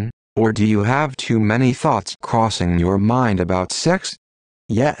question, or do you have too many thoughts crossing your mind about sex?"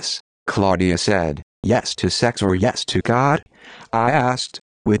 "Yes," Claudia said. "Yes to sex or yes to God?" I asked,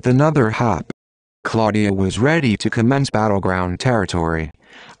 with another hop. Claudia was ready to commence battleground territory.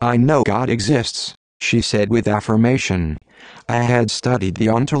 "I know God exists," she said with affirmation. I had studied the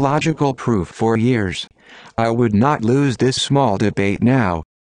ontological proof for years. I would not lose this small debate now.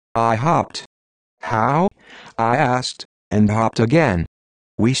 I hopped. "How?" I asked, and hopped again.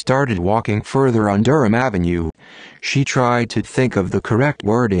 We started walking further on Durham Avenue. She tried to think of the correct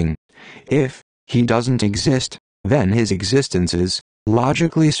wording. "If he doesn't exist, then his existence is,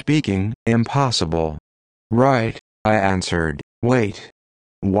 logically speaking, impossible." "Right," I answered. "Wait.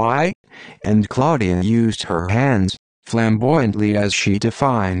 Why?" And Claudia used her hands, flamboyantly as she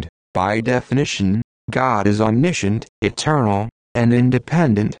defined, "By definition, God is omniscient, eternal, and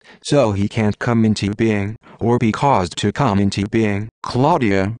independent, so he can't come into being, or be caused to come into being."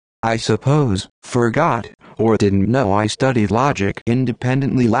 Claudia, I suppose, forgot, or didn't know I studied logic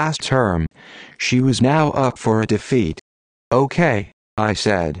independently last term. She was now up for a defeat. "Okay," I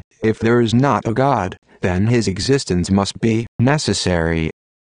said, "if there is not a God, then his existence must be necessary."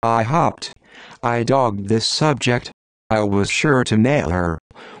 I hopped. I dogged this subject. I was sure to nail her.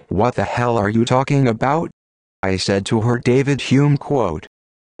 "What the hell are you talking about?" I said to her David Hume quote.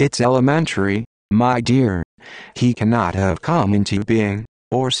 "It's elementary, my dear. He cannot have come into being,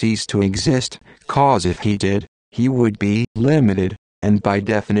 or cease to exist, 'cause if he did, he would be limited, and by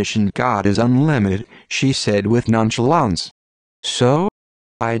definition God is unlimited," she said with nonchalance. "So?"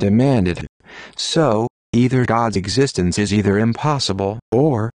 I demanded. "So, either God's existence is either impossible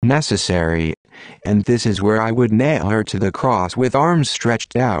or necessary." And this is where I would nail her to the cross with arms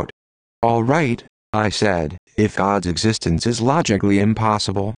stretched out. "All right," I said, "if God's existence is logically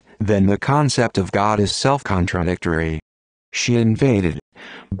impossible, then the concept of God is self-contradictory." She invaded.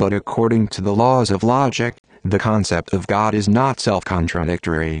 "But according to the laws of logic, the concept of God is not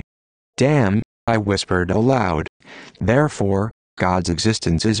self-contradictory." "Damn," I whispered aloud. "Therefore, God's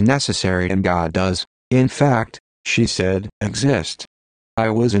existence is necessary and God does, in fact," she said, "exist." I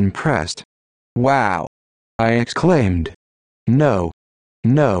was impressed. "Wow!" I exclaimed. "No.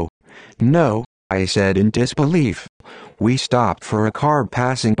 No. No," I said in disbelief. We stopped for a car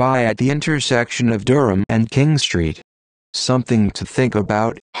passing by at the intersection of Durham and King Street. Something to think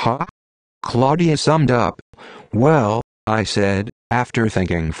about, huh? Claudia summed up. Well, I said, after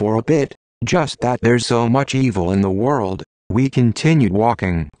thinking for a bit, just that there's so much evil in the world. We continued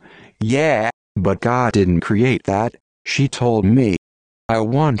walking. Yeah, but God didn't create that, she told me. I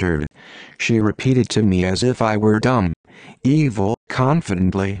wondered. She repeated to me as if I were dumb. Evil,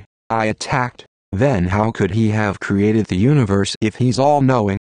 confidently. I attacked. Then how could he have created the universe if he's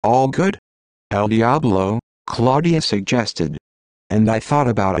all-knowing, all good? El Diablo, Claudia suggested. And I thought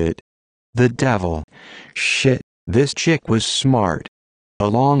about it. The devil. Shit, this chick was smart. A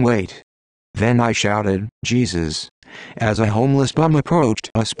long wait. Then I shouted, Jesus, as a homeless bum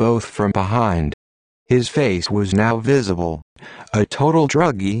approached us both from behind. His face was now visible. A total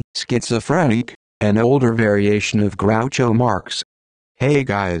druggie, schizophrenic, an older variation of Groucho Marx. Hey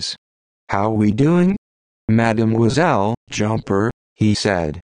guys. How we doing? Mademoiselle, Jumper, he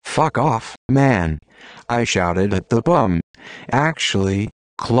said. Fuck off, man. I shouted at the bum. Actually,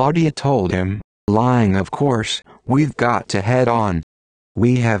 Claudia told him, lying of course, we've got to head on.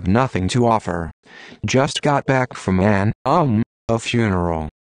 We have nothing to offer. Just got back from a funeral.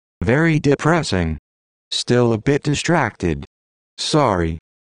 Very depressing. Still a bit distracted. Sorry.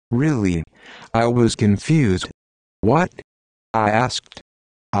 Really? I was confused. What? I asked.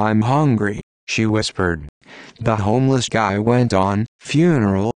 I'm hungry, she whispered. The homeless guy went on,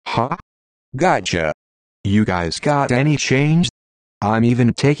 funeral, huh? Gotcha. You guys got any change? I'm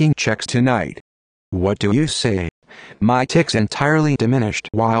even taking checks tonight. What do you say? My tics entirely diminished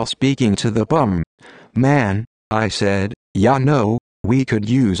while speaking to the bum. Man, I said, yeah no, we could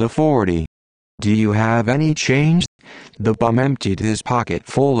use a 40. Do you have any change? The bum emptied his pocket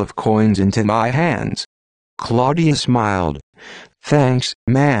full of coins into my hands. Claudia smiled. Thanks,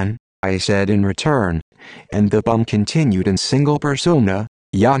 man, I said in return. And the bum continued in single persona,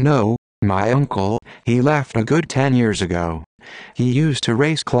 yeah no, my uncle, he left a good 10 years ago. He used to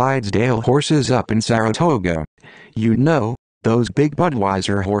race Clydesdale horses up in Saratoga. You know, those big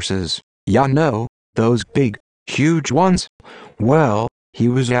Budweiser horses. Yeah no, those big, huge ones. Well, he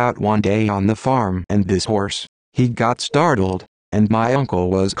was out one day on the farm and this horse, he got startled, and my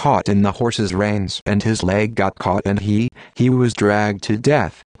uncle was caught in the horse's reins and his leg got caught and he was dragged to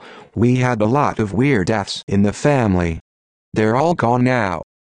death. We had a lot of weird deaths in the family. They're all gone now.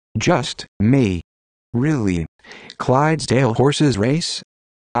 Just me. Really? Clydesdale horses race?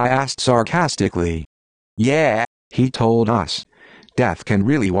 I asked sarcastically. Yeah, he told us. Death can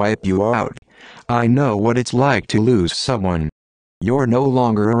really wipe you out. I know what it's like to lose someone. You're no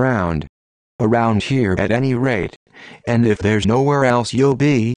longer around. Around here at any rate. And if there's nowhere else you'll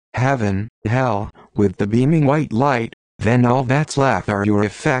be, heaven, hell, with the beaming white light, then all that's left are your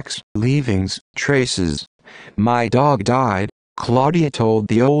effects, leavings, traces. My dog died, Claudia told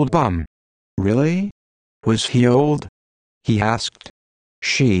the old bum. Really? Was he old? He asked.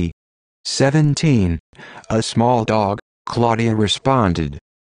 She. 17. A small dog, Claudia responded.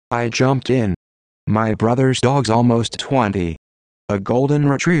 I jumped in. My brother's dog's almost 20. A golden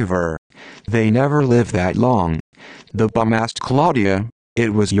retriever. They never live that long. The bum asked Claudia,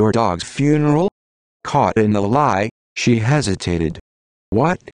 it was your dog's funeral? Caught in the lie, she hesitated.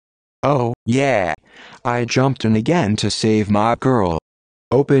 What? Oh, yeah. I jumped in again to save my girl.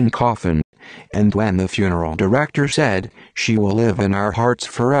 Open coffin. And when the funeral director said, she will live in our hearts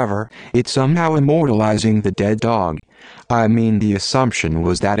forever, it somehow immortalizing the dead dog. I mean the assumption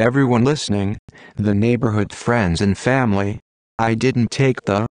was that everyone listening, the neighborhood friends and family, I didn't take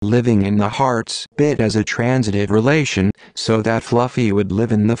the living in the hearts bit as a transitive relation, so that Fluffy would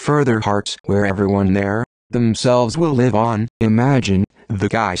live in the further hearts where everyone there, themselves will live on. Imagine, the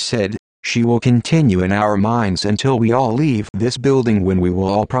guy said, she will continue in our minds until we all leave this building when we will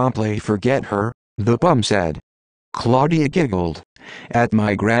all promptly forget her, the bum said. Claudia giggled. At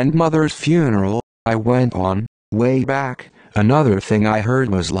my grandmother's funeral, I went on, way back, another thing I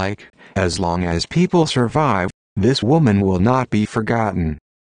heard was like, as long as people survive, this woman will not be forgotten.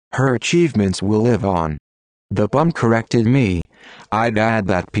 Her achievements will live on. The bum corrected me. I'd add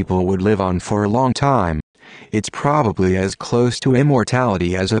that people would live on for a long time. It's probably as close to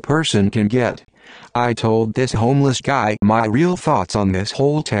immortality as a person can get. I told this homeless guy my real thoughts on this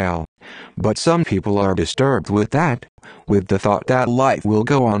whole tale. But some people are disturbed with that, with the thought that life will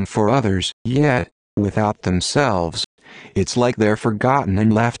go on for others, yet, without themselves. It's like they're forgotten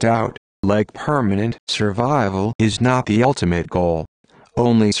and left out. Like permanent survival is not the ultimate goal.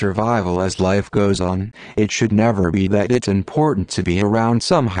 Only survival as life goes on. It should never be that it's important to be around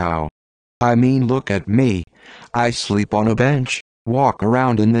somehow. I mean, look at me. I sleep on a bench, walk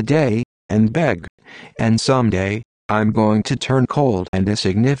around in the day, and beg. And someday, I'm going to turn cold and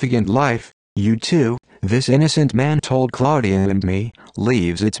insignificant. Life, you too, this innocent man told Claudia and me,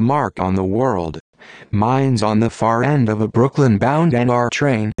 leaves its mark on the world. Mine's on the far end of a Brooklyn-bound NR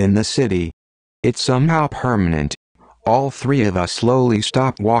train in the city. It's somehow permanent. All three of us slowly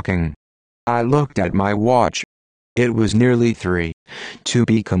stopped walking. I looked at my watch. It was nearly 3. To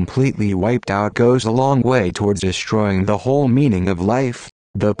be completely wiped out goes a long way towards destroying the whole meaning of life,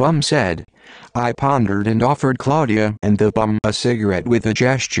 the bum said. I pondered and offered Claudia and the bum a cigarette with a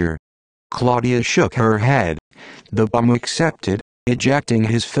gesture. Claudia shook her head. The bum accepted, ejecting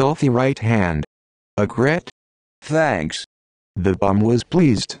his filthy right hand. A grit? Thanks. The bum was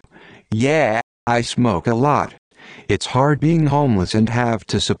pleased. Yeah, I smoke a lot. It's hard being homeless and have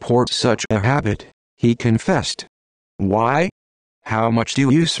to support such a habit, he confessed. Why? How much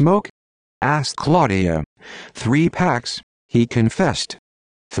do you smoke? Asked Claudia. 3 packs, he confessed.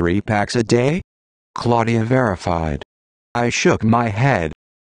 3 packs a day? Claudia verified. I shook my head.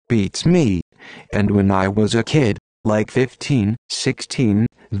 Beats me. And when I was a kid, like 15, 16,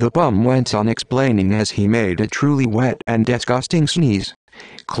 the bum went on explaining as he made a truly wet and disgusting sneeze.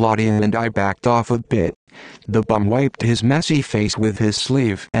 Claudia and I backed off a bit. The bum wiped his messy face with his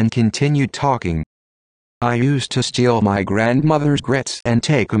sleeve and continued talking. I used to steal my grandmother's grits and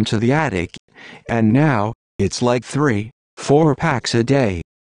take them to the attic. And now, it's like 3, 4 packs a day.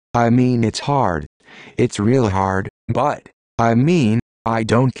 I mean, it's hard. It's real hard, but, I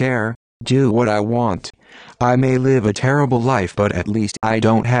don't care, do what I want. I may live a terrible life, but at least I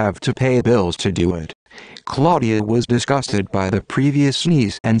don't have to pay bills to do it. Claudia was disgusted by the previous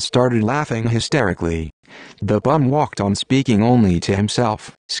sneeze and started laughing hysterically. The bum walked on, speaking only to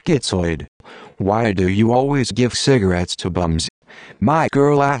himself. Schizoid. Why do you always give cigarettes to bums? My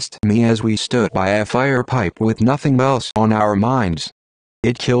girl asked me as we stood by a fire pipe with nothing else on our minds.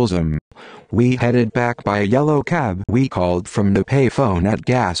 It kills 'em. We headed back by a yellow cab we called from the payphone at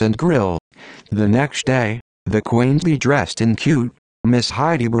Gas and Grill. The next day, the quaintly dressed and cute Miss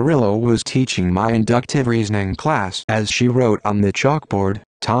Heidi Barillo was teaching my inductive reasoning class as she wrote on the chalkboard,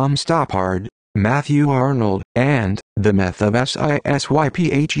 Tom Stoppard, Matthew Arnold, and the myth of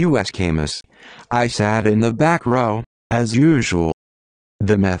Sisyphus Camus. I sat in the back row, as usual.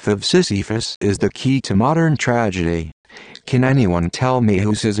 The myth of Sisyphus is the key to modern tragedy. Can anyone tell me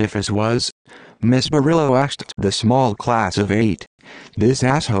who Sisyphus was? Miss Barillo asked the small class of 8. This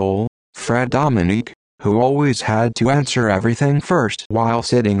asshole, Fred Dominique, who always had to answer everything first while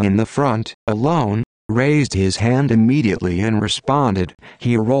sitting in the front, alone, raised his hand immediately and responded.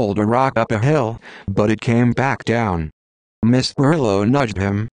 He rolled a rock up a hill, but it came back down. Miss Barillo nudged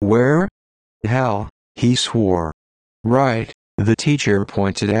him. Where? Hell, he swore. Right, the teacher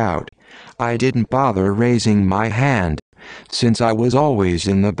pointed out. I didn't bother raising my hand. Since I was always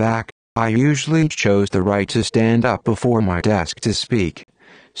in the back, I usually chose the right to stand up before my desk to speak.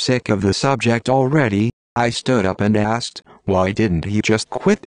 Sick of the subject already, I stood up and asked, why didn't he just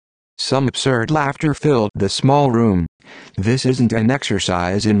quit? Some absurd laughter filled the small room. This isn't an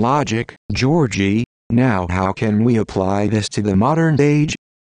exercise in logic, Georgie. Now how can we apply this to the modern age?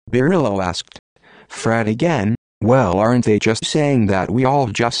 Barillo asked. Fred again. Well, aren't they just saying that we all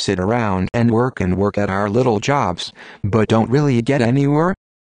just sit around and work at our little jobs, but don't really get anywhere?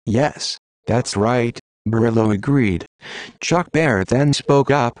 Yes, that's right, Barillo agreed. Chuck Barrett then spoke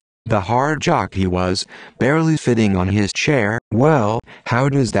up. The hard jock he was, barely fitting on his chair. Well, how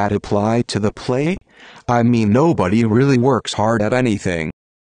does that apply to the play? I mean, nobody really works hard at anything.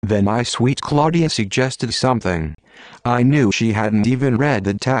 Then my sweet Claudia suggested something. I knew she hadn't even read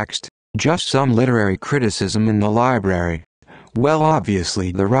the text, just some literary criticism in the library. Well,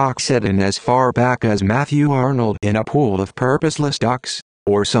 obviously the rock set in as far back as Matthew Arnold in a pool of purposeless ducks,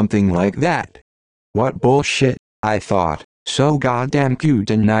 or something like that. What bullshit, I thought. So goddamn cute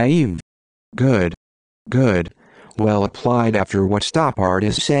and naive. Good. Good. Well applied after what Stoppard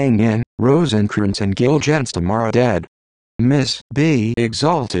is saying in Rosencrantz and Guildenstern are dead. Miss B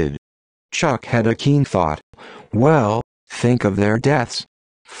exulted. Chuck had a keen thought. Well, think of their deaths.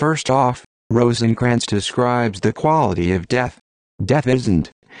 First off, Rosencrantz describes the quality of death. Death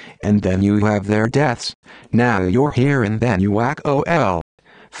isn't. And then you have their deaths. Now you're here and then you whack OL.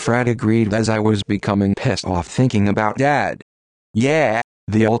 Fred agreed as I was becoming pissed off thinking about Dad. Yeah,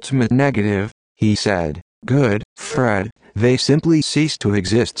 the ultimate negative, he said. Good, Fred, they simply cease to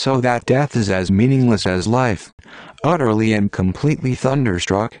exist so that death is as meaningless as life. Utterly and completely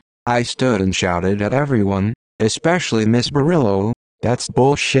thunderstruck, I stood and shouted at everyone, especially Miss Barillo, that's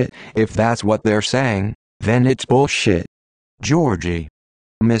bullshit. If that's what they're saying, then it's bullshit. Georgie.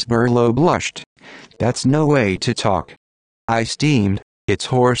 Miss Barillo blushed. That's no way to talk. I steamed. It's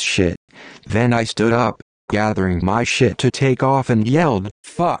horse shit. Then I stood up, gathering my shit to take off, and yelled,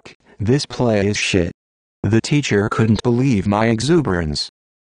 "Fuck, this play is shit." The teacher couldn't believe my exuberance.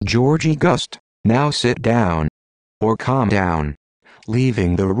 "Georgie Gust, now sit down. Or calm down."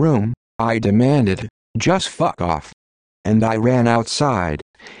 Leaving the room, I demanded, "Just fuck off." And I ran outside.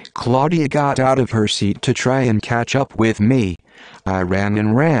 Claudia got out of her seat to try and catch up with me. I ran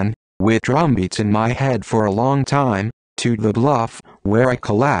and ran, with drumbeats in my head for a long time, to the bluff, where I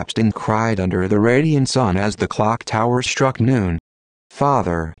collapsed and cried under the radiant sun as the clock tower struck noon.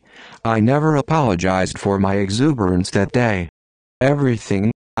 Father, I never apologized for my exuberance that day.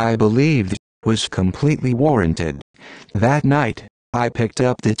 Everything, I believed, was completely warranted. That night, I picked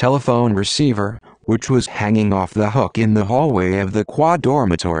up the telephone receiver, which was hanging off the hook in the hallway of the quad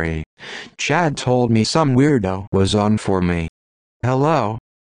dormitory. Chad told me some weirdo was on for me. "Hello?"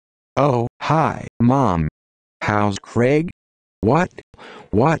 "Oh, hi, Mom. How's Craig?" What?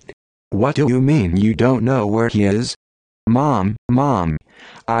 What do you mean you don't know where he is?" Mom,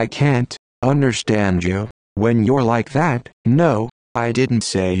 I can't understand you when you're like that." "No, I didn't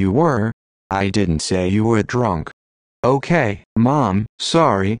say you were. I didn't say you were drunk." "Okay, Mom,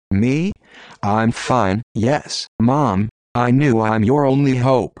 sorry." "Me? I'm fine." "Yes, Mom, I knew I'm your only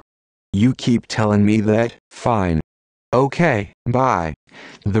hope." "You keep telling me that." "Fine. Okay, bye."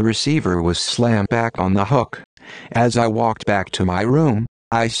 The receiver was slammed back on the hook. As I walked back to my room,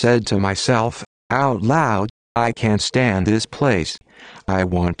 I said to myself, out loud, "I can't stand this place. I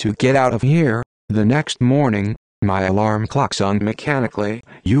want to get out of here." The next morning, my alarm clock sung mechanically,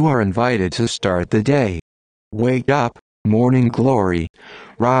 "You are invited to start the day. Wake up, morning glory.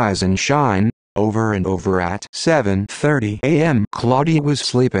 Rise and shine," over and over at 7:30 a.m. Claudia was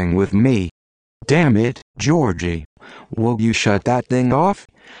sleeping with me. "Damn it, Georgie. Will you shut that thing off?"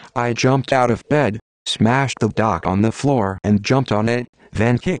 I jumped out of bed, smashed the dock on the floor and jumped on it,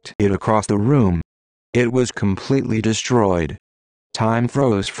 then kicked it across the room. It was completely destroyed. Time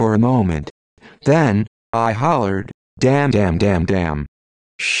froze for a moment. Then, I hollered, damn.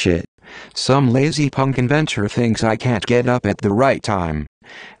 Shit. Some lazy punk inventor thinks I can't get up at the right time.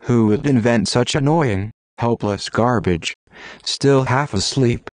 Who would invent such annoying, hopeless garbage?" Still half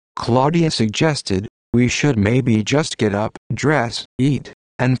asleep, Claudia suggested, "We should maybe just get up, dress, eat,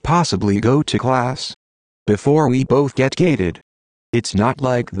 and possibly go to class before we both get gated." "It's not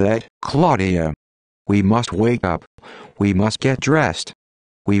like that, Claudia. We must wake up. We must get dressed.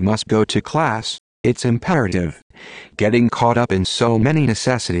 We must go to class. It's imperative." Getting caught up in so many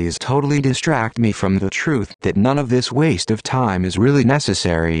necessities totally distract me from the truth that none of this waste of time is really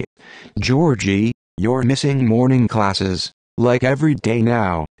necessary. "Georgie, you're missing morning classes, like every day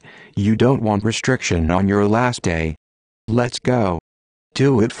now. You don't want restriction on your last day. Let's go.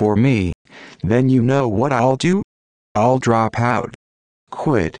 Do it for me. Then you know what I'll do? I'll drop out.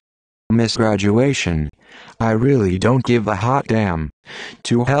 Quit. Miss graduation. I really don't give a hot damn.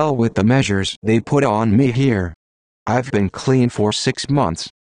 To hell with the measures they put on me here. I've been clean for 6 months.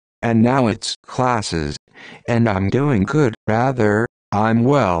 And now it's classes. And I'm doing good. Rather, I'm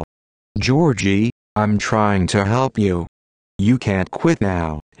well. Georgie, I'm trying to help you. You can't quit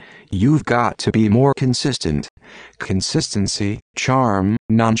now. You've got to be more consistent. Consistency, charm,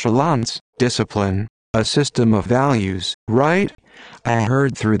 nonchalance, discipline, a system of values, right? I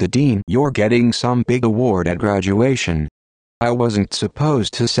heard through the dean you're getting some big award at graduation. I wasn't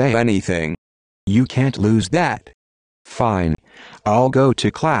supposed to say anything. You can't lose that." "Fine. I'll go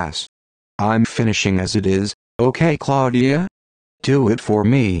to class. I'm finishing as it is, okay, Claudia? Do it for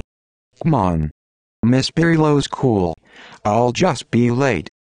me. Come on. Miss Pirillo's cool. I'll just be late.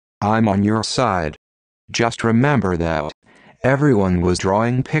 I'm on your side. Just remember that." Everyone was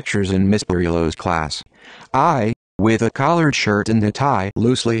drawing pictures in Miss Pirillo's class. I, with a collared shirt and a tie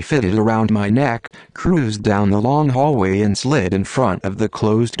loosely fitted around my neck, cruised down the long hallway and slid in front of the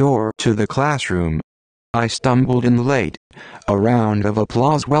closed door to the classroom. I stumbled in late. A round of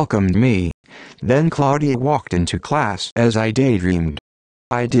applause welcomed me. Then Claudia walked into class as I daydreamed.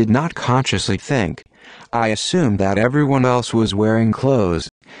 I did not consciously think. I assumed that everyone else was wearing clothes,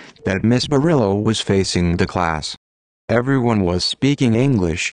 that Miss Pirillo was facing the class. Everyone was speaking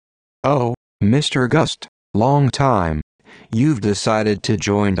English. "Oh, Mr. Gust, long time. You've decided to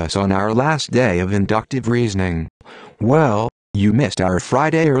join us on our last day of inductive reasoning. Well, you missed our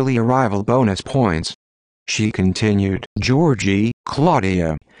Friday early arrival bonus points." She continued. "Georgie,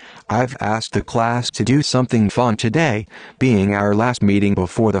 Claudia, I've asked the class to do something fun today, being our last meeting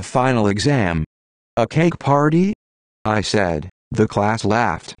before the final exam." "A cake party?" I said. The class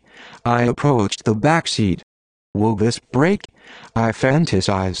laughed. I approached the back seat. "Will this break?" I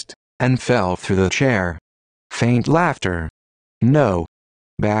fantasized, and fell through the chair. Faint laughter. "No.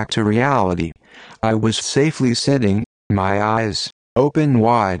 Back to reality. I was safely sitting, my eyes, open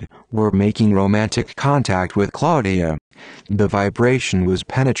wide, were making romantic contact with Claudia. The vibration was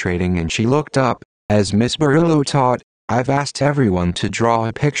penetrating and she looked up. As Miss Barillo taught, I've asked everyone to draw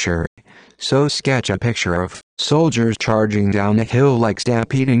a picture. So sketch a picture of soldiers charging down a hill like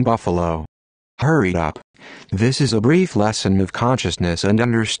stampeding buffalo. Hurry up. This is a brief lesson of consciousness and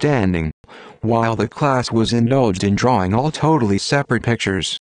understanding. While the class was indulged in drawing all totally separate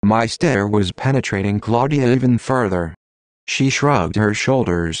pictures, my stare was penetrating Claudia even further. She shrugged her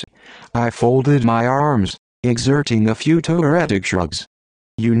shoulders. I folded my arms, exerting a few toretic shrugs.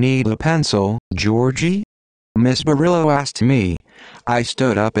 You need a pencil, Georgie? Miss Barillo asked me. I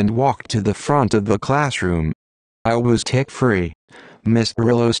stood up and walked to the front of the classroom. I was tick-free. Miss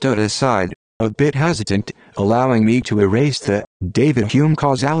Barillo stood aside, a bit hesitant, allowing me to erase the David Hume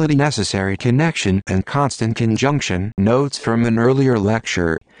causality necessary connection and constant conjunction notes from an earlier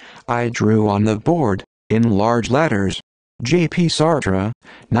lecture. I drew on the board, in large letters, J.P. Sartre,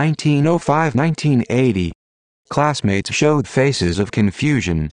 1905-1980. Classmates showed faces of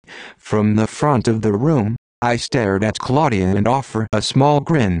confusion. From the front of the room, I stared at Claudia and offered a small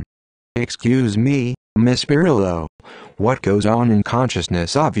grin. Excuse me, Miss Barillo. What goes on in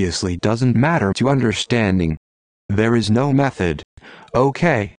consciousness obviously doesn't matter to understanding. There is no method.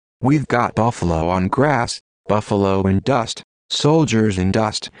 Okay, we've got buffalo on grass, buffalo in dust, soldiers in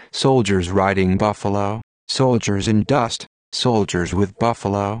dust, soldiers riding buffalo, soldiers in dust, soldiers with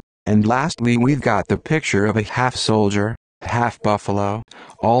buffalo, and lastly we've got the picture of a half soldier, half buffalo,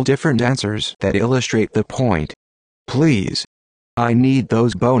 all different answers that illustrate the point. Please. I need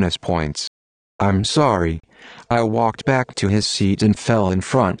those bonus points. I'm sorry. I walked back to his seat and fell in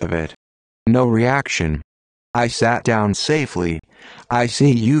front of it. No reaction. I sat down safely. I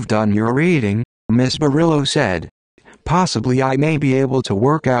see you've done your reading, Miss Barillo said. Possibly I may be able to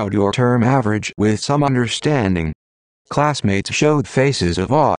work out your term average with some understanding. Classmates showed faces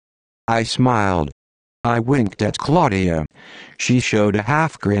of awe. I smiled. I winked at Claudia. She showed a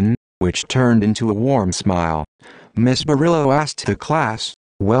half grin, which turned into a warm smile. Miss Barillo asked the class,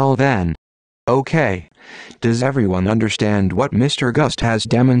 well then. Okay. Does everyone understand what Mr. Gust has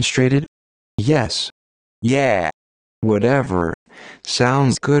demonstrated? Yes. Yeah. Whatever.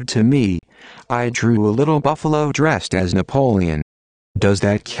 Sounds good to me. I drew a little buffalo dressed as Napoleon. Does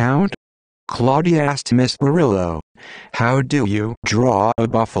that count? Claudia asked Miss Barillo. How do you draw a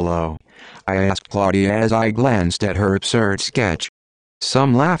buffalo? I asked Claudia as I glanced at her absurd sketch.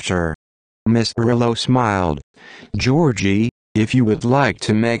 Some laughter. Miss Barillo smiled. Georgie, if you would like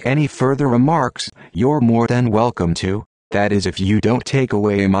to make any further remarks, you're more than welcome to, that is if you don't take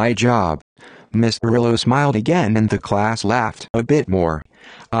away my job. Miss Barillo smiled again and the class laughed a bit more.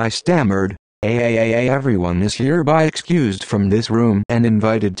 I stammered, everyone is hereby excused from this room and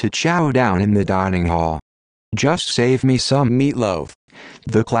invited to chow down in the dining hall. Just save me some meatloaf.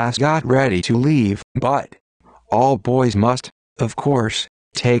 The class got ready to leave, but all boys must, of course,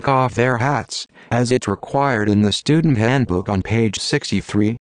 take off their hats, as it's required in the student handbook on page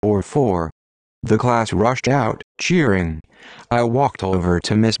 63, or 4. The class rushed out, cheering. I walked over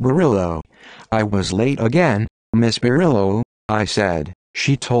to Miss Barillo. I was late again, Miss Barillo, I said.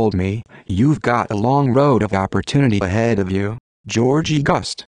 She told me, you've got a long road of opportunity ahead of you, Georgie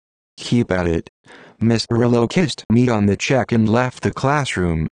Gust. Keep at it. Miss Barillo kissed me on the cheek and left the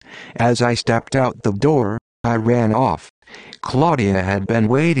classroom. As I stepped out the door, I ran off. Claudia had been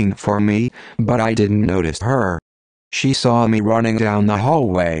waiting for me, but I didn't notice her. She saw me running down the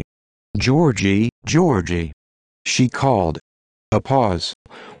hallway. Georgie, Georgie. She called. A pause.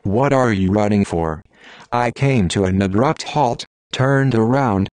 What are you running for? I came to an abrupt halt, turned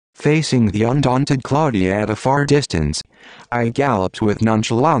around, facing the undaunted Claudia at a far distance. I galloped with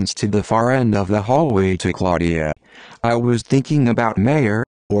nonchalance to the far end of the hallway to Claudia. I was thinking about mayor,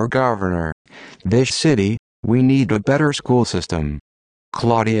 or governor. This city, we need a better school system.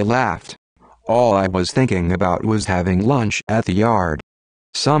 Claudia laughed. All I was thinking about was having lunch at the yard.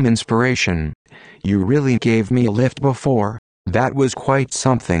 Some inspiration. You really gave me a lift before. That was quite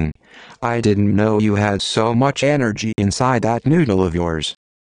something. I didn't know you had so much energy inside that noodle of yours.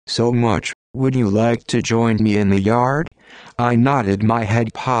 So much. Would you like to join me in the yard? I nodded my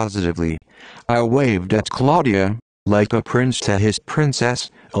head positively. I waved at Claudia, like a prince to his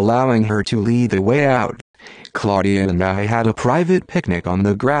princess, allowing her to lead the way out. Claudia and I had a private picnic on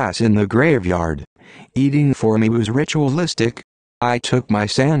the grass in the graveyard. Eating for me was ritualistic. I took my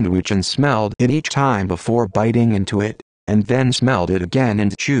sandwich and smelled it each time before biting into it, and then smelled it again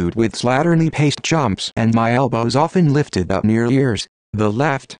and chewed with slatternly paste jumps and my elbows often lifted up near ears, the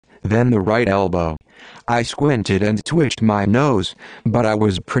left, then the right elbow. I squinted and twitched my nose, but I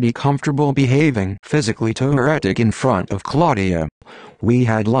was pretty comfortable behaving physically Tourettic in front of Claudia. We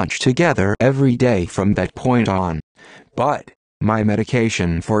had lunch together every day from that point on. But my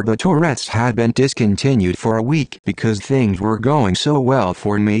medication for the Tourette's had been discontinued for a week because things were going so well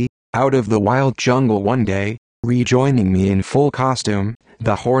for me. Out of the wild jungle one day, rejoining me in full costume,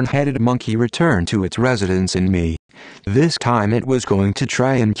 the horn-headed monkey returned to its residence in me. This time it was going to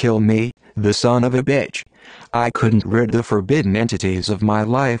try and kill me, the son of a bitch. I couldn't rid the forbidden entities of my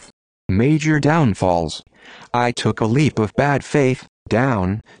life. Major downfalls. I took a leap of bad faith,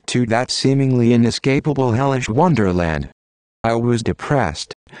 down to that seemingly inescapable hellish wonderland. I was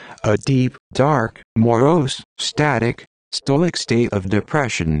depressed. A deep, dark, morose, static, stoic state of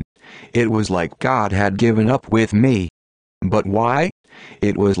depression. It was like God had given up with me. But why?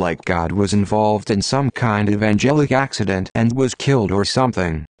 It was like God was involved in some kind of angelic accident and was killed or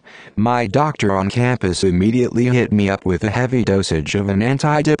something. My doctor on campus immediately hit me up with a heavy dosage of an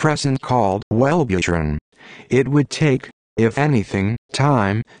antidepressant called Wellbutrin. It would take, if anything,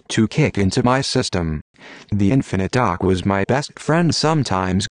 time to kick into my system. The infinite doc was my best friend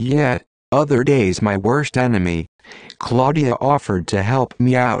sometimes, yet other days my worst enemy. Claudia offered to help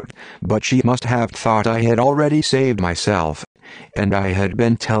me out, but she must have thought I had already saved myself. And I had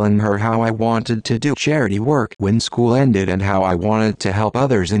been telling her how I wanted to do charity work when school ended and how I wanted to help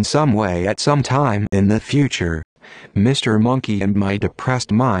others in some way at some time in the future. Mr. Monkey and my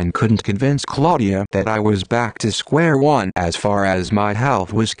depressed mind couldn't convince Claudia that I was back to square one as far as my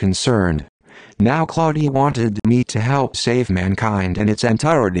health was concerned. Now Claudia wanted me to help save mankind in its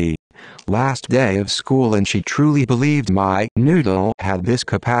entirety. Last day of school and she truly believed my noodle had this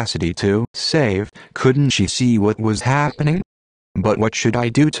capacity to save. Couldn't she see what was happening? But what should I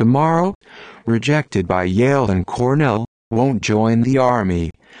do tomorrow? Rejected by Yale and Cornell, won't join the army.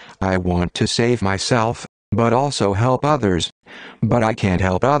 I want to save myself, but also help others. But I can't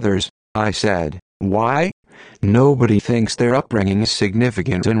help others, I said. Why? Nobody thinks their upbringing is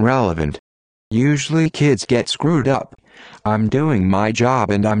significant and relevant. Usually kids get screwed up. I'm doing my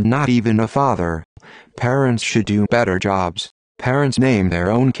job and I'm not even a father. Parents should do better jobs. Parents name their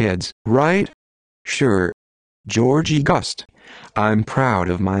own kids, right? Sure. Georgie Gust. I'm proud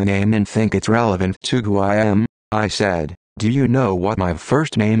of my name and think it's relevant to who I am, I said. Do you know what my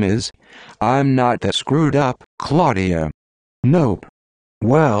first name is? I'm not that screwed up, Claudia. Nope.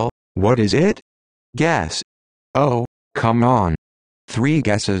 Well, what is it? Guess. Oh, come on. 3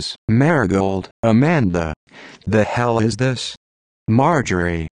 guesses. Marigold. Amanda. The hell is this?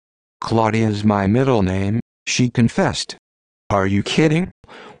 Marjorie. Claudia's my middle name, she confessed. Are you kidding?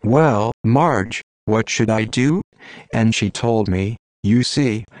 Well, Marge, what should I do? And she told me, you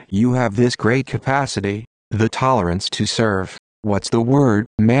see, you have this great capacity, the tolerance to serve. What's the word?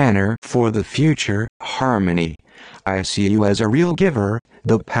 Manner for the future, harmony. I see you as a real giver.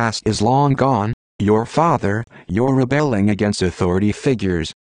 The past is long gone. Your father, you're rebelling against authority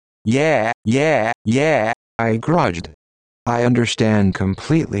figures. Yeah, I grudged. I understand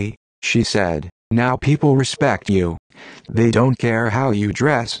completely, she said. Now people respect you. They don't care how you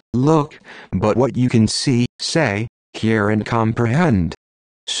dress, look, but what you can see, say, hear and comprehend.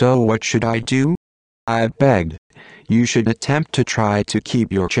 So what should I do? I begged. You should attempt to try to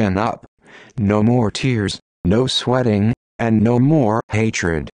keep your chin up. No more tears, no sweating, and no more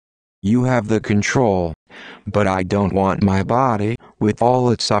hatred. You have the control. But I don't want my body, with all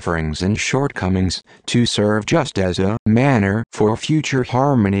its sufferings and shortcomings, to serve just as a manner for future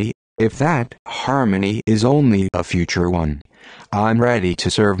harmony, if that harmony is only a future one. I'm ready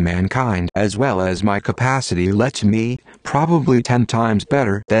to serve mankind as well as my capacity lets me, probably 10 times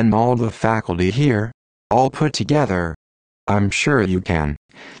better than all the faculty here, all put together. I'm sure you can.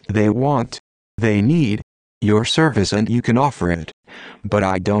 They need your service and you can offer it. But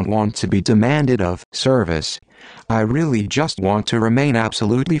I don't want to be demanded of service. I really just want to remain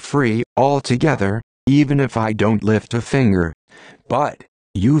absolutely free altogether, even if I don't lift a finger. But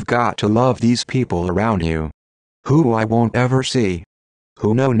you've got to love these people around you, who I won't ever see,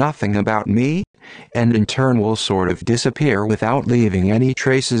 who know nothing about me, and in turn will sort of disappear without leaving any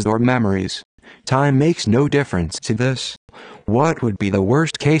traces or memories. Time makes no difference to this. What would be the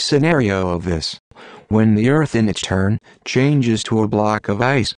worst case scenario of this? When the Earth in its turn changes to a block of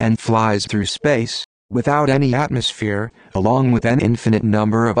ice and flies through space, without any atmosphere, along with an infinite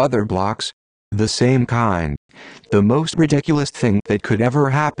number of other blocks, the same kind. The most ridiculous thing that could ever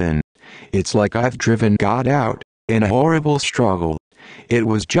happen. It's like I've driven God out, in a horrible struggle. It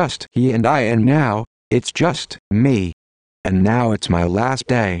was just he and I and now, it's just me. And now it's my last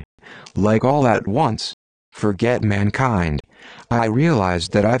day. Like all at once. Forget mankind. I realize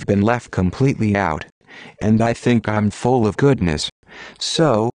that I've been left completely out. And I think I'm full of goodness.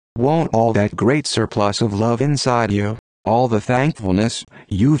 So, won't all that great surplus of love inside you, all the thankfulness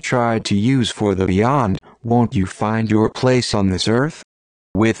you've tried to use for the beyond, won't you find your place on this earth?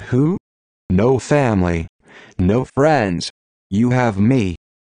 With who? No family. No friends. You have me.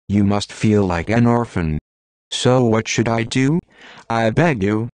 You must feel like an orphan. So what should I do? I beg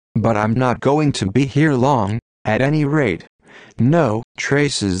you, but I'm not going to be here long, at any rate. No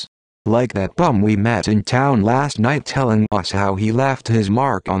traces. Like that bum we met in town last night telling us how he left his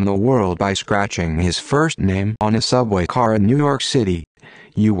mark on the world by scratching his first name on a subway car in New York City.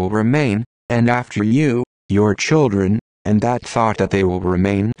 You will remain, and after you, your children, and that thought that they will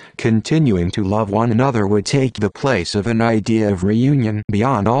remain, continuing to love one another would take the place of an idea of reunion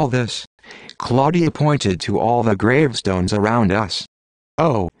beyond all this. Claudia pointed to all the gravestones around us.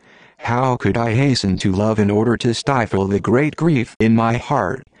 Oh, how could I hasten to love in order to stifle the great grief in my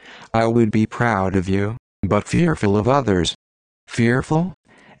heart? I would be proud of you, but fearful of others. Fearful?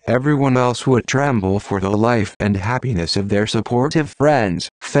 Everyone else would tremble for the life and happiness of their supportive friends,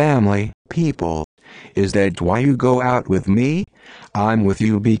 family, people. Is that why you go out with me? I'm with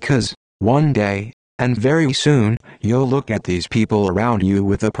you because, one day, and very soon, you'll look at these people around you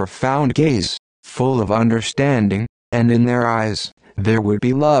with a profound gaze, full of understanding, and in their eyes, there would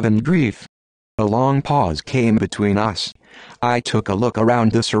be love and grief. A long pause came between us. I took a look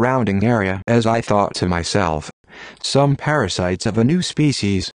around the surrounding area as I thought to myself. Some parasites of a new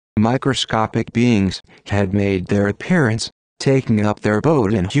species, microscopic beings, had made their appearance, taking up their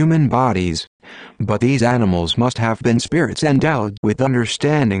abode in human bodies. But these animals must have been spirits endowed with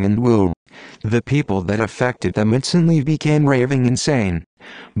understanding and will. The people that affected them instantly became raving insane.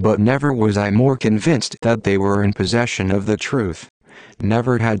 But never was I more convinced that they were in possession of the truth.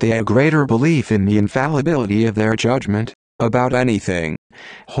 Never had they a greater belief in the infallibility of their judgment about anything.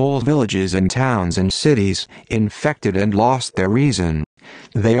 Whole villages and towns and cities infected and lost their reason.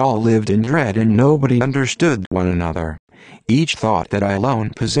 They all lived in dread and nobody understood one another. Each thought that I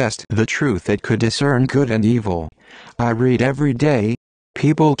alone possessed the truth that could discern good and evil. I read every day,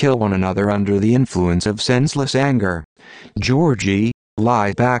 people kill one another under the influence of senseless anger. Georgie,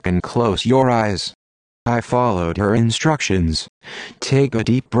 lie back and close your eyes. I followed her instructions. Take a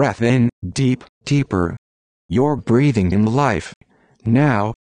deep breath in, deeper. You're breathing in life.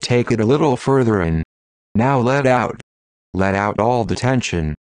 Now, take it a little further in. Now let out. Let out all the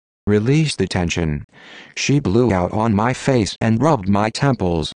tension. Release the tension. She blew out on my face and rubbed my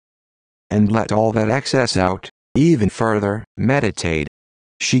temples. And let all that excess out, even further. Meditate.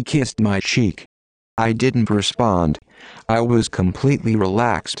 She kissed my cheek. I didn't respond. I was completely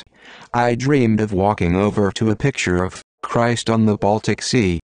relaxed. I dreamed of walking over to a picture of Christ on the Baltic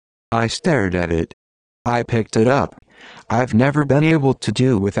Sea. I stared at it. I picked it up. I've never been able to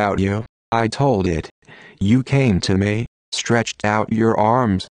do without you, I told it. You came to me, stretched out your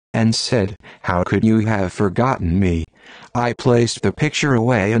arms, and said, how could you have forgotten me? I placed the picture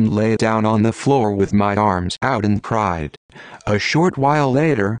away and lay down on the floor with my arms out in pride. A short while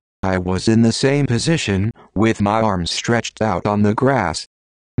later, I was in the same position, with my arms stretched out on the grass.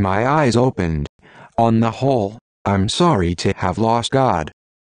 My eyes opened. On the whole, I'm sorry to have lost God.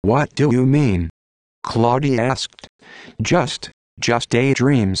 What do you mean? Claudia asked. Just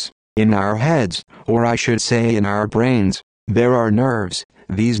daydreams. In our heads, or I should say in our brains, there are nerves.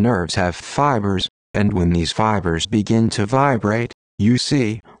 These nerves have fibers, and when these fibers begin to vibrate, you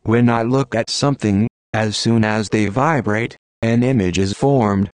see, when I look at something, as soon as they vibrate, an image is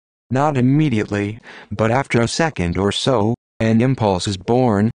formed. Not immediately, but after a second or so, an impulse is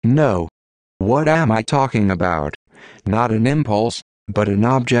born. No. What am I talking about? Not an impulse, but an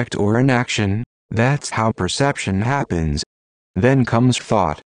object or an action. That's how perception happens. Then comes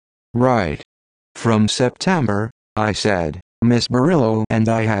thought. Right. From September, I said, Miss Barillo and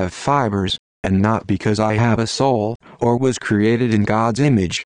I have fibers, and not because I have a soul, or was created in God's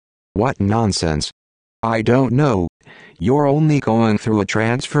image. What nonsense. I don't know. You're only going through a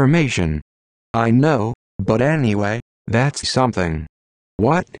transformation. I know, but anyway, that's something.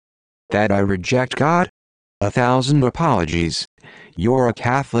 What? That I reject God? 1,000 apologies. You're a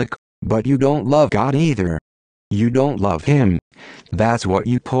Catholic, but you don't love God either. You don't love Him. That's what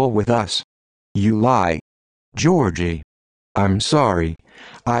you pull with us. You lie. Georgie. I'm sorry.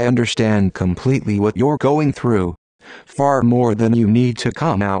 I understand completely what you're going through. Far more than you need to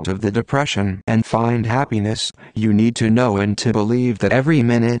come out of the depression and find happiness, you need to know and to believe that every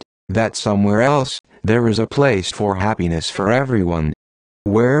minute, that somewhere else, there is a place for happiness for everyone.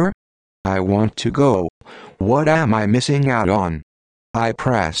 Where? I want to go. What am I missing out on? I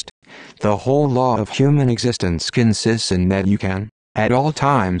pressed. The whole law of human existence consists in that you can, at all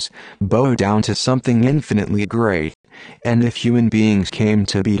times, bow down to something infinitely great. And if human beings came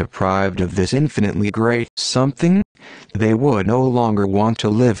to be deprived of this infinitely great something, they would no longer want to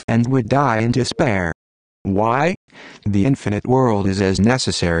live and would die in despair. Why? The infinite world is as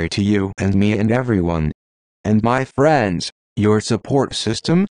necessary to you and me and everyone. And my friends, your support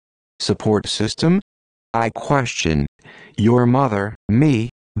system? Support system? I question. Your mother, me,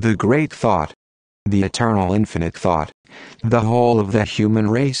 the great thought. The eternal infinite thought. The whole of the human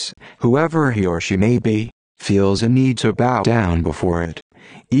race, whoever he or she may be, feels a need to bow down before it.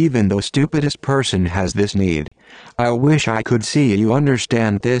 Even the stupidest person has this need. I wish I could see you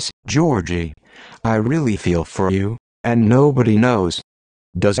understand this, Georgie. I really feel for you, and nobody knows.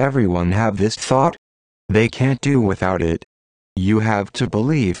 Does everyone have this thought? They can't do without it. You have to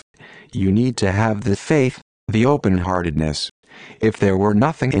believe. You need to have the faith, the open-heartedness. If there were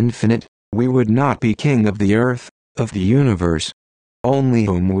nothing infinite, we would not be king of the earth, of the universe. Only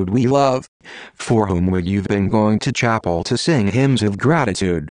whom would we love? For whom would you've been going to chapel to sing hymns of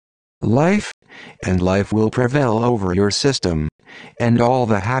gratitude? Life, and life will prevail over your system, and all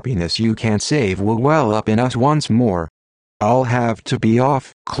the happiness you can't save will well up in us once more. I'll have to be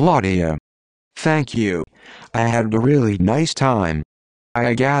off, Claudia. Thank you. I had a really nice time.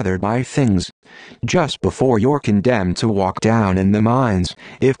 I gathered my things. Just before you're condemned to walk down in the mines,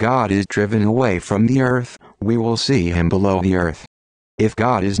 if God is driven away from the earth, we will see him below the earth. If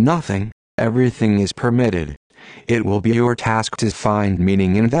God is nothing, everything is permitted. It will be your task to find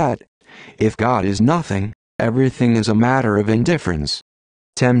meaning in that. If God is nothing, everything is a matter of indifference.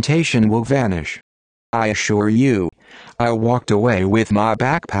 Temptation will vanish. I assure you. I walked away with my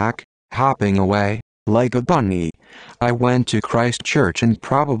backpack, hopping away, like a bunny. I went to Christ Church and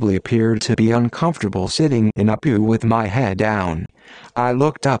probably appeared to be uncomfortable sitting in a pew with my head down. I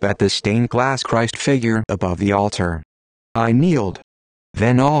looked up at the stained glass Christ figure above the altar. I kneeled.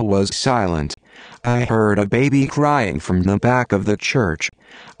 Then all was silent. I heard a baby crying from the back of the church.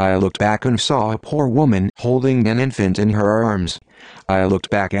 I looked back and saw a poor woman holding an infant in her arms. I looked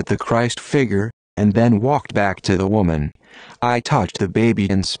back at the Christ figure, and then walked back to the woman. I touched the baby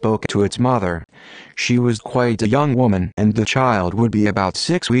and spoke to its mother. She was quite a young woman and the child would be about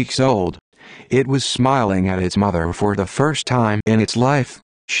 6 weeks old. It was smiling at its mother for the first time in its life,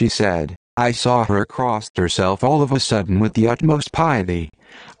 she said. I saw her cross herself all of a sudden with the utmost piety.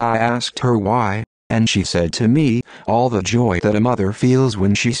 I asked her why, and she said to me, all the joy that a mother feels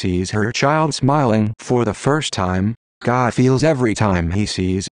when she sees her child smiling for the first time, God feels every time he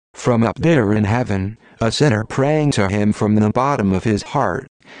sees, from up there in heaven, a sinner praying to him from the bottom of his heart.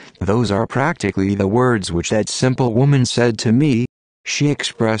 Those are practically the words which that simple woman said to me. She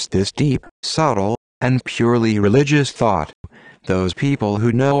expressed this deep, subtle, and purely religious thought. Those people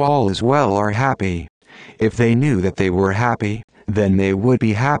who know all is well are happy. If they knew that they were happy, then they would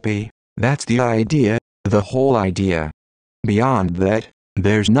be happy. That's the idea, the whole idea. Beyond that,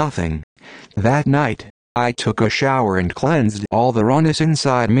 there's nothing. That night, I took a shower and cleansed all the rawness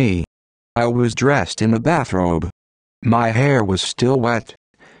inside me. I was dressed in a bathrobe. My hair was still wet.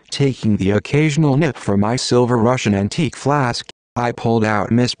 Taking the occasional nip from my silver Russian antique flask, I pulled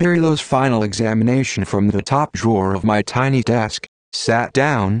out Miss Pirillo's final examination from the top drawer of my tiny desk, sat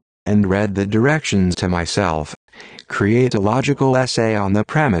down, and read the directions to myself. Create a logical essay on the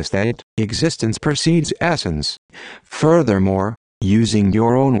premise that existence precedes essence. Furthermore, using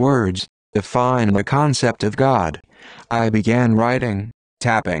your own words, define the concept of God. I began writing,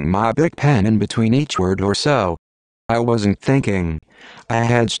 tapping my big pen in between each word or so. I wasn't thinking. I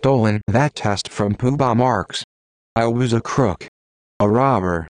had stolen that test from Puba Marx. I was a crook. A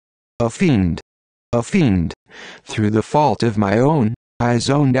robber. A fiend. A fiend. Through the fault of my own, I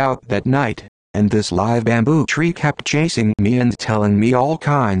zoned out that night, and this live bamboo tree kept chasing me and telling me all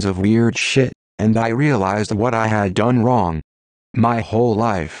kinds of weird shit, and I realized what I had done wrong. My whole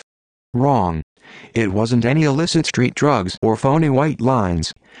life. Wrong. It wasn't any illicit street drugs or phony white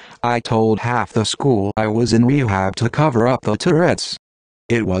lines. I told half the school I was in rehab to cover up the Tourette's.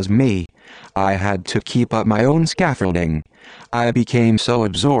 It was me. I had to keep up my own scaffolding. I became so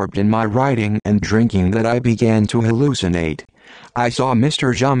absorbed in my writing and drinking that I began to hallucinate. I saw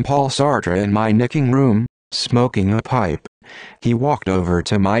Mr. Jean-Paul Sartre in my knitting room, smoking a pipe. He walked over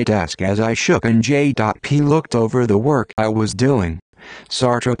to my desk as I shook and J.P. looked over the work I was doing.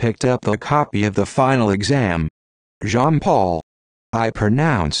 Sartre picked up the copy of the final exam. Jean-Paul, I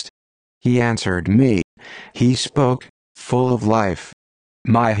pronounced. He answered me. He spoke, full of life.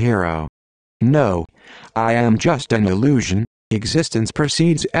 My hero. No, I am just an illusion. Existence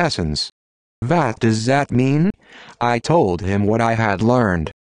precedes essence. What does that mean? I told him what I had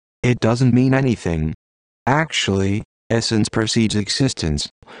learned. It doesn't mean anything. Actually, essence precedes existence.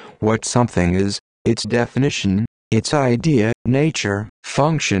 What something is, its definition, its idea, nature,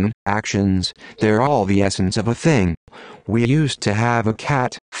 function, actions, they're all the essence of a thing. We used to have a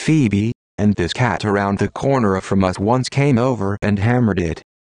cat, Phoebe, and this cat around the corner from us once came over and hammered it.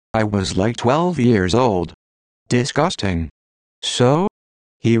 I was like 12 years old. Disgusting. So?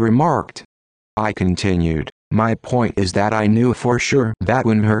 He remarked. I continued. My point is that I knew for sure that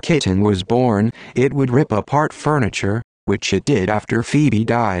when her kitten was born, it would rip apart furniture, which it did after Phoebe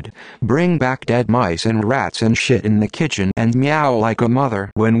died, bring back dead mice and rats and shit in the kitchen and meow like a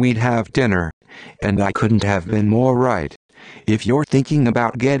mother when we'd have dinner. And I couldn't have been more right. If you're thinking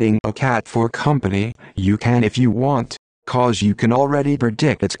about getting a cat for company, you can if you want, 'cause you can already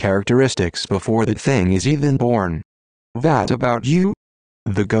predict its characteristics before the thing is even born. That about you?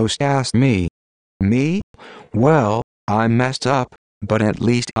 The ghost asked me. Me? Well, I'm messed up, but at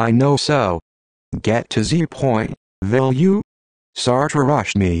least I know so. Get to the point, will you? Sartre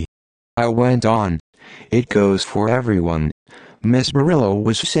rushed me. I went on. It goes for everyone. Miss Barillo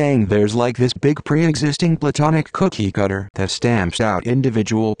was saying there's like this big pre-existing platonic cookie cutter that stamps out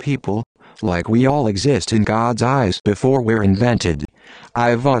individual people, like we all exist in God's eyes before we're invented.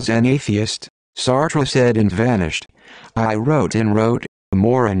 I was an atheist, Sartre said and vanished. I wrote and wrote,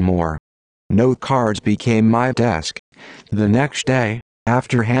 more and more. Note cards became my desk. The next day,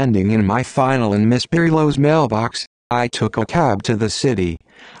 after handing in my final in Miss Barillo's mailbox, I took a cab to the city.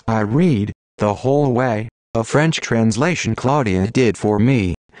 I read, the whole way, a French translation Claudia did for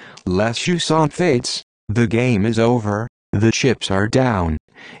me. Les jouissant fates, the game is over, the chips are down.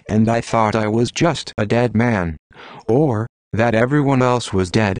 And I thought I was just a dead man. Or, that everyone else was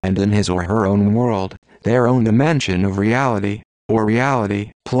dead and in his or her own world, their own dimension of reality, or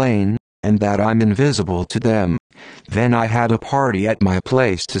reality, plane, and that I'm invisible to them. Then I had a party at my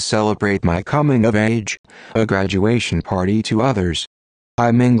place to celebrate my coming of age, a graduation party to others.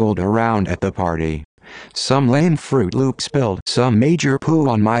 I mingled around at the party. Some lame Fruit Loop spilled some major poo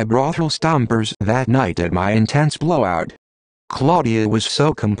on my brothel stompers that night at my intense blowout. Claudia was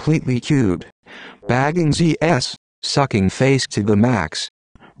so completely cute. Bagging ZS, sucking face to the max.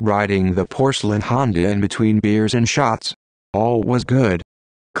 Riding the porcelain Honda in between beers and shots. All was good.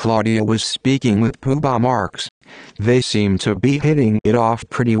 Claudia was speaking with Pooh-Bah Marx. They seemed to be hitting it off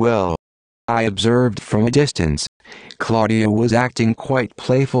pretty well. I observed from a distance. Claudia was acting quite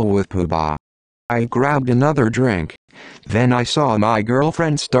playful with Pooh-Bah. I grabbed another drink. Then I saw my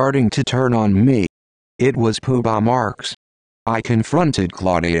girlfriend starting to turn on me. It was Pooh-Bah Marx. I confronted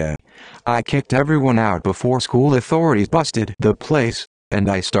Claudia. I kicked everyone out before school authorities busted the place, and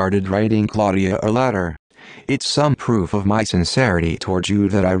I started writing Claudia a letter. It's some proof of my sincerity towards you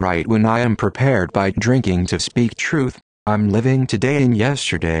that I write when I am prepared by drinking to speak truth. I'm living today and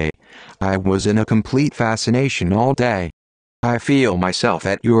yesterday. I was in a complete fascination all day. I feel myself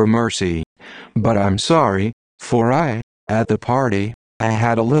at your mercy. But I'm sorry, for at the party, I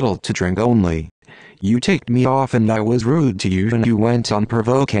had a little to drink only. You ticked me off and I was rude to you and you went on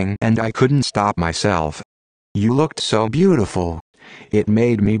provoking and I couldn't stop myself. You looked so beautiful. It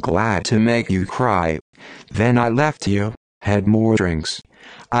made me glad to make you cry. Then I left you, had more drinks.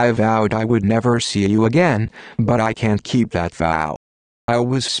 I vowed I would never see you again, but I can't keep that vow. I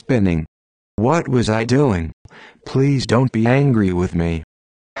was spinning. What was I doing? Please don't be angry with me.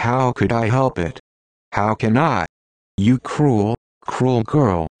 How could I help it? How can I? You cruel, cruel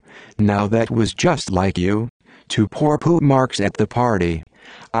girl. Now that was just like you. Two poor poop marks at the party.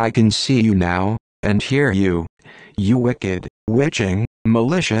 I can see you now, and hear you. You wicked, witching,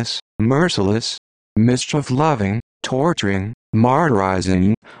 malicious, merciless, mischief-loving, torturing,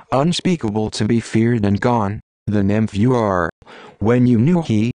 martyrizing, unspeakable to be feared and gone, the nymph you are. When you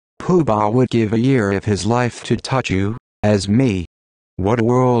knew Pooh-Bah would give a year of his life to touch you, as me. What a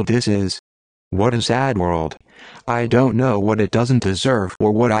world this is. What a sad world. I don't know what it doesn't deserve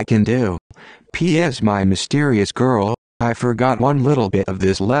or what I can do. P.S. My mysterious girl, I forgot one little bit of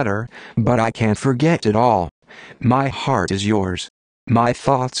this letter, but I can't forget it all. My heart is yours. My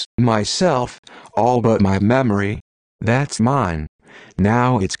thoughts, myself, all but my memory. That's mine.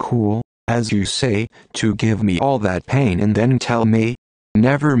 Now it's cool, as you say, to give me all that pain and then tell me,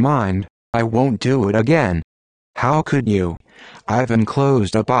 never mind, I won't do it again. How could you? I've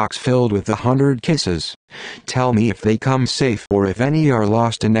enclosed a box filled with 100 kisses. Tell me if they come safe or if any are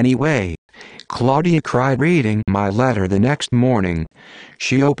lost in any way. Claudia cried reading my letter the next morning.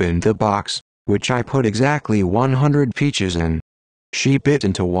 She opened the box, which I put exactly 100 peaches in. She bit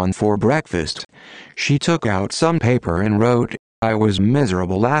into one for breakfast. She took out some paper and wrote, I was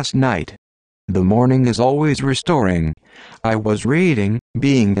miserable last night. The morning is always restoring. I was reading,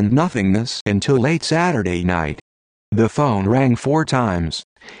 being in nothingness until late Saturday night. The phone rang 4 times.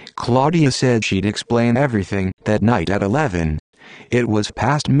 Claudia said she'd explain everything that night at 11. It was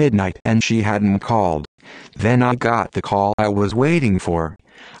past midnight and she hadn't called. Then I got the call I was waiting for.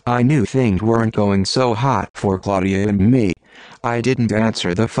 I knew things weren't going so hot for Claudia and me. I didn't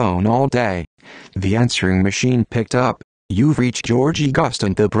answer the phone all day. The answering machine picked up. "You've reached Georgie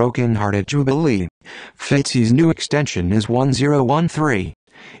Guston, the broken-hearted Jubilee. Fitzy's new extension is 1013.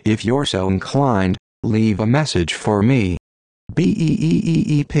 If you're so inclined, leave a message for me.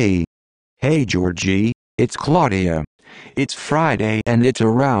 Beep. Hey Georgie, it's Claudia. It's Friday and it's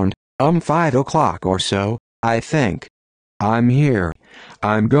around, 5 o'clock or so, I think. I'm here.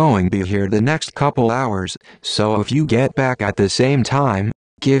 I'm going to be here the next couple hours, so if you get back at the same time,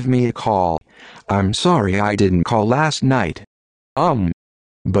 give me a call. I'm sorry I didn't call last night.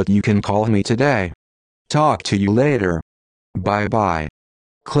 But you can call me today. Talk to you later. Bye-bye."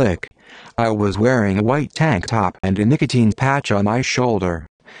 Click. I was wearing a white tank top and a nicotine patch on my shoulder.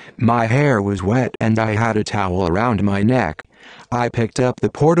 My hair was wet and I had a towel around my neck. I picked up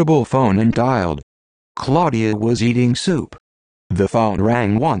the portable phone and dialed. Claudia was eating soup. The phone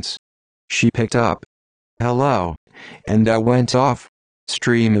rang once. She picked up. "Hello." And I went off.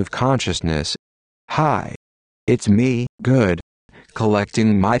 Stream of consciousness. "Hi. It's me, good."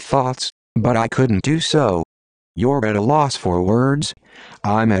 Collecting my thoughts, but I couldn't do so. "You're at a loss for words.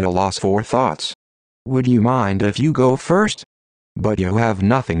 I'm at a loss for thoughts. Would you mind if you go first? But you have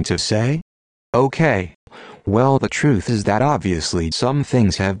nothing to say? Okay. Well, the truth is that obviously some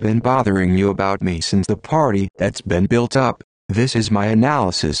things have been bothering you about me since the party that's been built up. This is my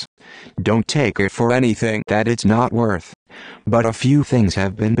analysis. Don't take it for anything that it's not worth. But a few things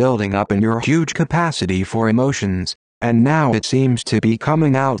have been building up in your huge capacity for emotions, and now it seems to be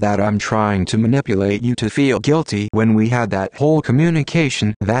coming out that I'm trying to manipulate you to feel guilty when we had that whole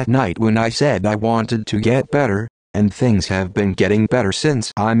communication that night when I said I wanted to get better, and things have been getting better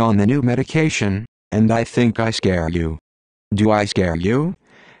since I'm on the new medication, and I think I scare you. Do I scare you?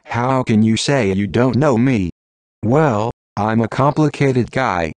 How can you say you don't know me? Well, I'm a complicated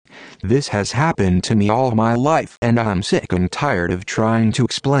guy. This has happened to me all my life and I'm sick and tired of trying to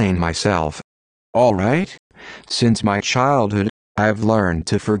explain myself. Alright? Since my childhood, I've learned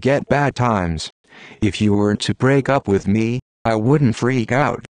to forget bad times. If you were to break up with me, I wouldn't freak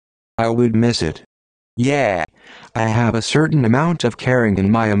out. I would miss it. Yeah, I have a certain amount of caring in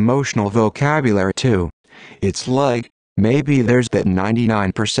my emotional vocabulary too. It's like, maybe there's that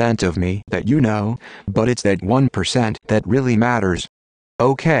 99% of me that you know, but it's that 1% that really matters.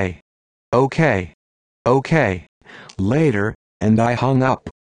 Okay. Later, and I hung up.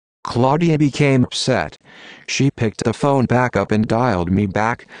 Claudia became upset. She picked the phone back up and dialed me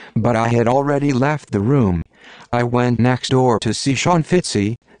back, but I had already left the room. I went next door to see Sean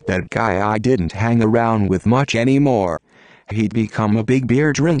Fitzy, that guy I didn't hang around with much anymore. He'd become a big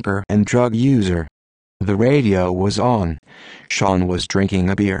beer drinker and drug user. The radio was on. Sean was drinking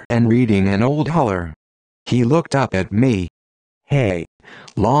a beer and reading an old Huller. He looked up at me. "Hey,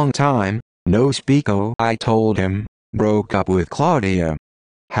 long time, no speako," I told him. "Broke up with Claudia.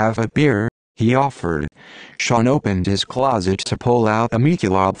 Have a beer?" he offered. Sean opened his closet to pull out a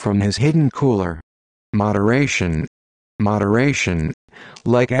Michelob from his hidden cooler. Moderation.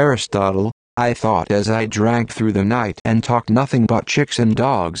 Like Aristotle, I thought as I drank through the night and talked nothing but chicks and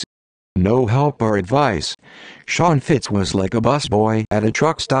dogs. No help or advice. Sean Fitz was like a busboy at a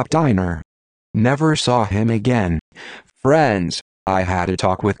truck stop diner. Never saw him again. Friends. I had a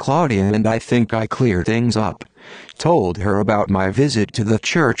talk with Claudia and I think I cleared things up. Told her about my visit to the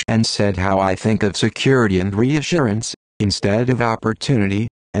church and said how I think of security and reassurance, instead of opportunity,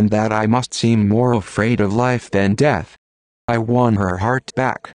 and that I must seem more afraid of life than death. I won her heart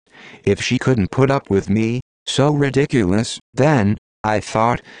back. If she couldn't put up with me, so ridiculous, then, I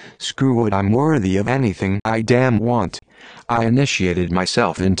thought, screw it, I'm worthy of anything I damn want. I initiated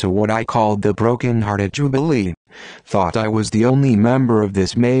myself into what I called the broken-hearted Jubilee. Thought I was the only member of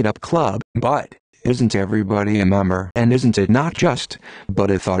this made-up club, but isn't everybody a member? And isn't it not just,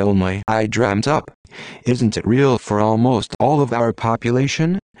 but a thought only I dreamt up? Isn't it real for almost all of our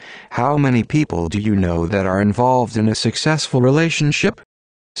population? How many people do you know that are involved in a successful relationship?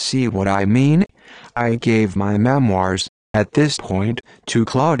 See what I mean? I gave my memoirs, at this point, to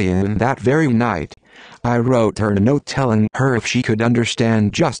Claudia that very night. I wrote her a note telling her if she could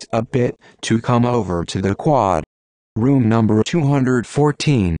understand just a bit, to come over to the quad. Room number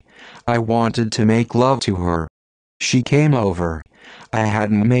 214. I wanted to make love to her. She came over. I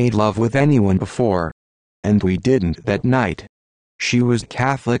hadn't made love with anyone before. And we didn't that night. She was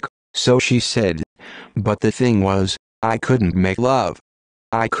Catholic, So she said. But the thing was, I couldn't make love.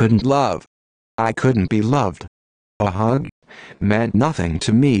 I couldn't love. I couldn't be loved. A hug meant nothing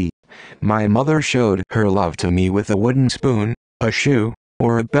to me. My mother showed her love to me with a wooden spoon, a shoe,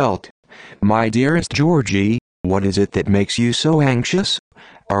 or a belt. My dearest Georgie, what is it that makes you so anxious?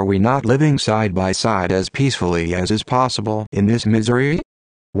 Are we not living side by side as peacefully as is possible in this misery?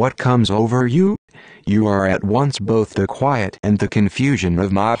 What comes over you? You are at once both the quiet and the confusion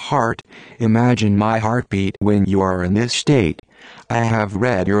of my heart. Imagine my heartbeat when you are in this state. I have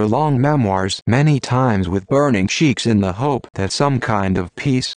read your long memoirs many times with burning cheeks in the hope that some kind of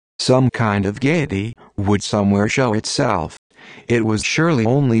peace, some kind of gaiety, would somewhere show itself. It was surely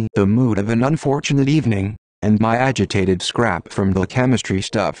only the mood of an unfortunate evening, and my agitated scrap from the chemistry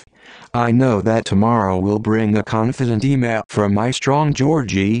stuff. I know that tomorrow will bring a confident email from my strong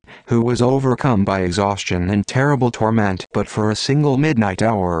Georgie, who was overcome by exhaustion and terrible torment but for a single midnight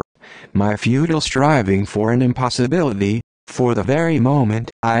hour. My futile striving for an impossibility, for the very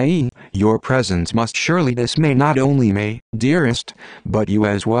moment, i.e., your presence must surely dismay not only me, dearest, but you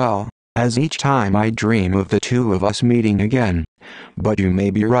as well, as each time I dream of the two of us meeting again. But you may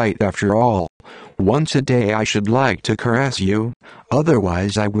be right after all. Once a day I should like to caress you,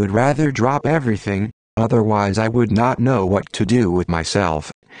 otherwise I would rather drop everything, otherwise I would not know what to do with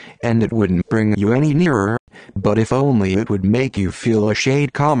myself. And it wouldn't bring you any nearer, but if only it would make you feel a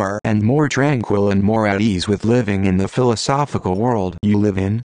shade calmer and more tranquil and more at ease with living in the philosophical world you live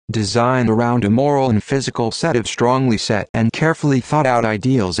in, designed around a moral and physical set of strongly set and carefully thought out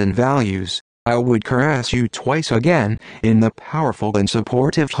ideals and values. I would caress you twice again, in the powerful and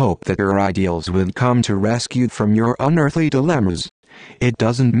supportive hope that your ideals would come to rescue from your unearthly dilemmas. It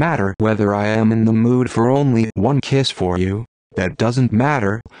doesn't matter whether I am in the mood for only one kiss for you. That doesn't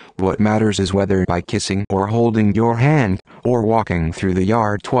matter. What matters is whether by kissing or holding your hand, or walking through the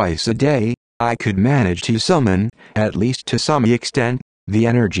yard twice a day, I could manage to summon, at least to some extent, the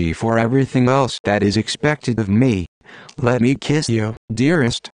energy for everything else that is expected of me. Let me kiss you,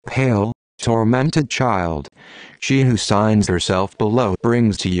 dearest, pale, tormented child. She who signs herself below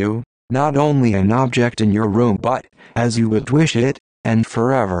brings to you, not only an object in your room but, as you would wish it, and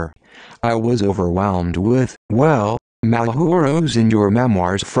forever. I was overwhelmed with, well, malheuros in your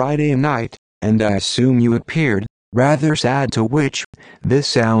memoirs Friday night, and I assume you appeared, rather sad, to which, this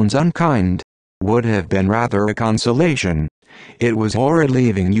sounds unkind, would have been rather a consolation. It was horrid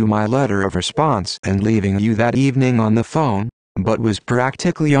leaving you my letter of response and leaving you that evening on the phone, but was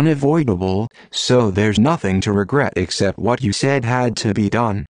practically unavoidable, so there's nothing to regret except what you said had to be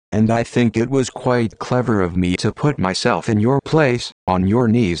done, and I think it was quite clever of me to put myself in your place, on your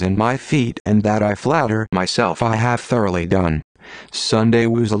knees and my feet, and that I flatter myself I have thoroughly done. Sunday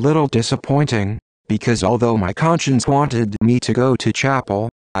was a little disappointing, because although my conscience wanted me to go to chapel,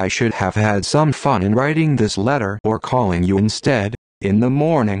 I should have had some fun in writing this letter or calling you instead, in the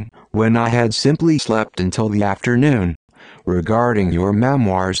morning, when I had simply slept until the afternoon. Regarding your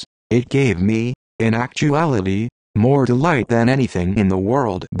memoirs, it gave me, in actuality, more delight than anything in the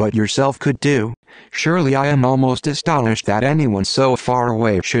world but yourself could do. Surely I am almost astonished that anyone so far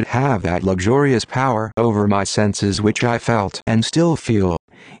away should have that luxurious power over my senses which I felt and still feel.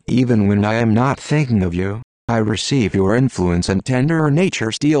 Even when I am not thinking of you, I receive your influence and tenderer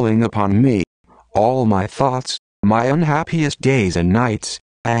nature stealing upon me. All my thoughts, my unhappiest days and nights,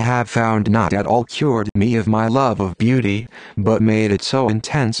 I have found not at all cured me of my love of beauty, but made it so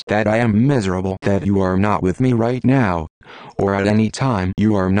intense that I am miserable that you are not with me right now, or at any time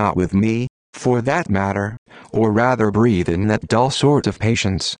you are not with me, for that matter, or rather breathe in that dull sort of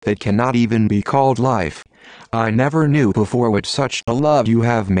patience that cannot even be called life. I never knew before what such a love you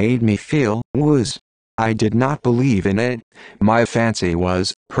have made me feel was. I did not believe in it. My fancy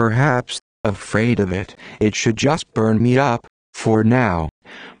was, perhaps, afraid of it. It should just burn me up, for now.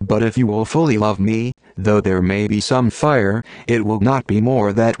 But if you will fully love me, though there may be some fire, it will not be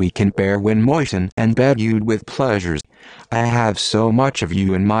more that we can bear when moistened and bedewed with pleasures. I have so much of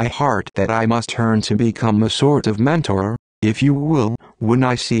you in my heart that I must turn to become a sort of mentor, if you will, when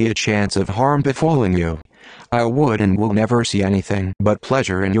I see a chance of harm befalling you. I would and will never see anything but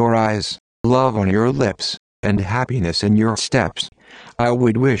pleasure in your eyes, love on your lips, and happiness in your steps. I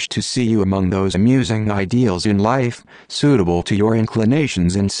would wish to see you among those amusing ideals in life, suitable to your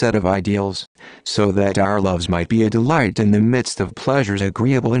inclinations instead of ideals, so that our loves might be a delight in the midst of pleasures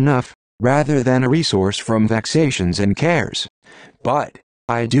agreeable enough, rather than a resource from vexations and cares. But,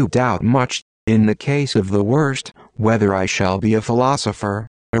 I do doubt much, in the case of the worst, whether I shall be a philosopher,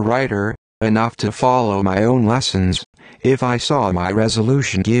 a writer, enough to follow my own lessons. If I saw my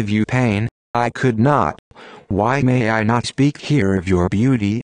resolution give you pain, I could not. Why may I not speak here of your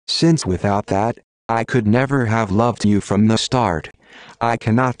beauty, since without that, I could never have loved you from the start. I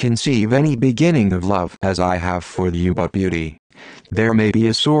cannot conceive any beginning of love as I have for you but beauty. There may be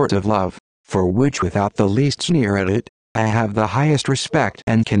a sort of love, for which without the least sneer at it, I have the highest respect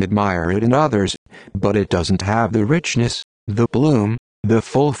and can admire it in others, but it doesn't have the richness, the bloom, the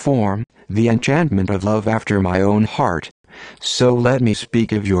full form, the enchantment of love after my own heart. So let me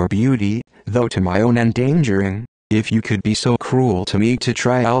speak of your beauty, though to my own endangering, if you could be so cruel to me to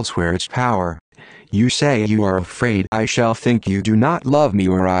try elsewhere its power. You say you are afraid I shall think you do not love me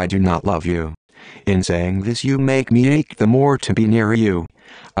or I do not love you. In saying this you make me ache the more to be near you.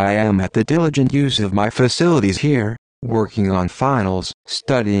 I am at the diligent use of my facilities here, working on finals,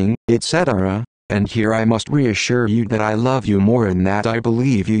 studying, etc., and here I must reassure you that I love you more and that I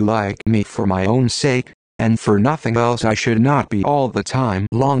believe you like me for my own sake, and for nothing else I should not be all the time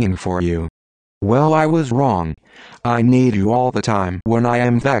longing for you. Well, I was wrong. I need you all the time when I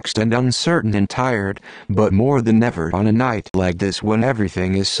am vexed and uncertain and tired, but more than ever on a night like this when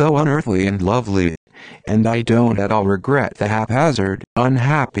everything is so unearthly and lovely. And I don't at all regret the haphazard,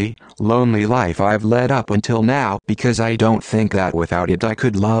 unhappy, lonely life I've led up until now because I don't think that without it I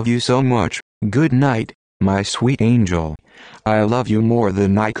could love you so much. Good night, my sweet angel. I love you more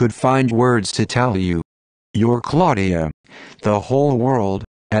than I could find words to tell you. Your Claudia. The whole world,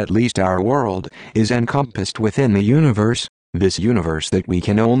 at least our world, is encompassed within the universe, this universe that we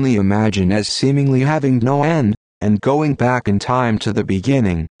can only imagine as seemingly having no end, and going back in time to the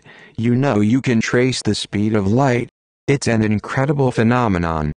beginning. You know you can trace the speed of light. It's an incredible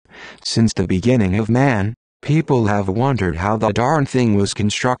phenomenon. Since the beginning of man, people have wondered how the darn thing was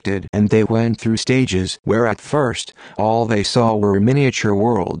constructed, and they went through stages where at first, all they saw were miniature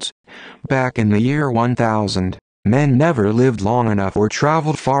worlds. Back in the year 1000, men never lived long enough or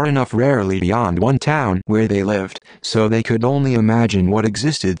traveled far enough, rarely beyond one town where they lived, so they could only imagine what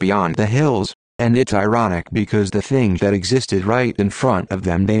existed beyond the hills. And it's ironic because the thing that existed right in front of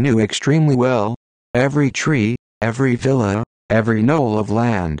them they knew extremely well. Every tree, every villa, every knoll of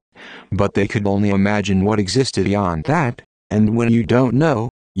land. But they could only imagine what existed beyond that, and when you don't know,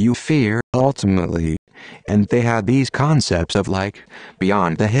 you fear, ultimately. And they had these concepts of like,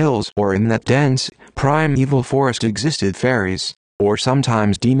 beyond the hills or in that dense, primeval forest existed fairies, or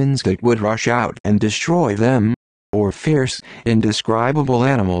sometimes demons that would rush out and destroy them, or fierce, indescribable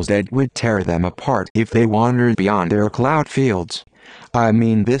animals that would tear them apart if they wandered beyond their cloud fields. I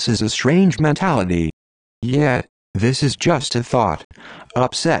mean, this is a strange mentality. Yet, this is just a thought.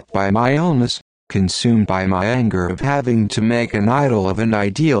 Upset by my illness, consumed by my anger of having to make an idol of an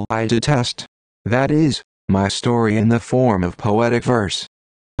ideal I detest. That is, my story in the form of poetic verse.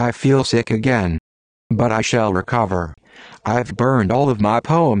 I feel sick again. But I shall recover. I've burned all of my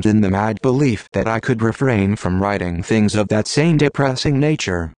poems in the mad belief that I could refrain from writing things of that same depressing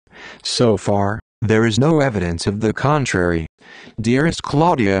nature. So far, there is no evidence of the contrary. Dearest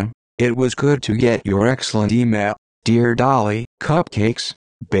Claudia, it was good to get your excellent email. Dear Dolly, cupcakes,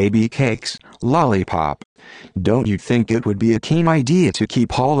 baby cakes, lollipop. Don't you think it would be a keen idea to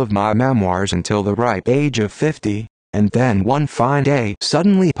keep all of my memoirs until the ripe age of 50, and then one fine day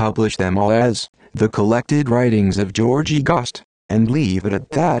suddenly publish them all as the collected writings of George Gust, and leave it at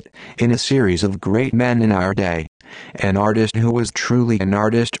that, in a series of great men in our day? An artist who was truly an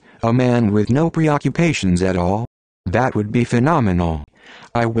artist, a man with no preoccupations at all? That would be phenomenal.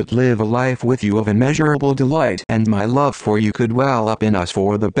 I would live a life with you of immeasurable delight, and my love for you could well up in us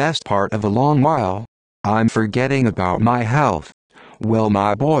for the best part of a long while. I'm forgetting about my health. Well,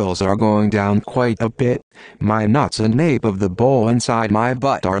 my boils are going down quite a bit. My nuts and nape of the bowl inside my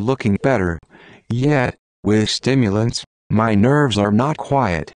butt are looking better. Yet, with stimulants, my nerves are not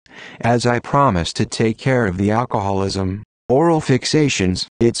quiet. As I promise to take care of the alcoholism, oral fixations,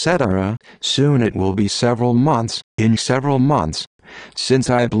 etc., soon it will be several months, since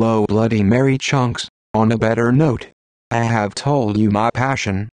I blow Bloody Mary chunks. On a better note, I have told you my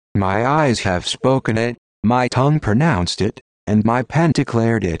passion, my eyes have spoken it, my tongue pronounced it, and my pen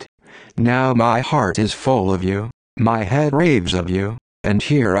declared it. Now my heart is full of you, my head raves of you, and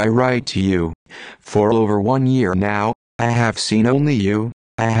here I write to you. For over 1 year now, I have seen only you,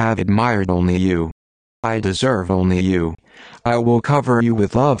 I have admired only you. I deserve only you. I will cover you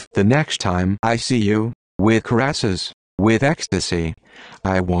with love the next time I see you, with caresses, with ecstasy.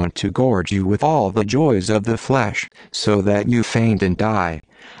 I want to gorge you with all the joys of the flesh, so that you faint and die.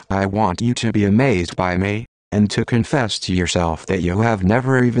 I want you to be amazed by me, and to confess to yourself that you have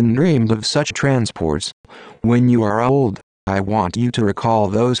never even dreamed of such transports. When you are old, I want you to recall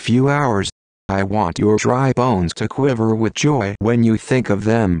those few hours. I want your dry bones to quiver with joy when you think of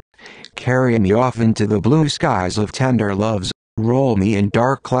them. Carry me off into the blue skies of tender love's Roll me in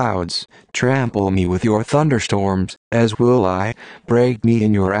dark clouds, trample me with your thunderstorms, as will I, break me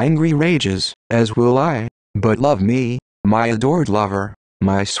in your angry rages, as will I, but love me, my adored lover,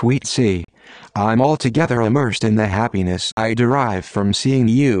 my sweet sea. I'm altogether immersed in the happiness I derive from seeing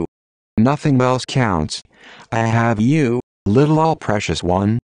you. Nothing else counts. I have you, little all-precious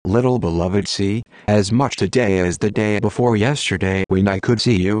one, little beloved sea, as much today as the day before yesterday when I could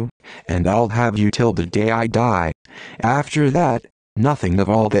see you, and I'll have you till the day I die. After that, nothing of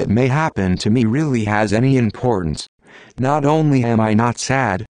all that may happen to me really has any importance. Not only am I not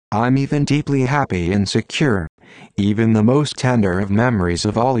sad, I'm even deeply happy and secure. Even the most tender of memories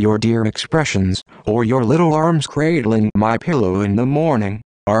of all your dear expressions, or your little arms cradling my pillow in the morning,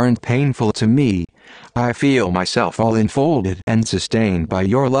 aren't painful to me. I feel myself all enfolded and sustained by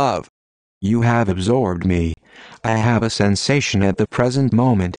your love. You have absorbed me. I have a sensation at the present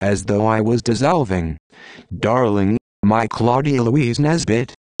moment as though I was dissolving. Darling, my Claudia Louise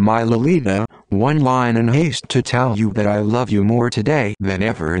Nesbit, my Lolita, one line in haste to tell you that I love you more today than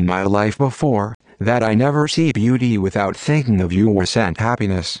ever in my life before, that I never see beauty without thinking of you or scent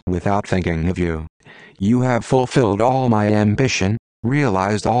happiness without thinking of you. You have fulfilled all my ambition,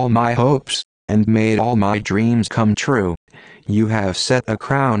 realized all my hopes, and made all my dreams come true. You have set a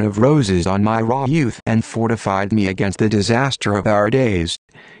crown of roses on my raw youth and fortified me against the disaster of our days.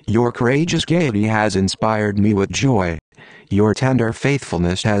 Your courageous gaiety has inspired me with joy. Your tender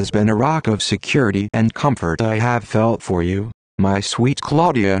faithfulness has been a rock of security and comfort I have felt for you, my sweet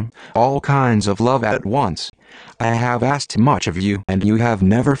Claudia, all kinds of love at once. I have asked much of you and you have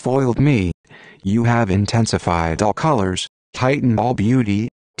never foiled me. You have intensified all colors, heightened all beauty,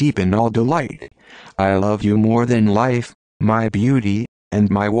 deepened all delight. I love you more than life, my beauty, and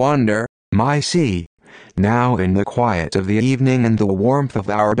my wonder, my sea. Now in the quiet of the evening and the warmth of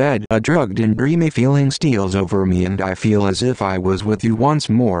our bed, a drugged and dreamy feeling steals over me and I feel as if I was with you once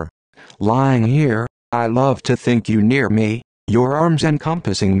more. Lying here, I love to think you near me, your arms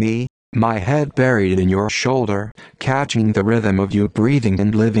encompassing me, my head buried in your shoulder, catching the rhythm of you breathing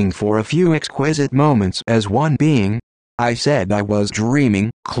and living for a few exquisite moments as one being. I said I was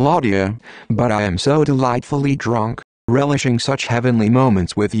dreaming, Claudia, but I am so delightfully drunk, relishing such heavenly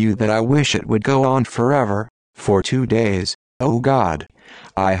moments with you that I wish it would go on forever, for 2 days, oh God.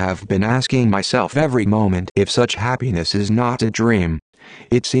 I have been asking myself every moment if such happiness is not a dream.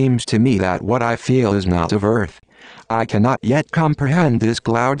 It seems to me that what I feel is not of earth. I cannot yet comprehend this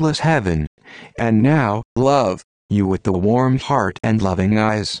cloudless heaven. And now, love, you with the warm heart and loving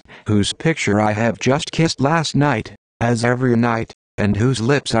eyes, whose picture I have just kissed last night, as every night, and whose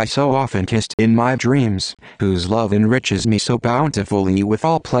lips I so often kissed in my dreams, whose love enriches me so bountifully with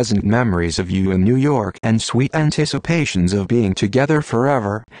all pleasant memories of you in New York and sweet anticipations of being together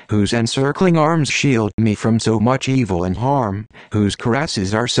forever, whose encircling arms shield me from so much evil and harm, whose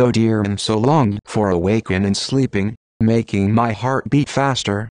caresses are so dear and so longed for awaken and sleeping, making my heart beat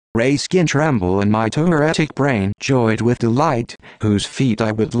faster, race skin tremble and my thoracic brain joyed with delight, whose feet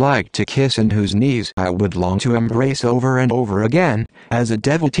I would like to kiss and whose knees I would long to embrace over and over again, as a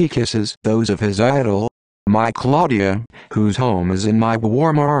devotee kisses those of his idol, my Claudia, whose home is in my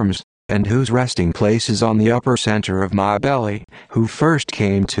warm arms, and whose resting place is on the upper center of my belly, who first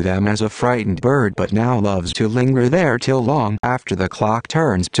came to them as a frightened bird but now loves to linger there till long after the clock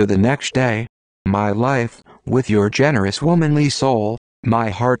turns to the next day. My life, with your generous womanly soul,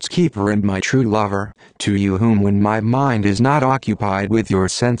 my heart's keeper and my true lover, to you whom when my mind is not occupied with your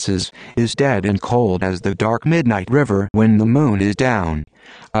senses, is dead and cold as the dark midnight river when the moon is down.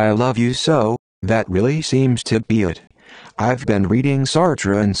 I love you so, that really seems to be it. I've been reading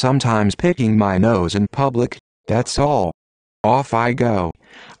Sartre and sometimes picking my nose in public, that's all. Off I go.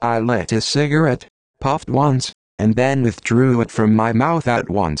 I lit a cigarette, puffed once, and then withdrew it from my mouth at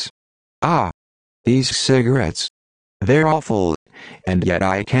once. Ah! These cigarettes. They're awful. And yet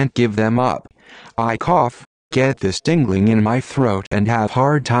I can't give them up. I cough, get this tingling in my throat and have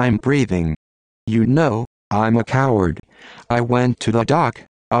hard time breathing. You know, I'm a coward. I went to the doc,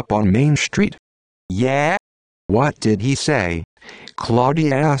 up on Main Street. Yeah? What did he say?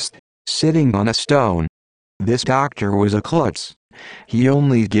 Claudia asked, sitting on a stone. This doctor was a klutz. He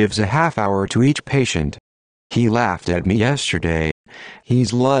only gives a half hour to each patient. He laughed at me yesterday.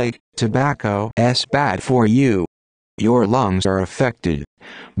 He's like, tobacco's bad for you. Your lungs are affected.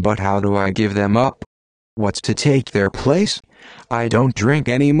 But how do I give them up? What's to take their place? I don't drink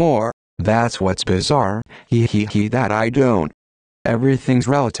anymore, that's what's bizarre, that I don't. Everything's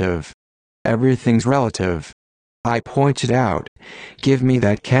relative. Everything's relative. I pointed out. Give me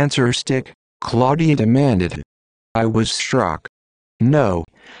that cancer stick, Claudia demanded. I was struck. No,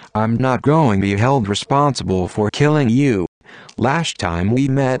 I'm not going to be held responsible for killing you. Last time we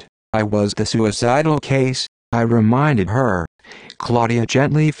met, I was the suicidal case, I reminded her. Claudia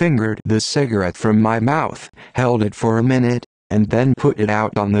gently fingered the cigarette from my mouth, held it for a minute, and then put it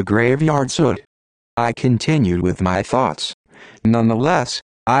out on the graveyard soot. I continued with my thoughts. Nonetheless,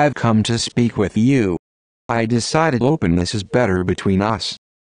 I've come to speak with you. I decided openness is better between us.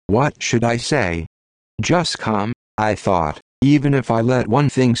 What should I say? Just come, I thought. Even if I let one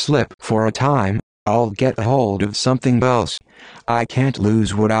thing slip for a time, I'll get a hold of something else. I can't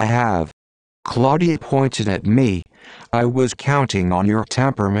lose what I have. Claudia pointed at me. I was counting on your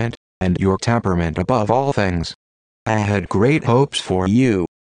temperament, and your temperament above all things. I had great hopes for you.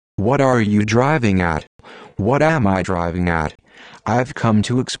 What are you driving at? What am I driving at? I've come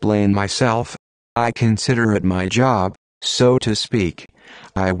to explain myself. I consider it my job, so to speak.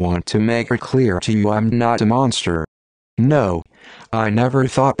 I want to make it clear to you I'm not a monster. No, I never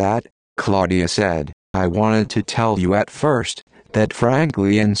thought that, Claudia said. I wanted to tell you at first, that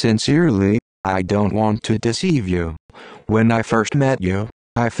frankly and sincerely, I don't want to deceive you. When I first met you,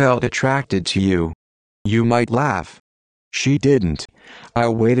 I felt attracted to you. You might laugh. She didn't. I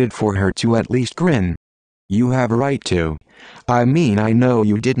waited for her to at least grin. You have a right to. I mean, I know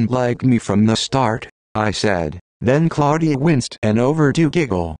you didn't like me from the start, I said. Then Claudia winced an overdue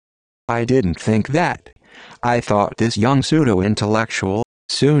giggle. I didn't think that. I thought this young pseudo-intellectual,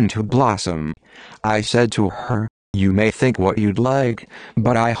 soon to blossom. I said to her, you may think what you'd like,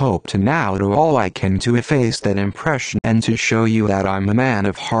 but I hope to now do all I can to efface that impression and to show you that I'm a man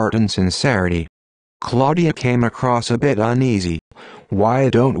of heart and sincerity. Claudia came across a bit uneasy. Why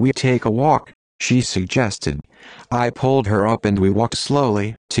don't we take a walk? She suggested. I pulled her up and we walked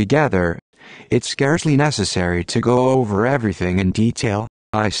slowly, together. It's scarcely necessary to go over everything in detail,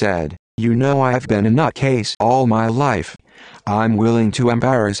 I said. You know I've been a nutcase all my life. I'm willing to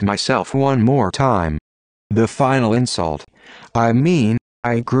embarrass myself one more time. The final insult. I mean,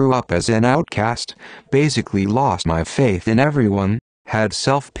 I grew up as an outcast, basically lost my faith in everyone, had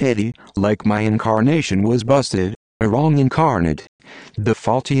self-pity, like my incarnation was busted, a wrong incarnate. The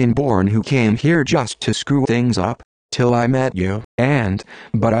faulty inborn who came here just to screw things up, till I met you,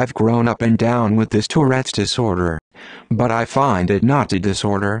 but I've grown up and down with this Tourette's disorder. But I find it not a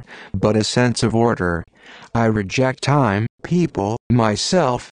disorder, but a sense of order. I reject time, people,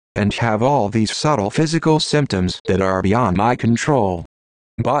 myself, and have all these subtle physical symptoms that are beyond my control.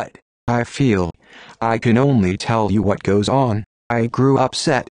 But, I feel, I can only tell you what goes on. I grew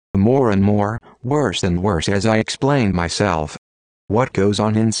upset, more and more, worse and worse as I explained myself. What goes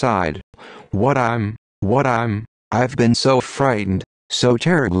on inside? I've been so frightened, so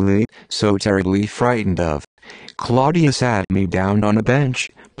terribly frightened of. Claudia sat me down on a bench,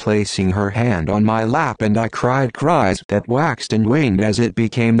 placing her hand on my lap, and I cried cries that waxed and waned as it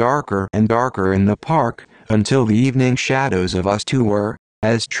became darker and darker in the park, until the evening shadows of us two were,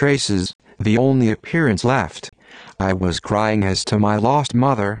 as traces, the only appearance left. I was crying as to my lost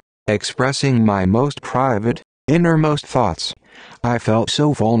mother, expressing my most private, innermost thoughts. I felt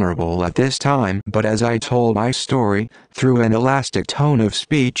so vulnerable at this time, but as I told my story, through an elastic tone of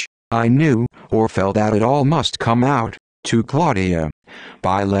speech, I knew, or felt that it all must come out, to Claudia.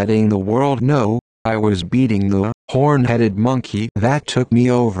 By letting the world know, I was beating the horn-headed monkey that took me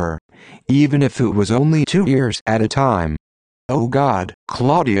over, even if it was only 2 years at a time. Oh God,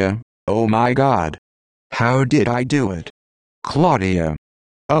 Claudia, oh my God. How did I do it? Claudia.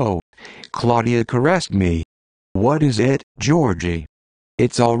 Oh. Claudia caressed me. What is it, Georgie?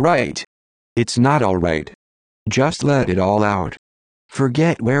 It's all right. It's not all right. Just let it all out.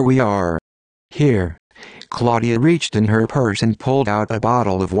 Forget where we are. Here. Claudia reached in her purse and pulled out a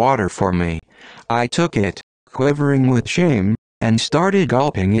bottle of water for me. I took it, quivering with shame, and started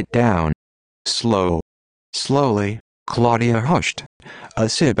gulping it down. Slowly, Claudia hushed. A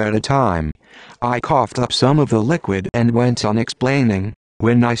sip at a time. I coughed up some of the liquid and went on explaining.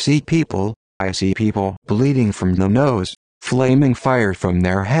 When I see people bleeding from the nose, flaming fire from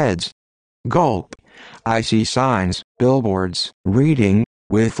their heads. Gulp. I see signs, billboards, reading,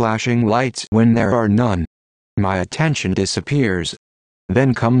 with flashing lights when there are none. My attention disappears.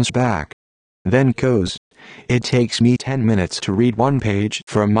 Then comes back. Then goes. It takes me 10 minutes to read one page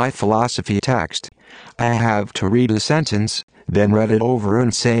from my philosophy text. I have to read a sentence, then read it over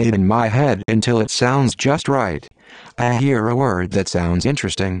and say it in my head until it sounds just right. I hear a word that sounds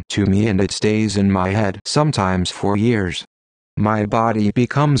interesting to me and it stays in my head sometimes for years. My body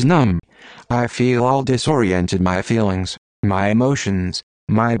becomes numb. I feel all disoriented. My feelings, my emotions,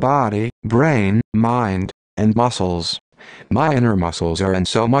 my body, brain, mind, and muscles. My inner muscles are in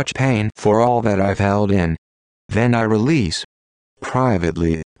so much pain for all that I've held in. Then I release.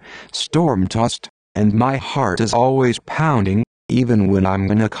 Privately. Storm-tossed, and my heart is always pounding, even when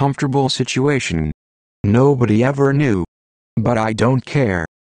I'm in a comfortable situation. Nobody ever knew. But I don't care.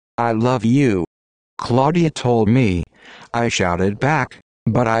 I love you. Claudia told me. I shouted back,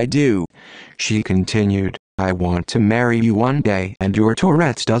 but I do. She continued, I want to marry you one day and your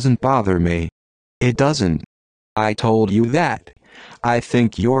Tourette's doesn't bother me. It doesn't. I told you that. I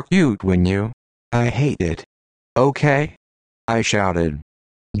think you're cute when you. I hate it. Okay? I shouted.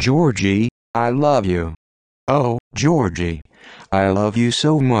 Georgie, I love you. Oh, Georgie. I love you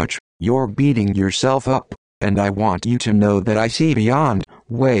so much, you're beating yourself up, and I want you to know that I see beyond,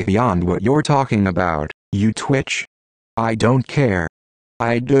 way beyond what you're talking about, you twitch. I don't care.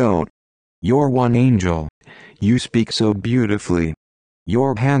 I don't. You're one angel. You speak so beautifully.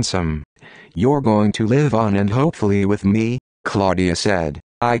 You're handsome. You're going to live on and hopefully with me, Claudia said.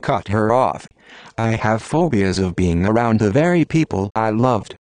 I cut her off. I have phobias of being around the very people I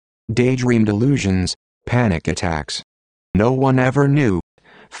loved. Daydream delusions, panic attacks. No one ever knew.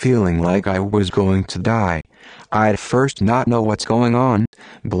 Feeling like I was going to die. I'd first not know what's going on,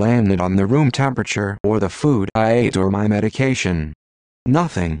 blame it on the room temperature or the food I ate or my medication.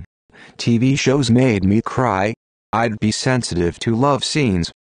 Nothing. TV shows made me cry. I'd be sensitive to love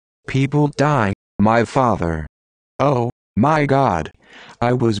scenes. People die, my father. Oh, my God.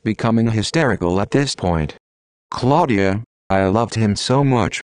 I was becoming hysterical at this point. Claudia, I loved him so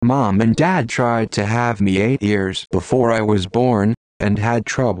much. Mom and Dad tried to have me 8 years before I was born, and had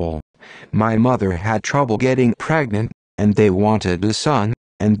trouble. My mother had trouble getting pregnant, and they wanted a son,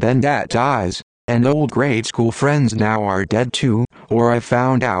 and then Dad dies, and old grade school friends now are dead too, or I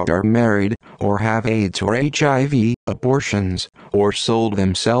found out are married, or have AIDS or HIV, abortions, or sold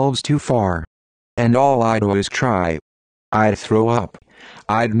themselves too far. And all I'd do is cry. I'd throw up.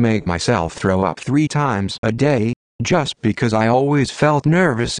 I'd make myself throw up 3 times a day, just because I always felt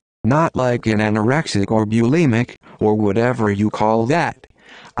nervous, not like an anorexic or bulimic, or whatever you call that.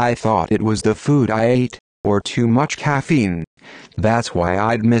 I thought it was the food I ate, or too much caffeine. That's why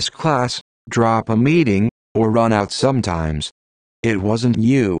I'd miss class, drop a meeting, or run out sometimes. It wasn't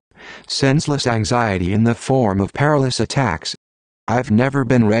you. Senseless anxiety in the form of perilous attacks. I've never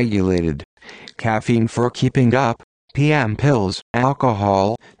been regulated. Caffeine for keeping up, PM pills,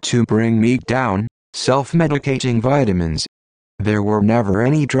 alcohol, to bring me down, self-medicating vitamins. There were never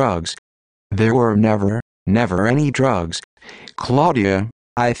any drugs. There were never any drugs. Claudia,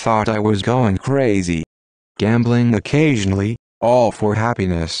 I thought I was going crazy. Gambling occasionally, all for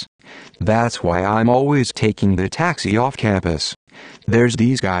happiness. That's why I'm always taking the taxi off campus. There's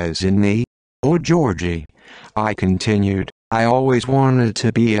these guys in me. Oh Georgie. I continued, I always wanted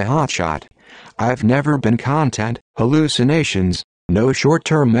to be a hotshot. I've never been content, hallucinations, no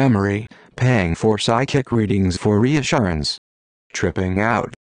short-term memory, paying for psychic readings for reassurance. Tripping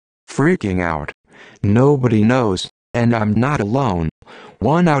out. Freaking out. Nobody knows, and I'm not alone.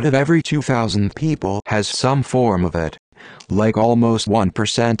 1 out of every 2,000 people has some form of it. Like almost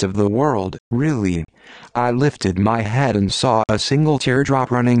 1% of the world, really. I lifted my head and saw a single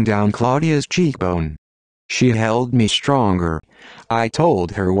teardrop running down Claudia's cheekbone. She held me stronger. I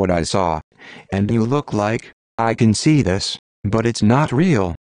told her what I saw. And you look like, I can see this, but it's not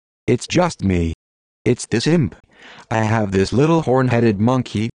real. It's just me. It's this imp. I have this little horn-headed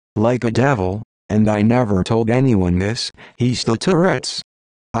monkey, like a devil, and I never told anyone this, he's the Tourette's.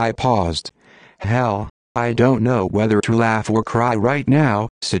 I paused. Hell, I don't know whether to laugh or cry right now.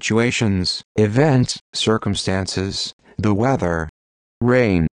 Situations, events, circumstances, the weather,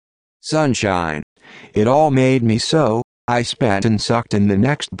 rain, sunshine. It all made me so. I spat and sucked in the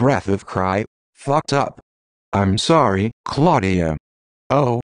next breath of cry. Fucked up. I'm sorry, Claudia.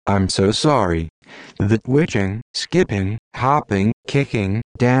 Oh, I'm so sorry. The twitching, skipping, hopping, kicking,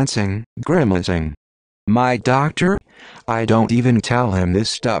 dancing, grimacing. My doctor? I don't even tell him this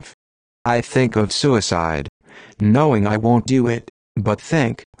stuff. I think of suicide. Knowing I won't do it, but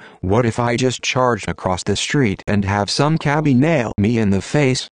think, what if I just charged across the street and have some cabbie nail me in the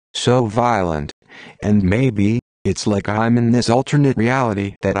face, so violent. And maybe, it's like I'm in this alternate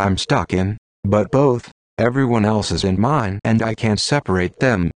reality that I'm stuck in, but both, everyone else is in mine and I can't separate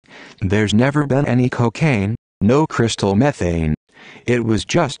them. There's never been any cocaine, no crystal methane. It was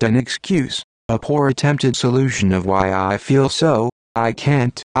just an excuse, a poor attempted solution of why I feel so. I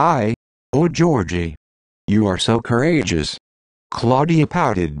can't. Oh Georgie. You are so courageous. Claudia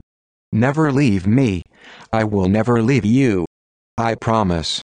pouted. Never leave me. I will never leave you. I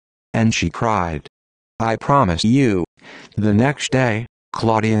promise. And she cried. I promise you. The next day,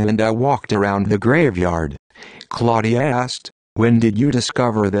 Claudia and I walked around the graveyard. Claudia asked, when did you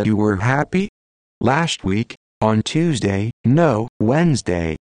discover that you were happy? Last week, on Tuesday, no,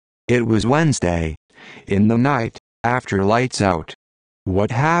 Wednesday. It was Wednesday. In the night, After lights out.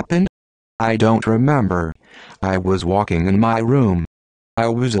 What happened? I don't remember. I was walking in my room. I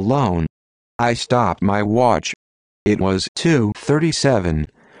was alone. I stopped my watch. It was 2:37.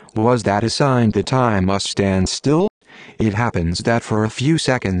 Was that a sign the time must stand still? It happens that for a few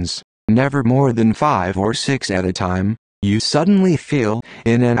seconds, never more than 5 or 6 at a time, you suddenly feel,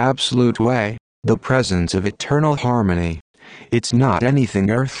 in an absolute way, the presence of eternal harmony. It's not anything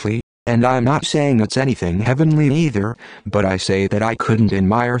earthly, and I'm not saying it's anything heavenly either, but I say that I couldn't in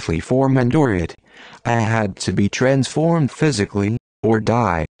my earthly form endure it. I had to be transformed physically, or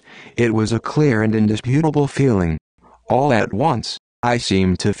die. It was a clear and indisputable feeling. All at once, I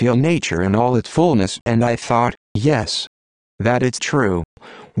seemed to feel nature in all its fullness, and I thought, yes, that it's true.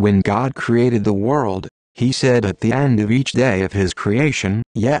 When God created the world, He said at the end of each day of His creation,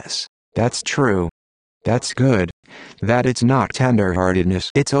 yes, that's true. That's good. That it's not tenderheartedness,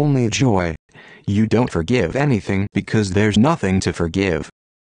 it's only joy. You don't forgive anything because there's nothing to forgive.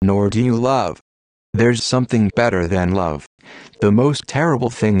 Nor do you love. There's something better than love. The most terrible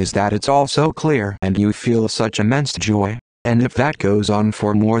thing is that it's all so clear and you feel such immense joy, and if that goes on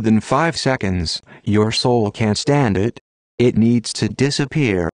for more than 5 seconds, your soul can't stand it. It needs to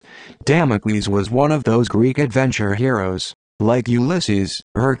disappear. Damocles was one of those Greek adventure heroes, like Ulysses,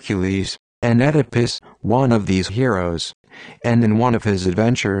 Hercules, and Oedipus, one of these heroes. And in one of his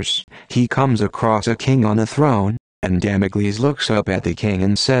adventures, he comes across a king on a throne, and Damocles looks up at the king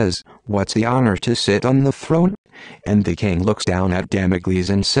and says, "What's the honor to sit on the throne?" And the king looks down at Damocles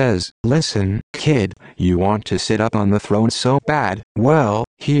and says, "Listen, kid, you want to sit up on the throne so bad, well,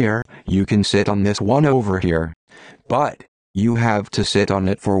 here, you can sit on this one over here. But you have to sit on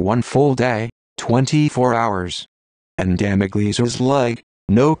it for one full day, 24 hours. And Damocles is like,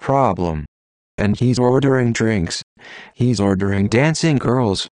 "No problem." And he's ordering drinks. He's ordering dancing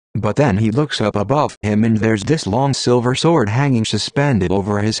girls. But then he looks up above him and there's this long silver sword hanging suspended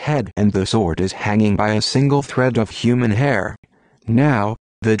over his head, and the sword is hanging by a single thread of human hair. Now,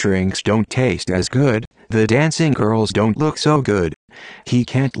 the drinks don't taste as good, the dancing girls don't look so good. He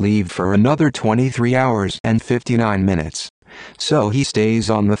can't leave for another 23 hours and 59 minutes. So he stays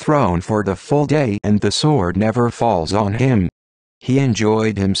on the throne for the full day and the sword never falls on him. He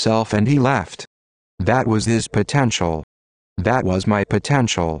enjoyed himself and he left. That was his potential. That was my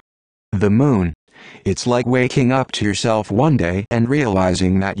potential. The moon. It's like waking up to yourself one day and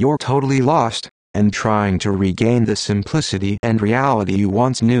realizing that you're totally lost, and trying to regain the simplicity and reality you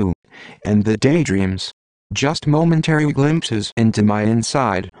once knew. And the daydreams. Just momentary glimpses into my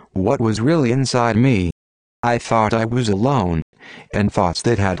inside, what was really inside me. I thought I was alone, and thoughts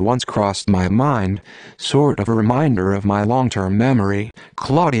that had once crossed my mind, sort of a reminder of my long-term memory.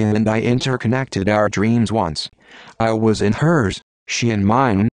 Claudia and I interconnected our dreams once. I was in hers, she in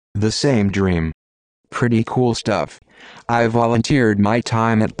mine, the same dream. Pretty cool stuff. I volunteered my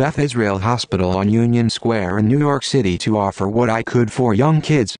time at Beth Israel Hospital on Union Square in New York City to offer what I could for young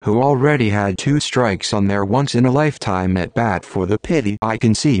kids who already had 2 strikes on their once-in-a-lifetime at bat for the pity I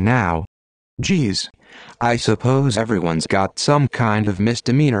can see now. Geez. I suppose everyone's got some kind of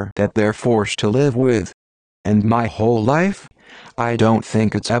misdemeanor that they're forced to live with. And my whole life? I don't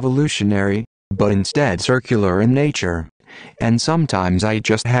think it's evolutionary, but instead circular in nature. And sometimes I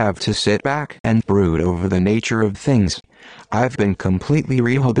just have to sit back and brood over the nature of things. I've been completely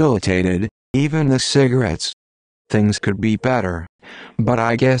rehabilitated, even the cigarettes. Things could be better. But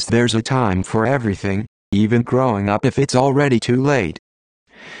I guess there's a time for everything, even growing up if it's already too late.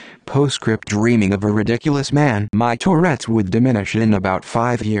 Postscript: dreaming of a ridiculous man. My Tourette's would diminish in about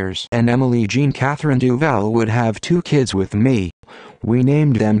 5 years, and Emily Jean Catherine Duval would have 2 kids with me. We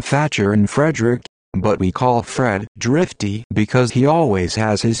named them Thatcher and Frederick, but we call Fred Drifty because he always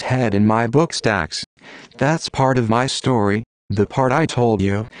has his head in my book stacks. That's part of my story, the part I told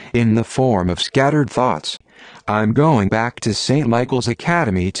you, in the form of scattered thoughts. I'm going back to St. Michael's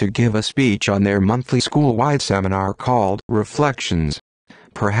Academy to give a speech on their monthly school-wide seminar called Reflections.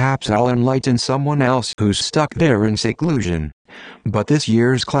 Perhaps I'll enlighten someone else who's stuck there in seclusion. But this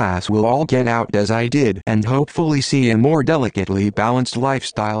year's class will all get out as I did and hopefully see a more delicately balanced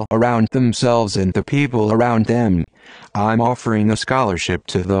lifestyle around themselves and the people around them. I'm offering a scholarship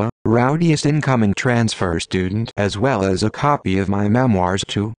to the rowdiest incoming transfer student as well as a copy of my memoirs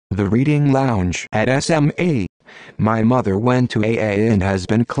to the Reading Lounge at SMA. My mother went to AA and has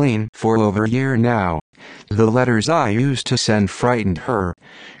been clean for over a year now. The letters I used to send frightened her.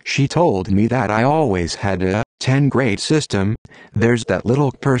 She told me that I always had a 10-grade system. There's that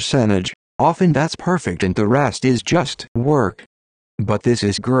little percentage, often that's perfect and the rest is just work. But this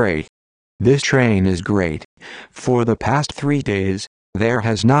is great. This train is great. For the past 3 days, there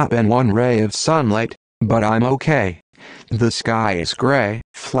has not been one ray of sunlight. but I'm okay. The sky is gray,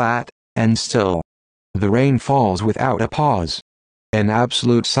 flat, and still. The rain falls without a pause. In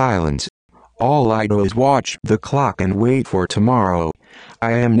absolute silence. All I do is watch the clock and wait for tomorrow.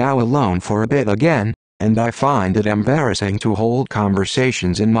 I am now alone for a bit again, and I find it embarrassing to hold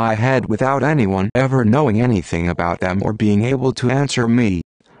conversations in my head without anyone ever knowing anything about them or being able to answer me.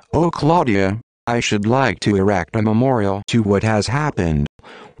 Oh Claudia, I should like to erect a memorial to what has happened.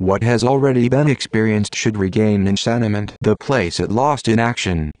 What has already been experienced should regain in sentiment the place it lost in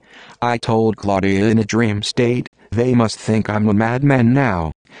action. I told Claudia in a dream state, they must think I'm a madman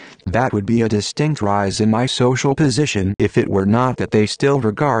now. That would be a distinct rise in my social position if it were not that they still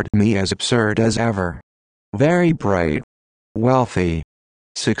regard me as absurd as ever. Very bright. Wealthy.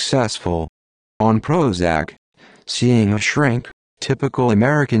 Successful. On Prozac. Seeing a shrink. Typical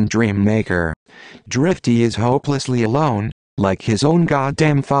American dream maker. Drifty is hopelessly alone, like his own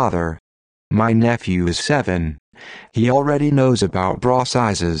goddamn father. My nephew is 7. He already knows about bra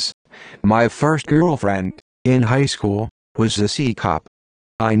sizes. My first girlfriend, in high school, was a C-cup.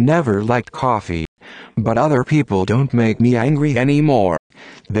 I never liked coffee. But other people don't make me angry anymore.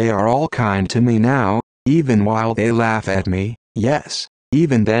 They are all kind to me now, even while they laugh at me. Yes,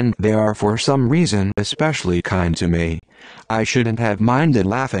 even then they are for some reason especially kind to me. I shouldn't have minded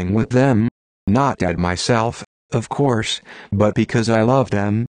laughing with them. Not at myself, of course, but because I love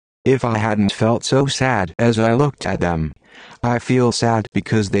them. If I hadn't felt so sad as I looked at them. I feel sad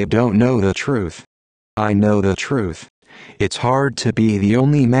because they don't know the truth. I know the truth. It's hard to be the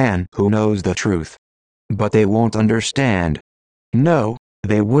only man who knows the truth. But they won't understand. No,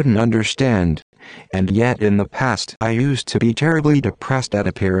 they wouldn't understand. And yet in the past I used to be terribly depressed at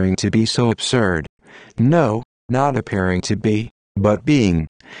appearing to be so absurd. No, not appearing to be, but being.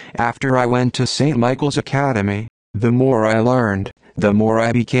 After I went to St. Michael's Academy, the more I learned, the more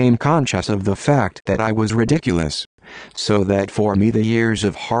I became conscious of the fact that I was ridiculous. So that for me the years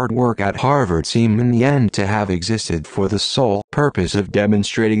of hard work at Harvard seem in the end to have existed for the sole purpose of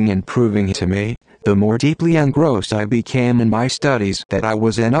demonstrating and proving to me, the more deeply engrossed I became in my studies, that I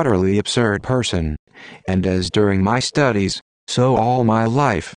was an utterly absurd person. And as during my studies, so all my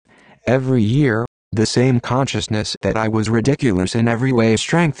life. Every year, the same consciousness that I was ridiculous in every way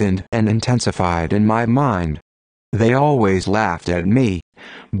strengthened and intensified in my mind. They always laughed at me,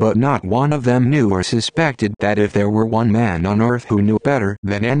 but not one of them knew or suspected that if there were one man on earth who knew better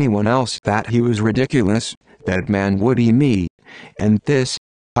than anyone else that he was ridiculous, that man would be me. And this,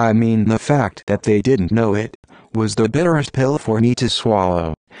 I mean the fact that they didn't know it, was the bitterest pill for me to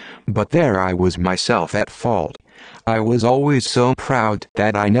swallow. But there I was myself at fault. I was always so proud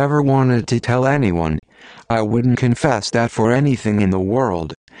that I never wanted to tell anyone. I wouldn't confess that for anything in the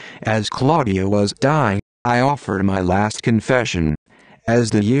world. As Claudia was dying, I offered my last confession.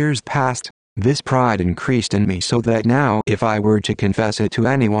 As the years passed, this pride increased in me so that now if I were to confess it to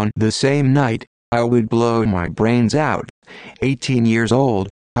anyone the same night, I would blow my brains out. 18 years old,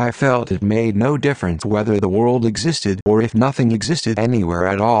 I felt it made no difference whether the world existed or if nothing existed anywhere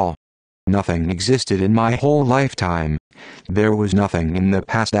at all. Nothing existed in my whole lifetime. There was nothing in the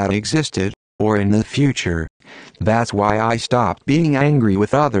past that existed, or in the future. That's why I stopped being angry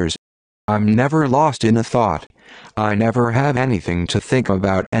with others. I'm never lost in a thought. I never have anything to think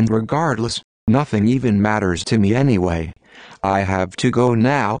about, and regardless, nothing even matters to me anyway. I have to go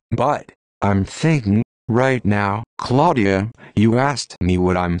now, but I'm thinking, right now. Claudia, you asked me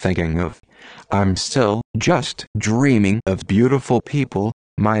what I'm thinking of. I'm still just dreaming of beautiful people.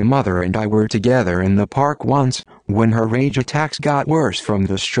 My mother and I were together in the park once, when her rage attacks got worse from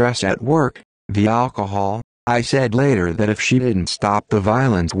the stress at work, the alcohol. I said later that if she didn't stop the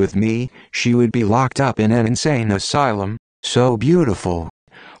violence with me, she would be locked up in an insane asylum. So beautiful.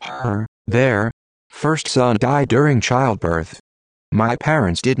 Their first son died during childbirth. My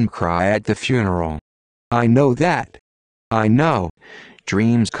parents didn't cry at the funeral. I know that. I know.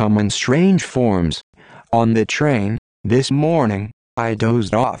 Dreams come in strange forms. On the train, this morning, I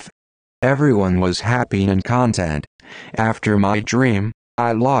dozed off. Everyone was happy and content. After my dream,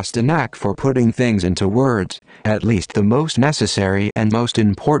 I lost a knack for putting things into words, at least the most necessary and most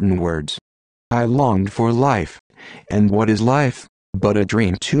important words. I longed for life. And what is life, but a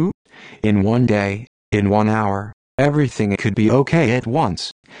dream too? In one day, in 1 hour, everything could be okay at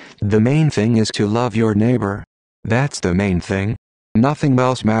once. The main thing is to love your neighbor. That's the main thing. Nothing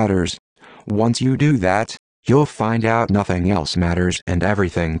else matters. Once you do that, you'll find out nothing else matters and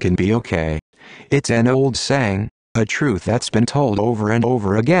everything can be okay. It's an old saying. A truth that's been told over and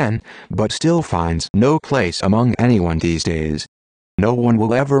over again, but still finds no place among anyone these days. No one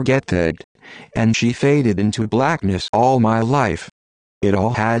will ever get that. And she faded into blackness all my life. It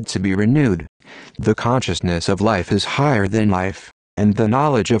all had to be renewed. The consciousness of life is higher than life, and the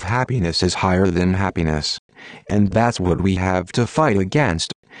knowledge of happiness is higher than happiness. And that's what we have to fight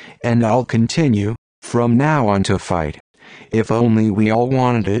against. And I'll continue, from now on, to fight. If only we all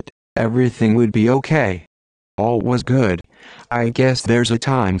wanted it, everything would be okay. All was good. I guess there's a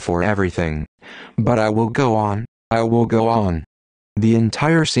time for everything. But I will go on, I will go on. The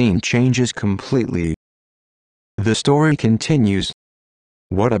entire scene changes completely. The story continues.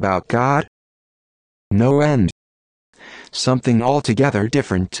 What about God? No end. Something altogether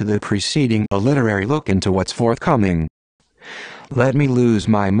different to the preceding, a literary look into what's forthcoming. Let me lose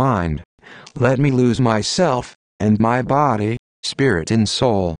my mind. Let me lose myself, and my body, spirit and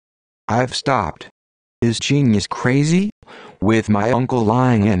soul. I've stopped. Is genius crazy? With my uncle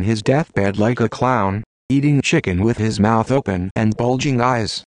lying in his deathbed like a clown, eating chicken with his mouth open and bulging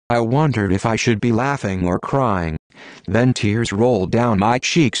eyes, I wondered if I should be laughing or crying. Then tears rolled down my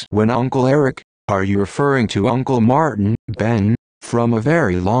cheeks when Uncle Eric, are you referring to Uncle Martin, Ben, from a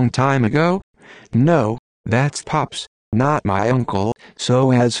very long time ago? No, that's Pops, not my uncle.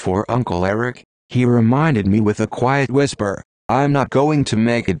 So as for Uncle Eric, he reminded me with a quiet whisper, I'm not going to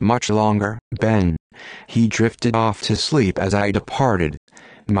make it much longer, Ben. He drifted off to sleep as I departed.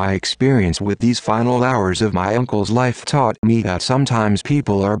 My experience with these final hours of my uncle's life taught me that sometimes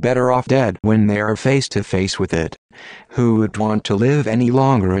people are better off dead when they are face to face with it. Who would want to live any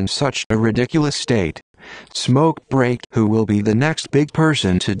longer in such a ridiculous state? Smoke break. Who will be the next big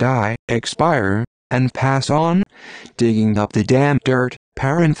person to die, expire, and pass on? Digging up the damn dirt.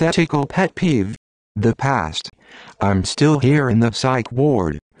 Parenthetical pet peeve. The past. I'm still here in the psych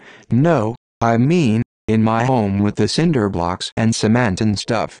ward. No, I mean, in my home with the cinder blocks and cement and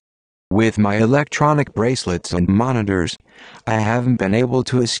stuff. With my electronic bracelets and monitors. I haven't been able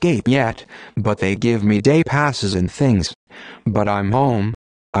to escape yet, but they give me day passes and things. But I'm home.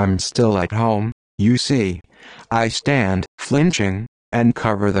 I'm still at home, you see. I stand, flinching, and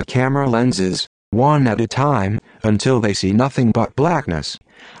cover the camera lenses, one at a time, until they see nothing but blackness.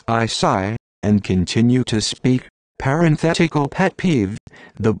 I sigh, and continue to speak. Parenthetical pet peeve.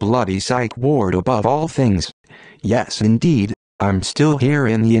 The bloody psych ward above all things. Yes, indeed, I'm still here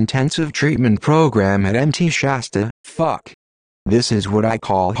in the intensive treatment program at MT Shasta. Fuck. This is what I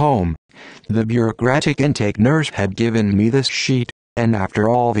call home. The bureaucratic intake nurse had given me this sheet, and after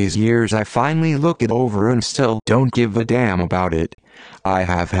all these years I finally look it over and still don't give a damn about it. I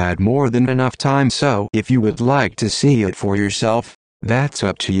have had more than enough time, so if you would like to see it for yourself, that's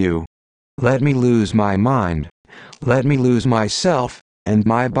up to you. Let me lose my mind. Let me lose myself, and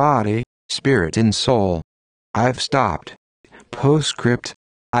my body, spirit and soul. I've stopped. Postscript.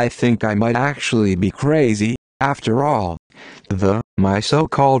 I think I might actually be crazy, after all. The My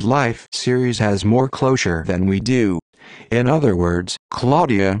So-Called Life series has more closure than we do. In other words,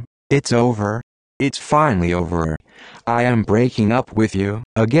 Claudia, it's over. It's finally over. I am breaking up with you,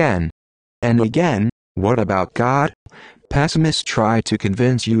 again. And again. What about God? Pessimists try to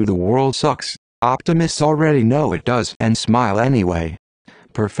convince you the world sucks. Optimists already know it does and smile anyway.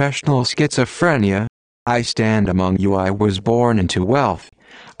 Professional schizophrenia. I stand among you. I was born into wealth.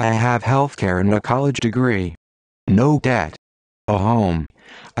 I have healthcare and a college degree. No debt. A home.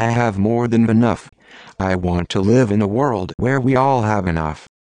 I have more than enough. I want to live in a world where we all have enough.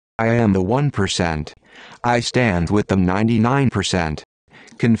 I am the 1%. I stand with the 99%.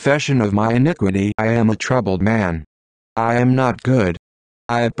 Confession of my iniquity. I am a troubled man. I am not good.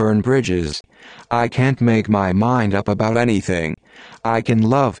 I burn bridges. I can't make my mind up about anything. I can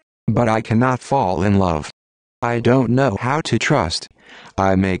love, but I cannot fall in love. I don't know how to trust.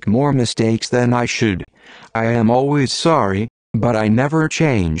 I make more mistakes than I should. I am always sorry, but I never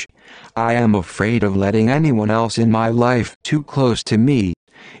change. I am afraid of letting anyone else in my life too close to me.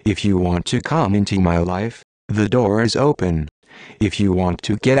 If you want to come into my life, the door is open. If you want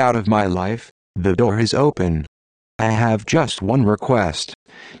to get out of my life, the door is open. I have just one request.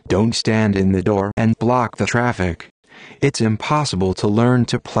 Don't stand in the door and block the traffic. It's impossible to learn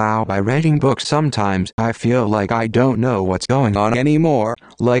to plow by reading books. Sometimes I feel like I don't know what's going on anymore,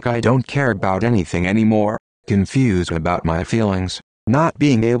 like I don't care about anything anymore, confused about my feelings, not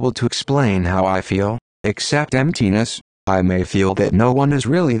being able to explain how I feel, except emptiness. I may feel that no one is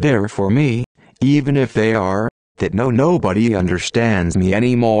really there for me, even if they are, that nobody understands me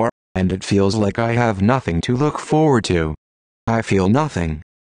anymore, and it feels like I have nothing to look forward to. I feel nothing.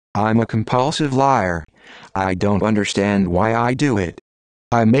 I'm a compulsive liar. I don't understand why I do it.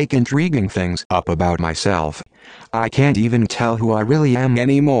 I make intriguing things up about myself. I can't even tell who I really am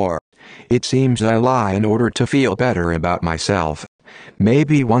anymore. It seems I lie in order to feel better about myself.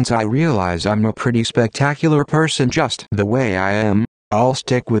 Maybe once I realize I'm a pretty spectacular person just the way I am, I'll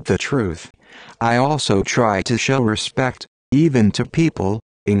stick with the truth. I also try to show respect, even to people,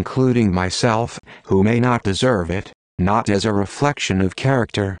 including myself, who may not deserve it, not as a reflection of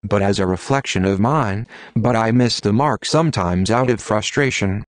character but as a reflection of mine, but I miss the mark sometimes out of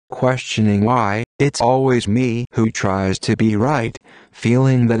frustration, questioning why it's always me who tries to be right,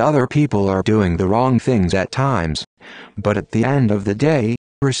 feeling that other people are doing the wrong things at times. But at the end of the day,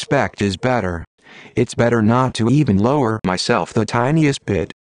 respect is better. It's better not to even lower myself the tiniest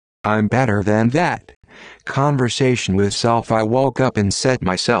bit. I'm better than that. Conversation with self. I woke up and set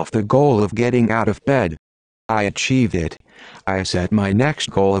myself the goal of getting out of bed. I achieved it. I set my next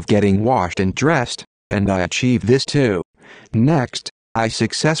goal of getting washed and dressed, and I achieved this too. Next, I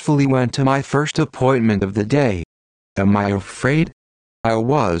successfully went to my first appointment of the day. Am I afraid? I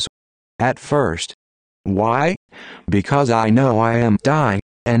was. At first. Why? Because I know I am dying,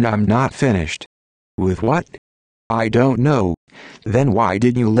 and I'm not finished. With what? I don't know. Then why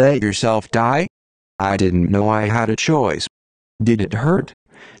did you let yourself die? I didn't know I had a choice. Did it hurt?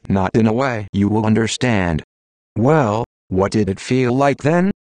 Not in a way you will understand. Well, what did it feel like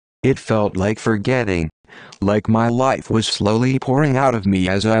then? It felt like forgetting. Like my life was slowly pouring out of me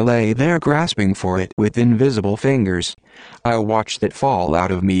as I lay there grasping for it with invisible fingers. I watched it fall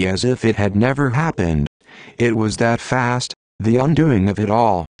out of me as if it had never happened. It was that fast, the undoing of it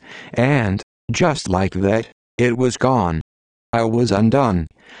all. And, just like that, it was gone. I was undone.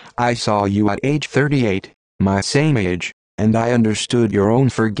 I saw you at age 38, my same age, and I understood your own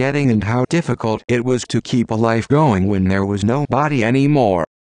forgetting and how difficult it was to keep a life going when there was no body anymore.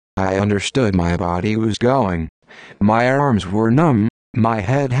 I understood my body was going. My arms were numb, my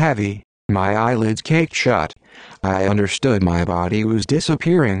head heavy, my eyelids caked shut. I understood my body was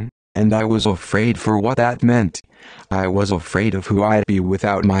disappearing, and I was afraid for what that meant. I was afraid of who I'd be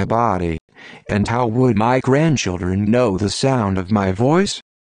without my body. And how would my grandchildren know the sound of my voice?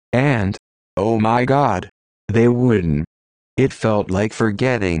 And, oh my God, they wouldn't. It felt like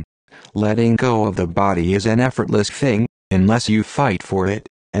forgetting. Letting go of the body is an effortless thing, unless you fight for it,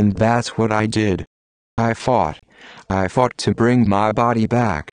 and that's what I did. I fought. I fought to bring my body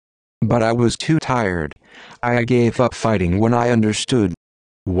back. But I was too tired. I gave up fighting when I understood.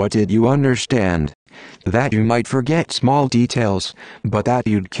 What did you understand? That you might forget small details, but that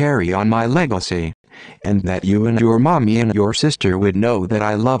you'd carry on my legacy. And that you and your mommy and your sister would know that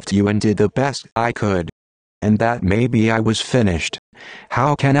I loved you and did the best I could. And that maybe I was finished.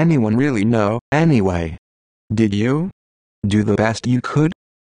 How can anyone really know, anyway? Did you do the best you could?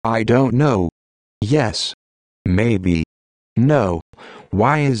 I don't know. Yes. Maybe. No.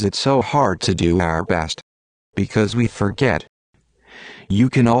 Why is it so hard to do our best? Because we forget. You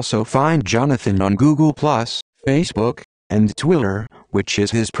can also find Jonathan on Google+, Facebook, and Twitter, which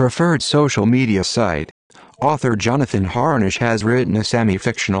is his preferred social media site. Author Jonathan Harnisch has written a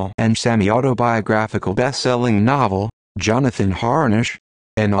semi-fictional and semi-autobiographical best-selling novel, Jonathan Harnisch,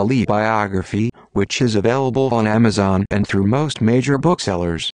 an Ali biography, which is available on Amazon and through most major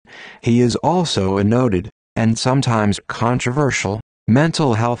booksellers. He is also a noted, and sometimes controversial,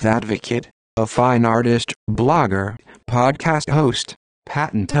 mental health advocate, a fine artist, blogger, podcast host,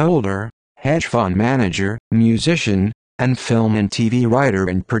 patent holder, hedge fund manager, musician, and film and TV writer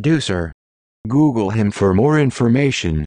and producer. Google him for more information.